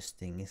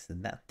interesting is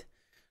that?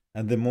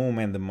 At the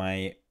moment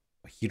my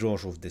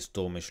Heroes of the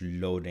Storm is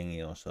loading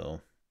you,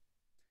 so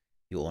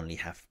you only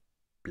have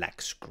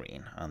black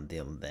screen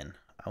until then.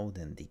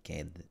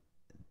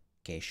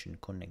 Authentication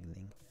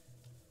connecting.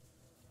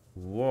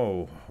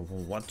 Whoa,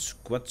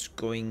 what's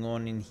going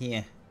on in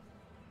here?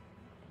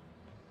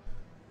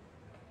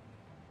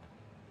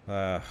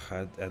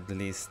 At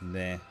least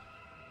the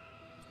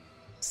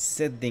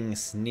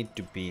settings need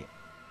to be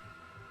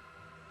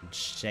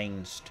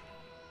changed.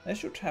 I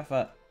should have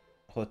a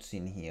hot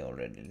scene here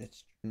already.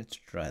 Let's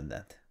try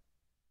that.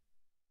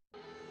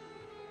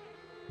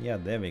 Yeah,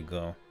 there we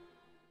go.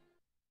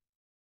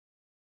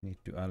 Need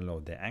to allow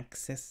the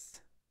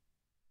access.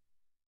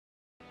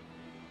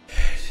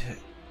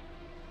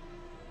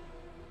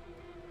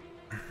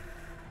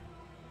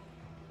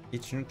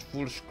 It's not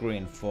full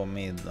screen for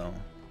me though.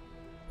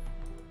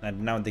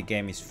 And now the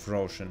game is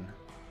frozen.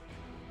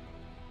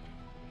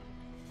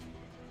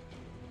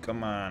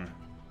 Come on.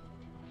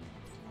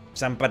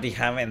 Somebody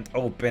haven't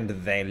opened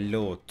their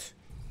loot.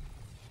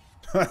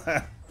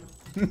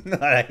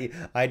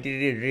 I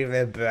didn't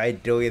remember I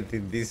do it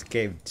in this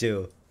game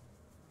too.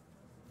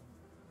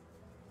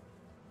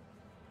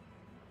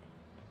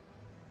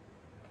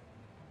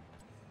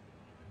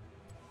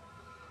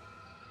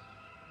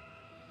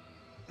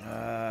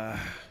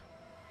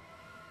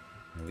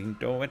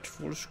 Window at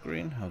full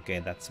screen? Okay,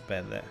 that's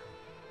better.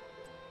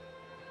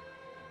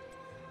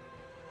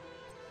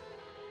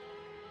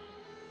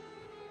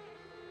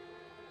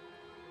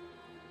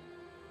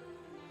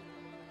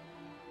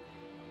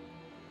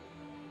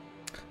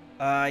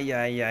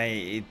 Yeah,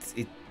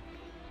 it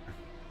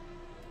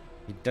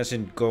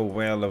doesn't go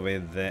well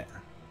with the...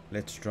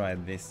 Let's try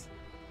this.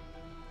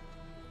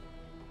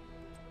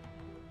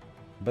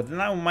 But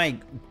now my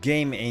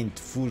game ain't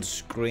full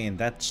screen,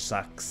 that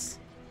sucks.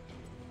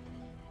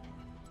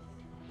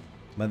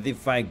 But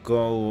if I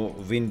go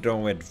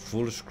window at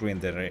full screen,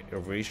 the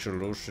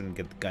resolution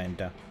get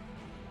kinda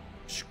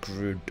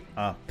screwed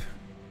up.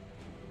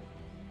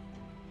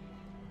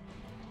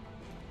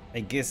 I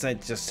guess I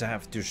just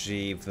have to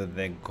see if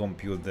the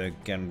computer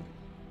can...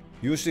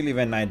 Usually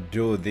when I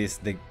do this,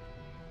 the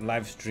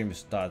live stream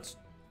starts...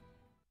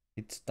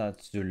 It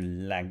starts to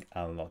lag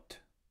a lot.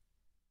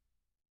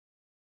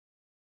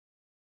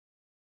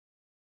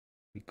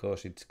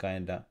 Because it's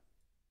kinda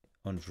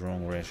on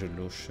wrong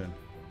resolution.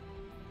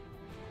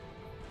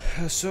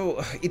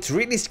 So it's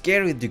really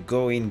scary to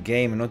go in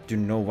game not to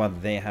know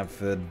what they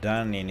have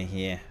done in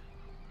here.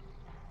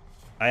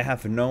 I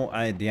have no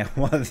idea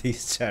what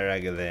this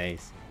character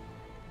is.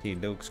 He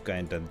looks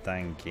kinda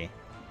tanky.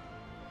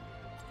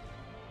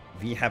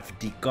 We have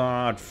the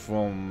guard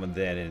from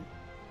the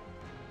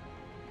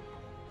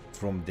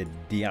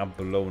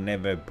Diablo,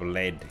 never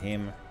played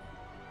him.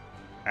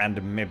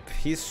 And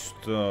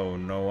Mephisto,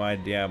 no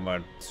idea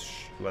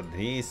what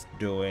he's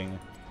doing.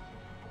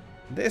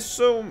 There's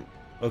so...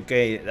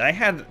 Okay, I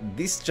had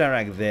this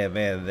character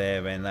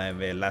there when I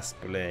was last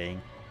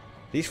playing.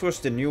 This was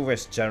the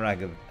newest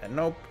character.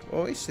 Nope,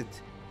 or is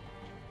it?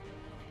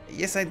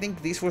 Yes, I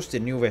think this was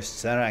the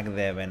newest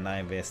character when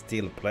I was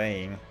still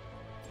playing.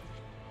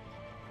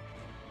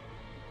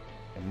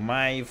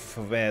 Myth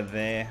were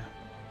there.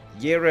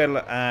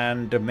 Yerel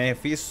and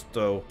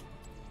Mephisto.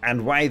 And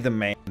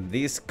Witherman.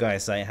 These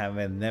guys I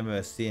haven't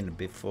never seen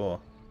before.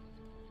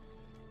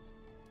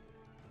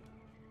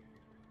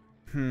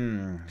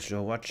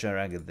 So what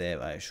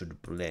character I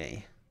should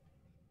play?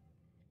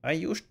 I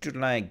used to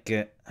like,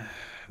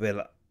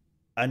 well,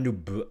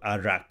 Anub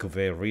Arak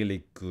were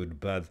really good,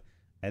 but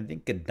I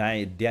think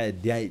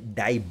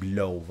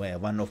Diablo were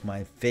one of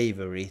my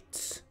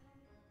favorites.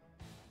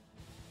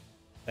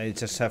 I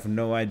just have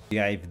no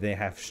idea if they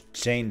have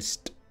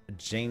changed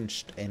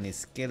any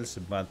skills,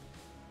 but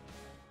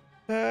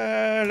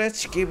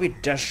let's give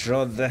it a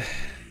shot.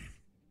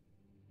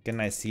 Can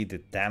I see the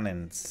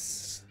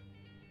talents?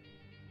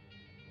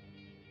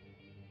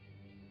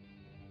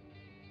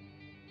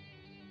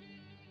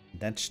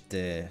 That's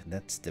the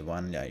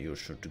one you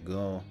should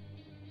go.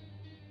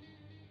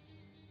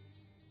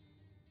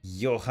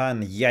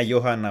 Johan, yeah,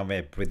 Johan have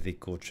a pretty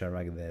cool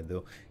character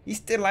though.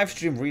 Is the live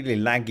stream really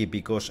laggy?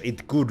 Because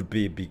it could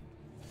be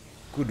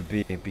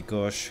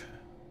because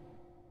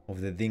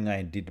of the thing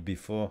I did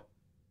before.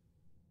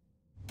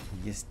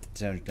 Yes, it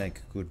sounds like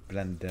a good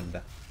plan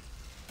then.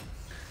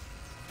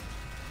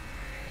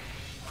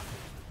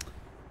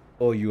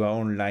 Oh, you are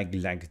on like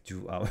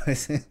 2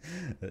 hours.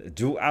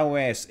 2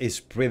 hours is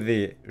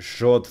pretty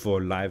short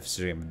for live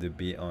stream, to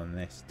be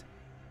honest.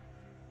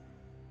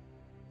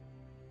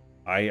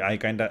 I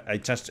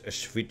just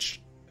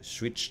switched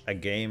a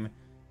game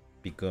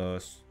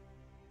because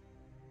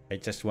I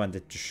just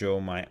wanted to show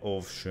my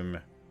awesome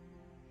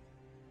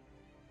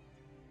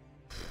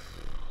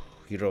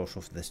Heroes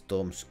of the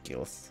Storm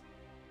skills.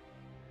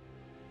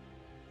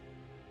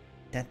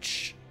 That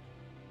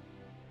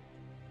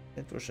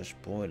was a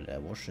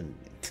spoiler, wasn't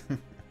it?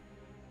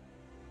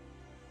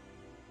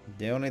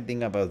 The only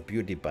thing about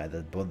PewDiePie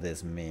that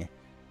bothers me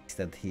is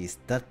that his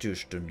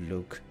tattoos don't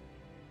look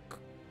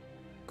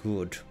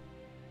good.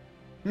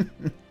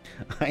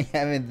 I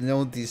haven't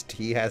noticed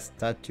he has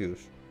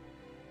tattoos.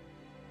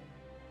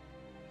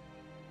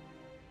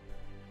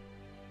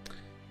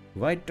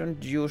 Why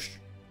don't you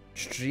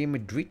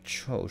stream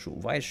Twitch shows?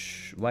 Why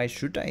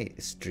should I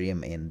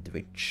stream in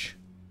Twitch?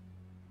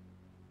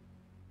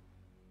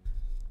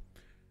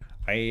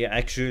 I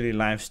actually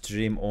live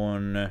stream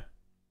on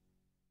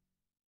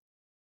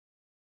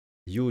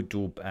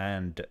YouTube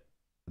and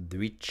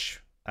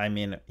Twitch. I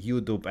mean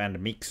YouTube and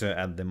Mixer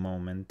at the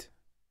moment.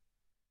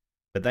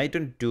 But I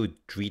don't do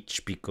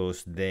Twitch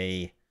because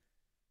I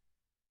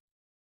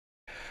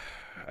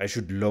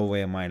should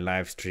lower my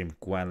live stream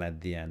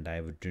quality and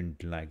I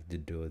wouldn't like to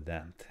do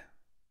that.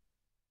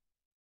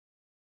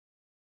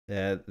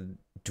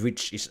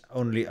 Twitch is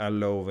only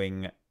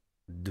allowing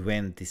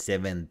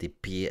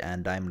 2070p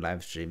and I'm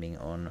live streaming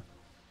on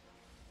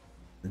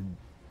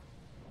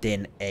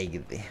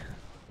 1080.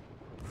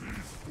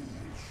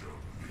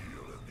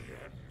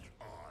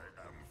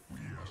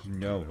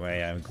 No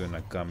way I'm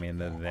gonna come in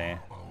there.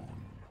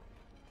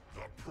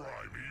 The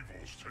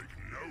primevals take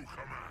no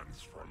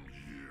commands from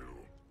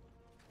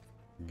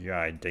you.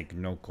 Yeah, I take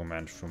no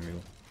commands from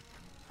you.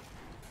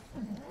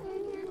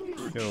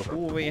 So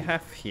who we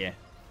have here?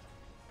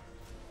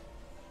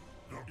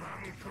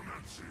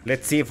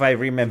 Let's see if I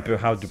remember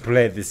how to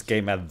play this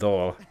game at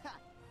all.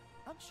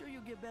 I'm sure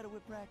you'll get better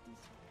with practice.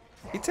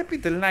 It's a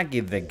bit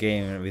laggy the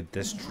game with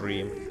the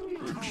stream.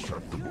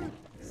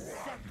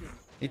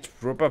 It's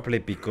probably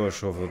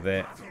because of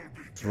the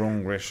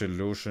wrong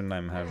resolution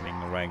I'm having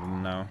right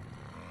now.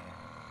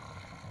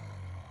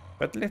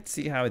 But let's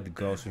see how it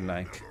goes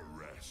like.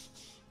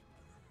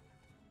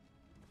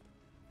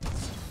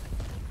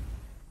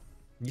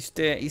 Is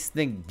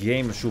the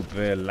game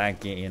super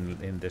laggy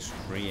in the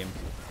stream?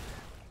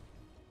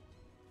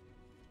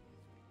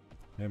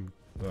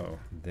 Oh,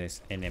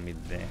 there's enemy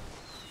there.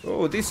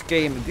 Oh, this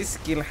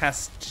skill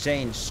has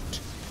changed.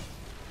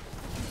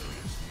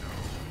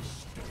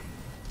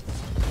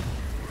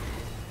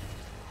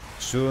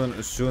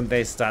 Soon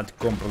they start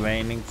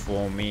complaining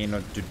for me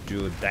not to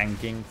do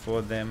tanking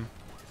for them.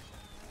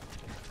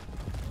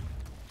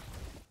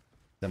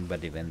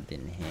 Somebody went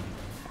in here.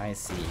 I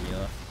see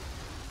you.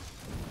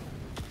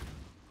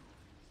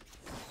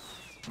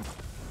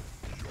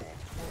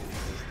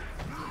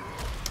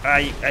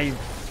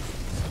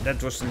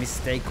 That was a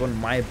mistake on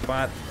my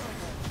part.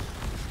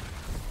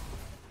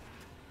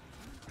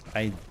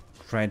 I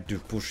tried to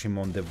push him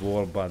on the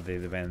wall, but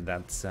it went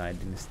that side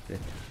instead.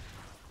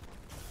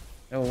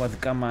 Oh,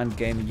 what command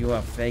game? You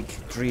are fake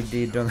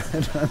 3D, don't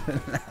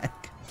lag.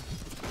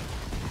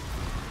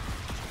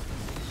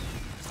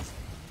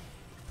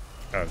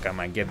 Oh, come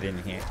on, get in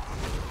here.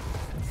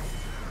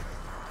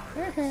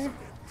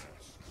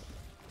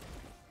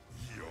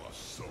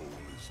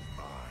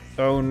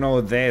 Oh no,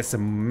 there's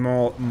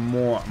more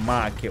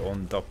marker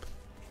on top.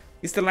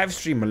 Is the live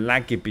stream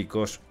laggy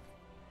because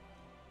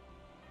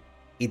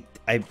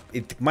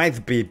it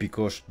might be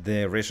because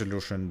the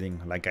resolution thing,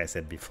 like I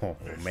said before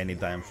many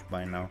times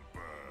by now.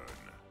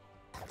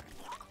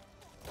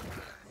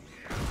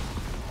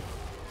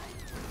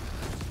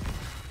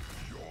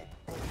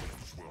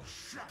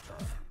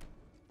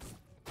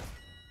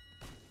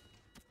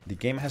 The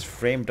game has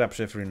frame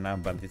drops every now,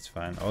 but it's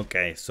fine.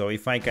 Okay, so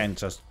if I can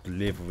just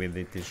live with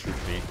it, it should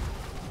be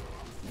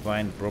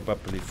fine.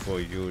 Probably for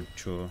you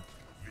too.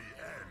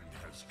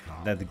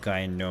 That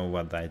guy know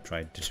what I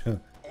tried to do.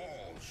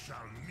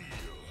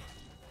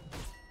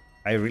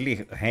 I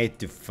really hate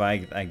to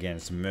fight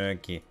against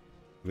Murky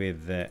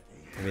with a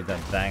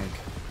tank.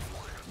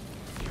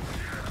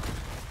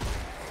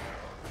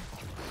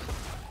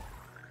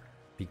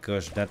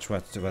 Because that's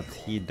what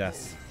he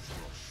does.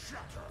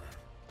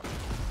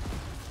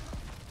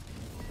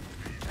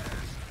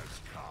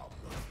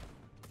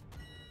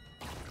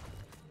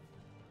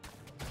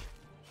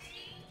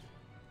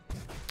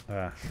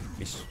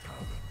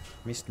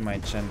 Missed my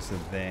chances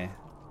there.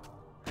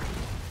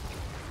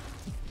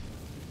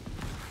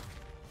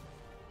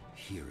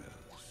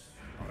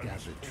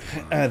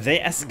 They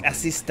ask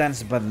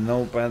assistance, but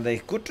nobody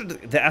could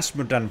the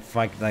Asmudan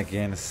fight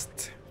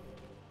against.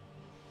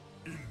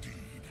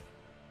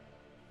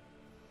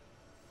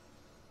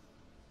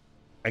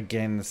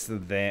 Against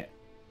the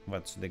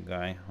what's the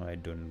guy? I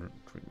don't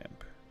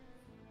remember.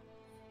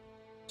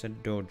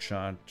 Shadow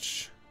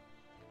charge.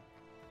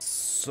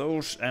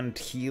 Souls and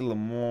heal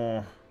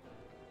more.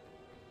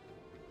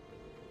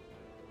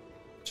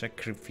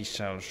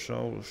 Sacrificial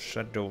soul,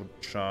 shadow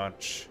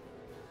charge.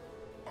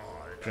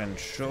 Grant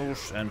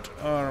souls and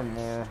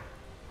armor.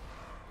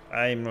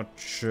 I'm not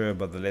sure,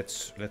 but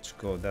let's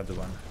go that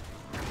one.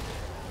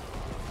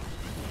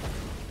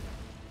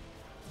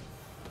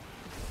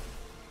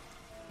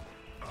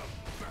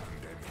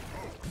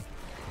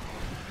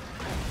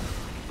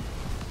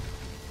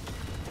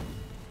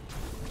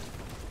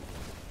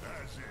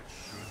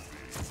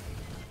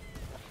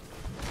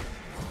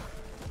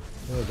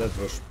 Oh, that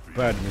was a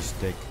bad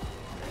mistake.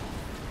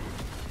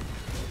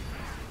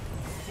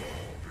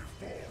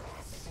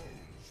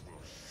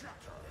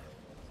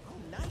 Oh,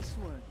 nice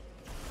one.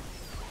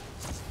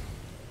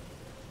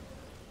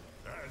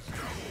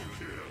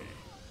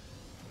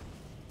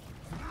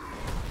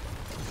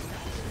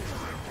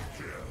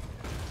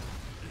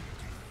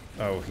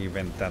 Oh, he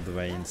went that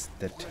way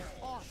instead.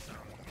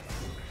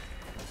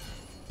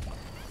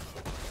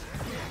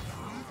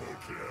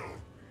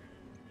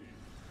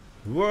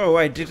 Whoa,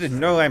 I didn't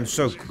know I'm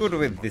so good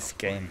with this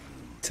game.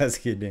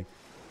 Just kidding.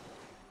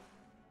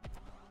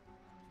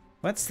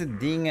 What's the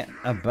thing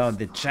about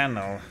the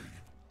channel?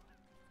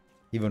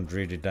 He won't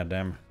read it,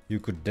 Adam. You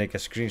could take a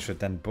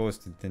screenshot and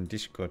post it in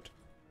Discord.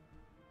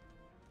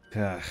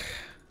 Ugh.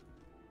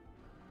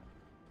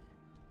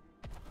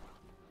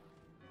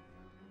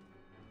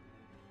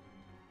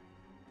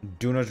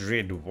 Do not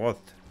read what?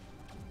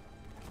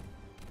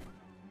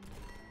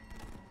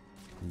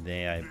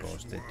 There I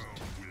posted it.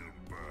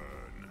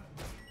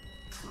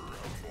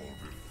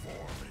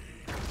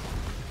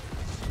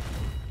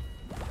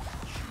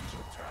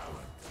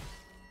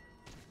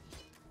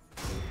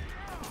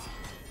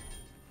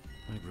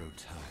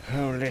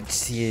 Oh, let's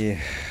see.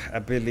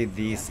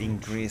 Abilities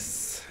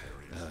increase.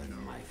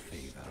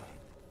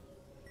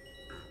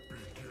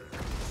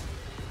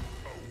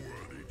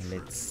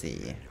 Let's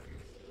see.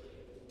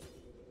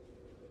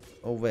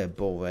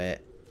 Overbow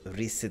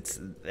resets.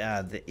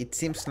 It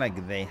seems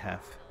like they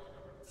have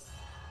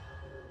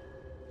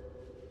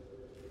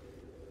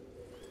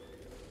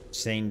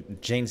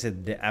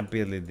changed the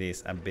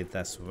abilities a bit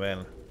as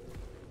well.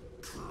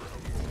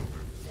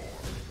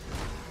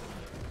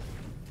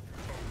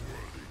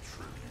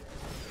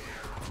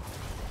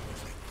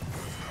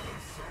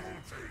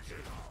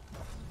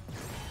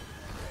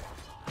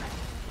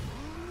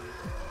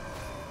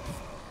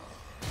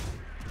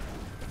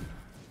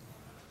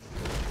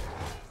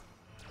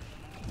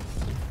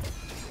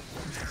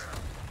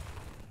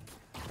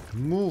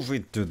 Move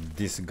it to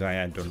this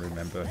guy, I don't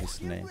remember his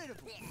name.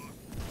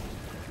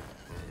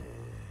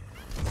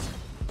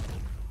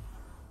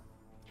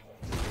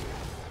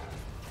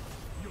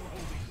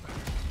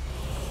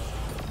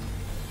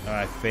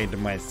 I failed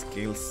my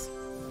skills.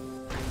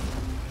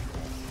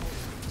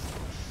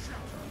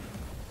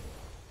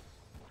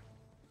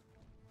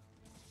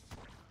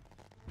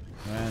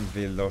 And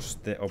we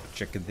lost the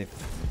objective.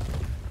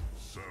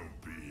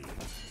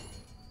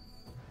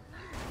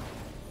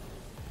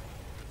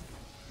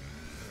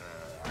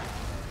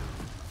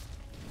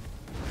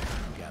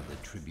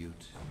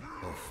 Tribute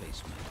or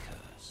face my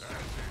curse.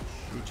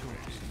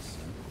 Rejoice,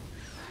 son.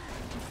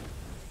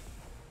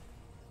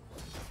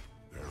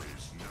 There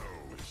is no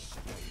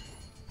escape.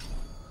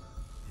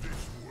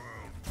 This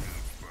world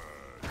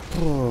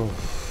will burn.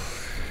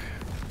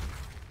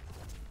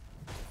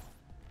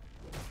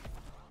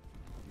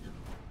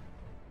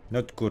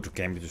 Not good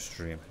game to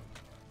stream.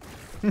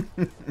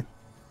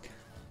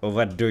 Or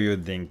what do you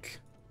think?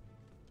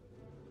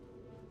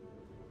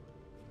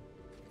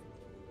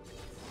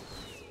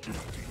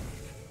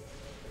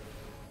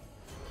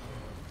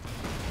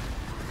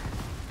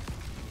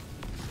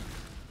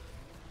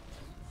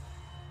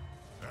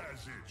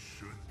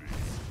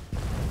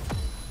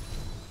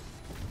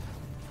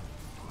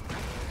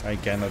 I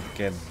cannot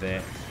get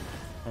there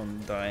on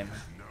time.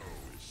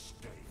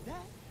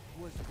 That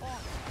was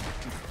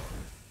awesome.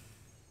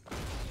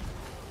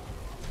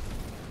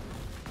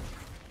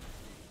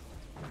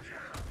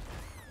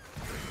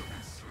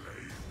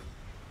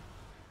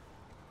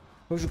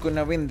 Who's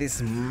gonna win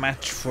this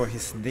match for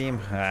his team?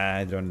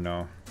 I don't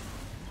know.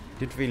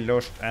 Did we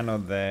lost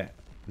another?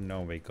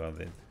 No, we got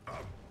it.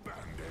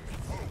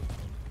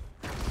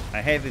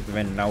 I hate it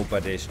when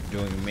nobody's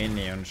doing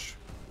minions.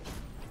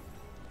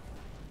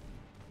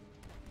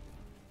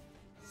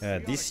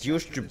 This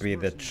used to be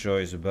the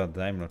choice, but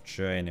I'm not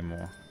sure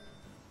anymore.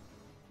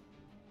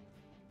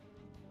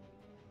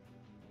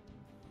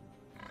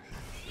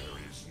 There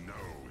is no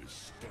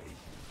escape.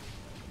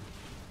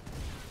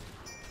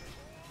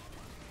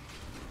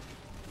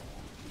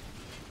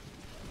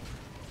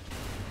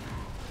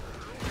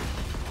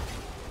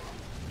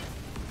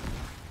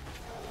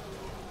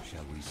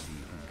 Shall we see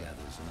who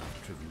gathers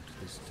enough tribute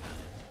this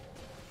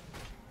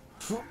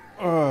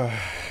time?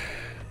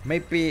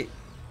 Maybe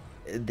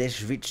the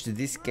switch to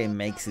this game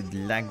makes it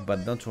lag,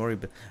 but don't worry.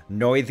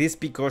 No, it is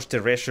because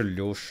the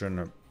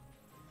resolution.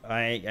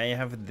 I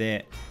have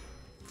the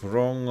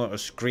wrong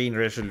screen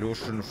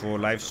resolution for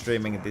live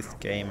streaming this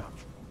game,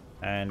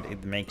 and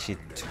it makes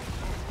it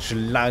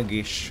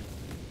sluggish.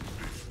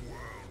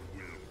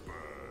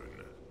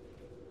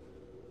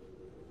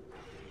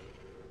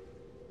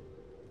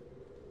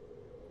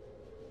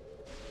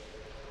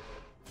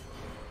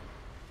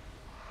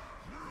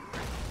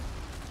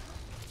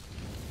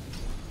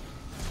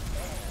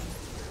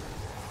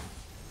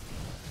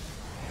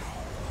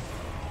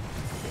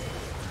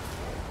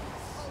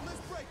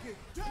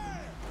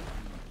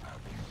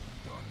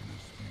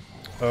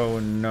 Oh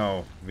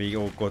no, we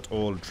all got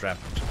all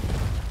trapped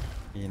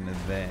in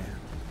there.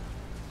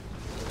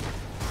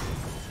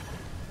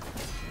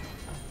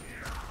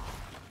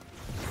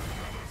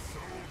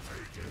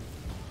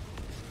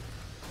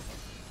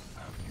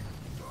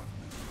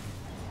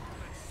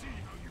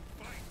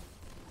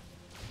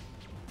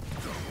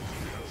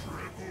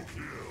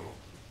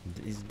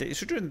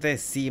 Shouldn't they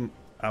see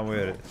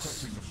our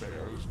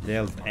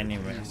stealth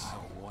anyways?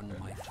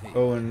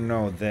 Oh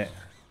no,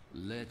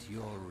 Let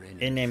your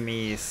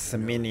enemies,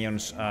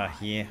 minions are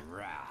here.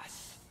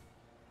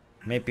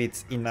 Maybe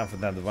it's enough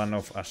that one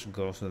of us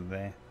goes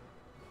there.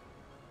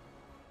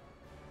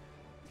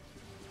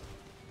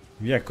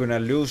 We are gonna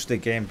lose the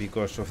game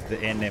because of the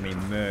enemy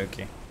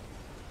murky.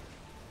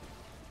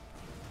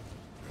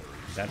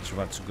 That's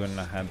what's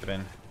gonna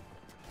happen.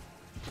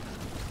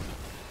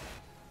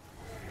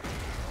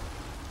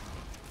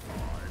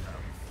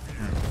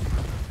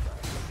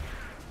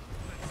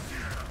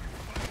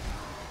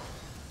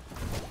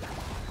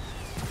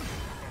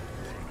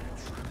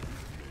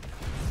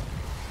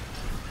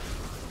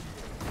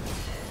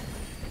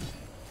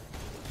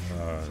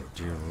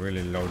 Do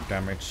really low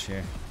damage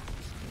here.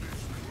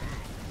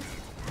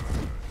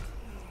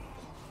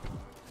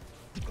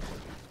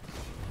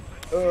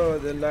 Oh,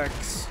 the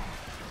lags.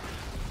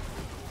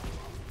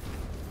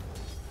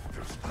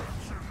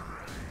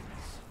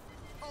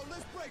 Oh,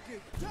 let's break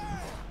it.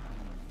 Damn!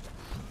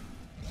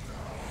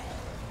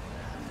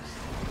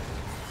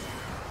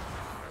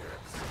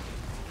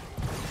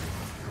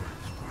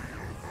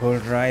 All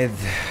right.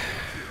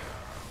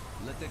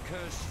 Let the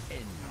curse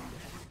end.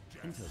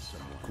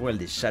 Well,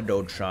 the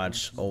shadow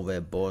charge over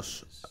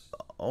boss,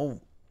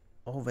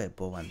 over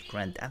bow and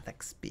grant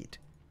attack speed.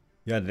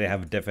 Yeah, they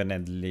have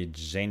definitely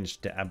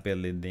changed the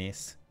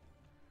abilities.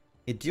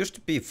 It used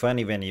to be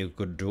funny when you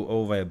could do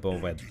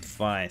overbow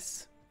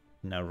twice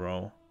in a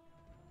row.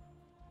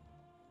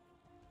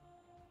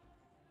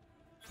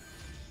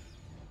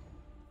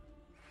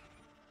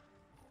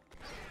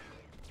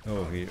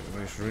 Oh, he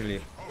was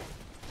really...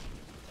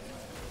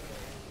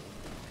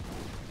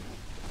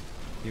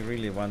 He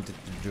really wanted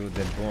to do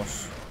the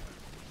boss.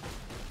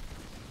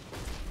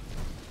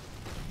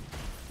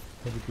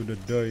 Probably could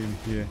have died in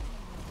here.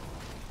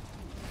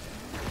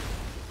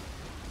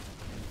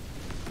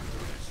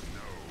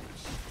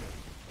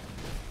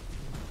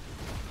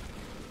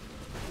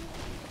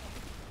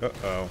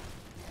 Uh-oh.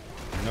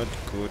 Not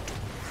good.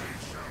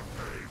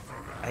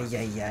 Ay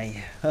ay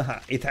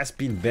ay. It has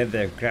been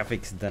better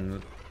graphics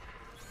than...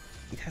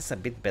 It has a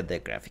bit better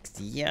graphics.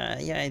 Yeah,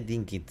 I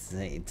think it's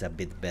a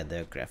bit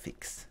better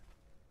graphics.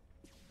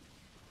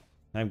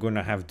 I'm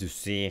gonna have to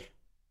see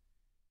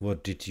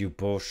what did you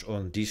post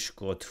on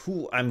Discord.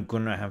 Who I'm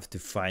gonna have to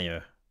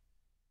fire.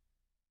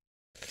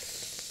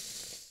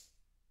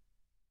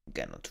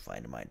 Cannot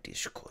find my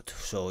Discord,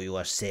 so you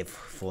are safe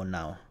for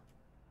now.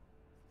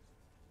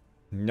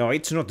 No,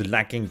 it's not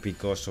lagging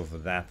because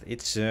of that.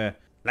 It's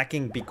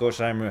lagging because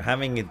I'm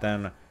having it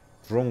on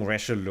wrong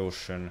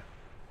resolution.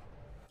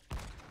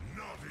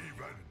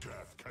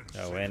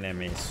 Oh,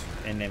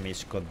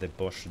 enemies got the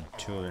boss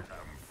too.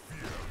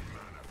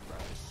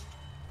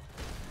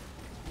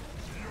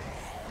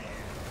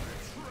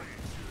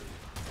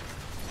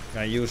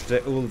 I used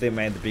the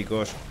ultimate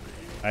because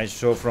I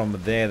saw from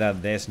there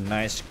that there's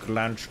nice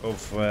clutch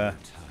of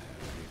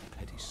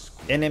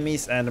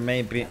enemies and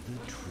maybe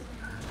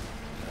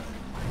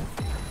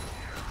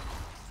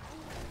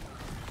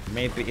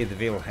it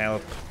will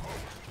help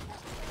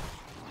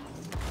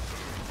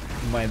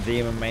my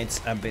teammates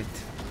a bit.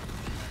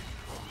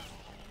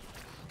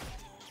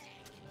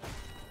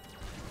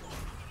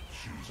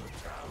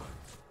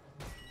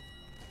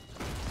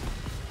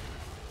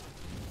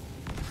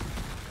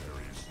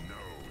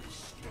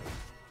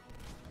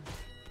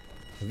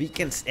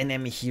 Weekends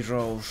enemy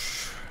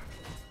heroes.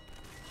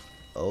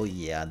 Oh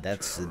yeah,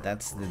 that's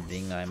the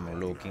thing I'm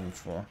looking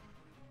for.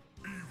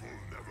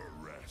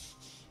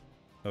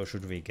 Oh,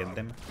 should we get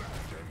them?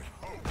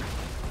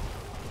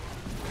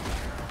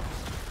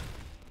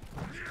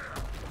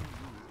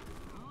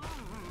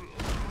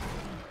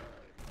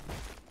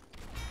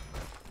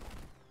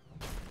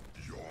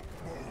 Your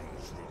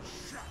bones will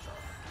shatter.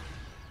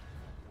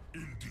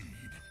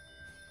 Indeed,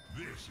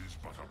 this is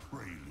but a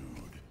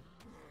prelude.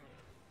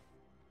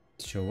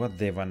 So what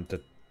they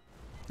wanted?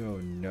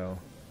 Oh no.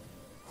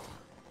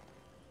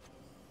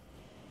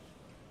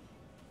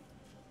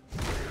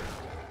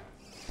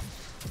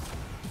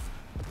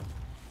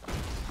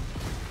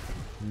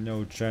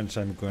 No chance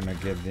I'm gonna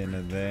get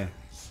in there.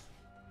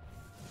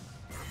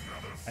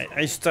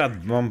 I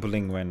start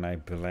mumbling when I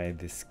play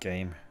this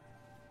game.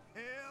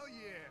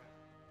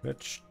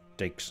 Let's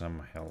take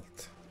some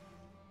health.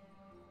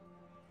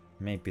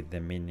 Maybe the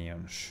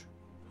minions.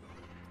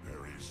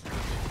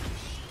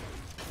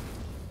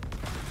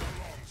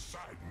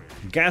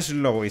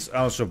 Gaslow is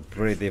also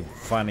pretty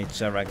funny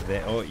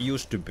character, or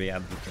used to be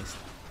at least.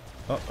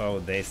 Uh-oh,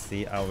 they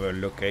see our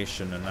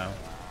location now.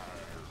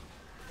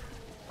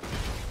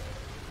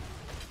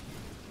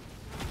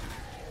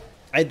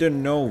 I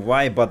don't know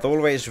why, but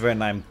always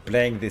when I'm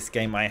playing this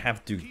game I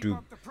have to do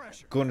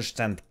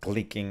constant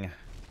clicking.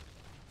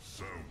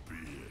 So be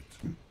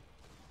it.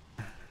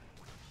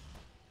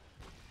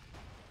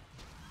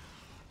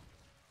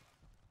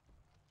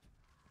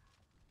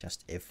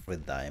 Just every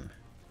time.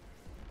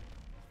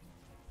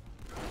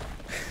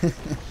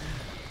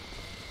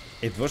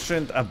 It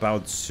wasn't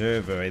about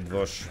server, it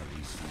was...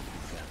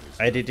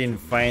 I didn't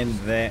find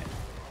the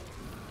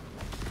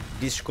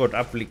Discord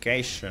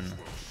application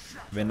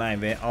when I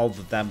were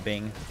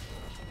auto-tapping.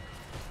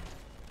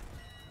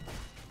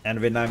 And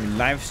when I'm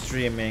live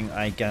streaming,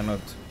 I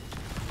cannot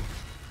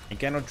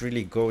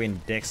really go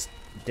in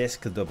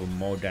desktop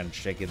mode and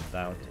check it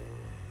out.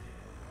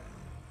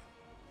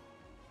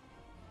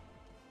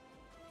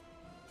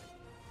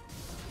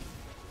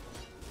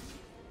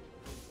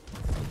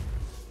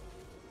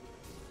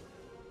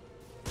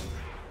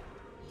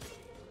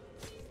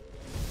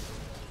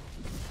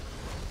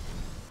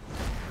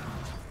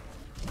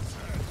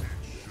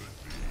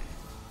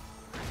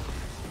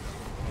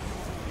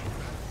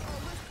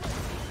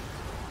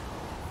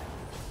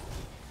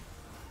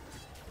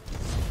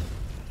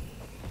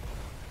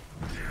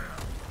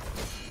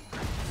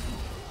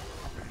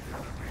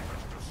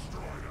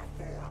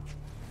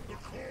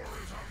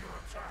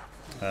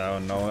 Oh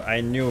no,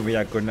 I knew we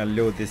are gonna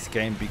lose this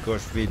game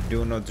because we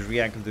do not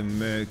react to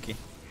murky.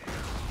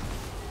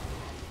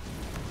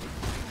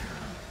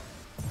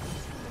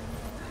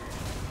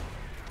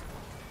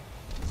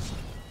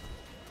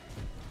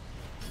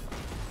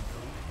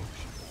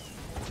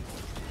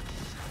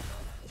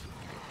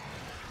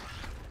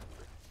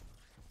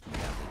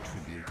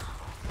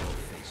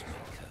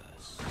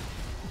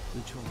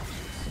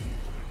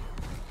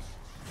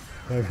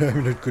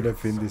 I'm not gonna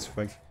win this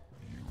fight.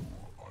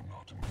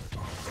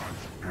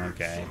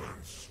 Okay.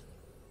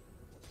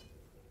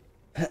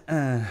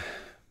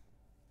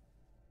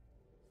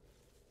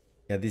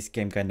 Yeah, this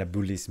game kinda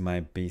bullies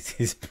my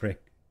PC brain.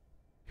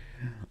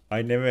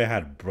 I never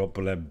had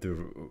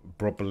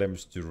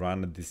problems to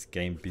run this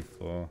game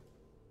before.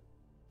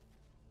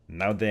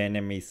 Now the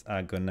enemies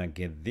are gonna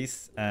get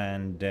this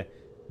and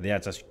they are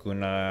just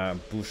gonna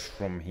push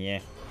from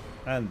here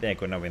and they're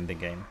gonna win the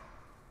game.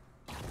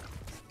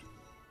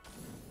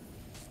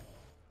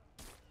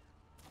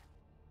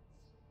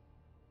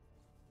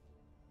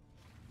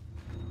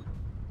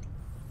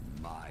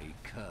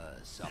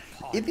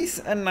 It is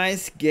a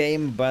nice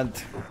game,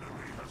 but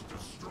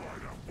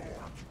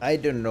I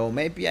don't know,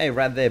 maybe I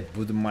rather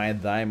put my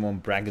time on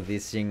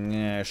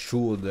practicing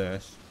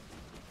shooters.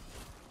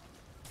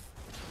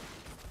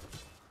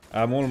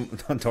 I'm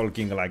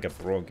talking like a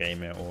pro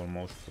gamer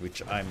almost,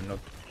 which I'm not.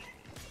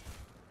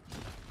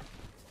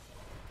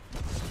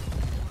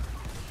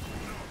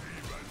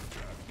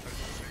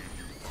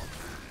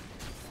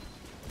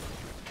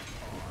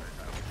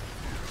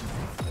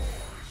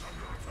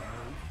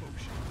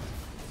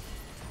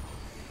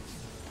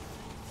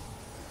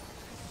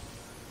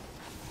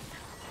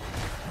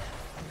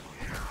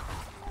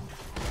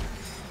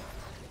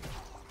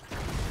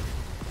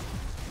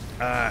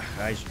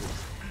 I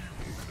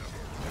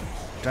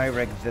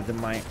directed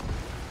my...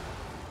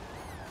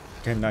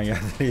 Can I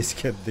at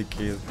least get the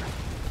kill?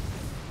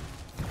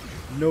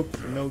 Nope,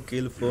 no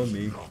kill for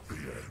me.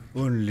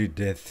 Only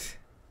death.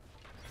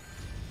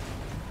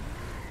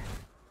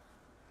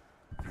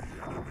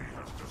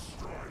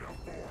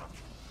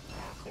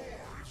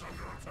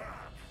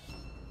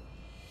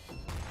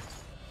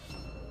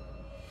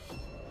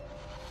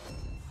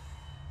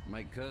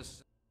 My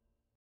curse.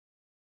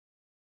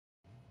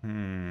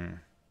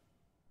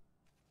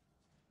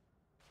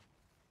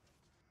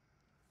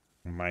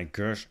 My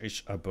curse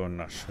is upon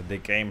us. The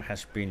game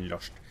has been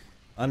lost.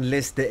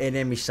 Unless the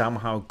enemy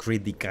somehow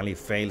critically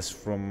fails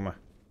from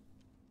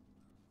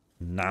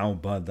now,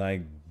 but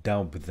I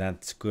doubt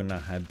that's gonna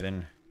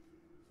happen.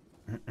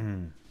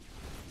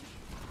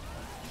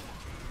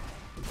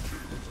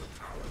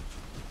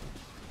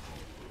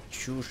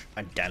 Choose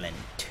a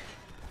talent.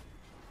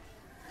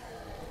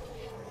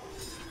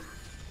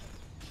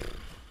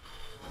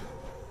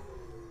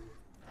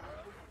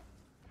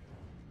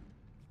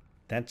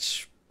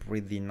 That's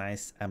pretty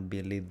nice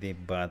ability,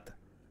 but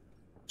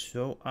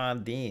so are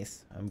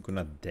these. I'm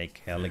gonna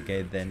take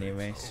Hellgate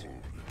anyways.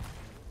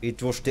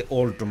 It was the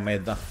old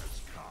meta.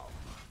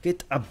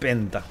 Get a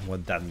benta,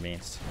 what that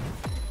means.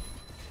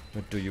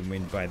 What do you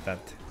mean by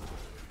that?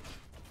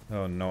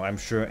 Oh no, I'm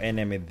sure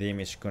enemy team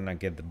is gonna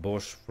get the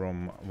boss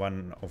from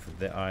one of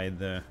the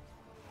either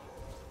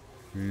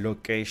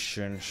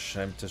locations.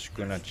 I'm just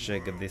gonna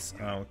check this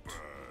out.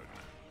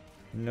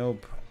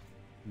 Nope.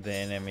 The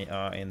enemy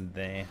are in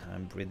there,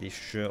 I'm pretty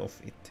sure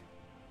of it.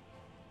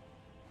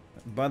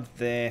 But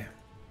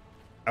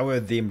our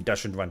team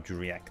doesn't want to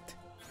react.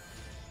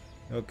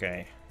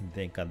 Okay,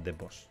 they got the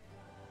boss.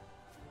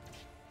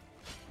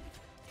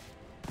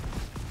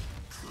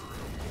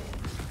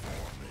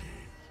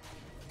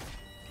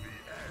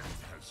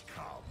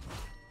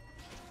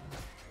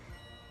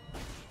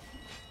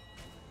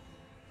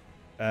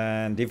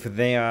 And if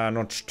they are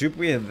not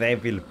stupid, they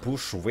will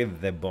push with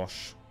the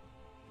boss.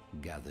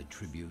 Gather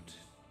tribute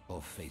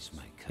or face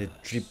my curse. The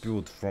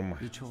tribute from...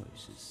 The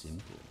choice is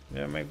simple.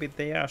 Yeah, maybe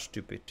they are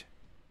stupid.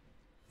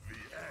 The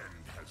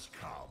end has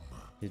come.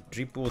 The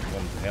tribute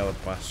won't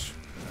help us.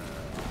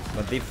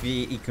 But if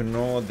we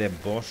ignore the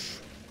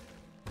boss,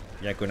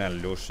 we are gonna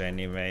lose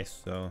anyway,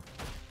 so...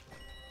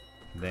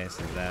 There's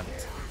that.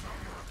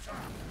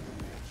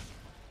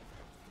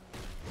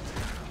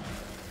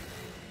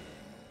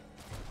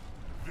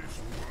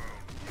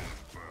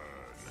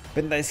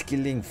 Penta is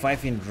killing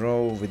 5 in a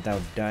row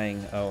without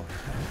dying. Oh.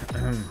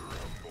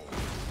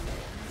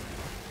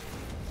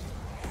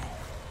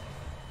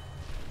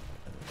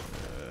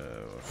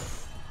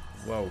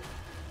 Whoa.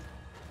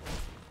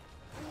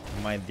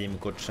 My team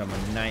got some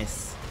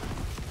nice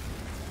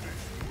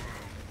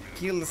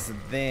kills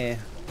there.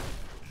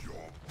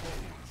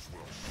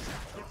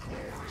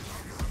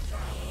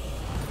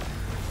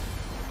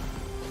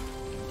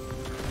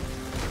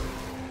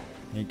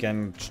 I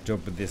can stop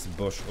this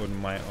boss on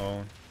my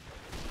own.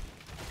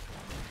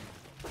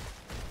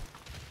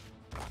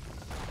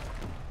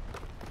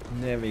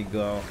 There we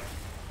go.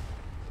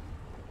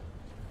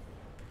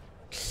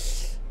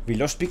 We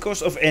lost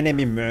because of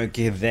enemy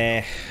Murky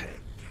there.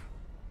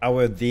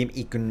 Our team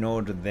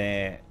ignored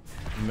the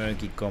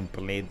Murky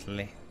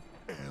completely.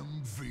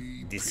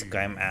 This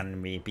time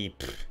and maybe.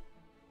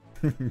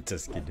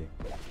 Just kidding.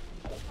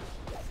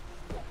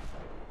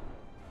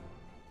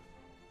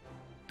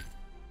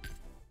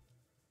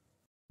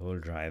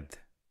 Alright.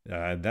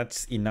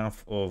 That's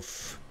enough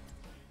of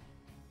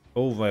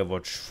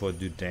Overwatch for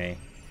today.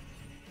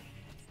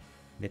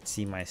 Let's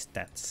see my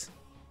stats.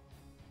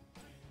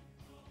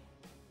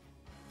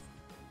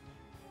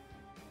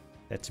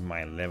 That's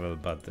my level,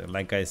 but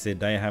like I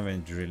said, I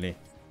haven't really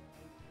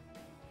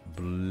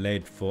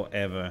played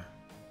forever.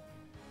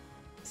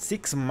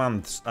 6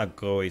 months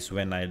ago is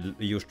when I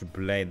used to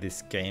play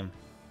this game.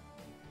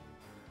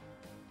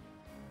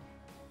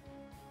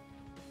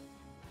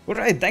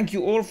 Alright, thank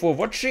you all for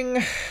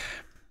watching.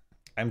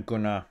 I'm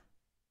gonna...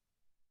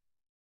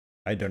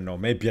 I don't know,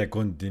 maybe I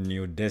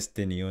continue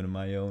Destiny on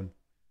my own.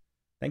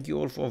 Thank you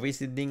all for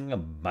visiting.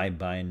 Bye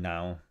bye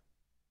now.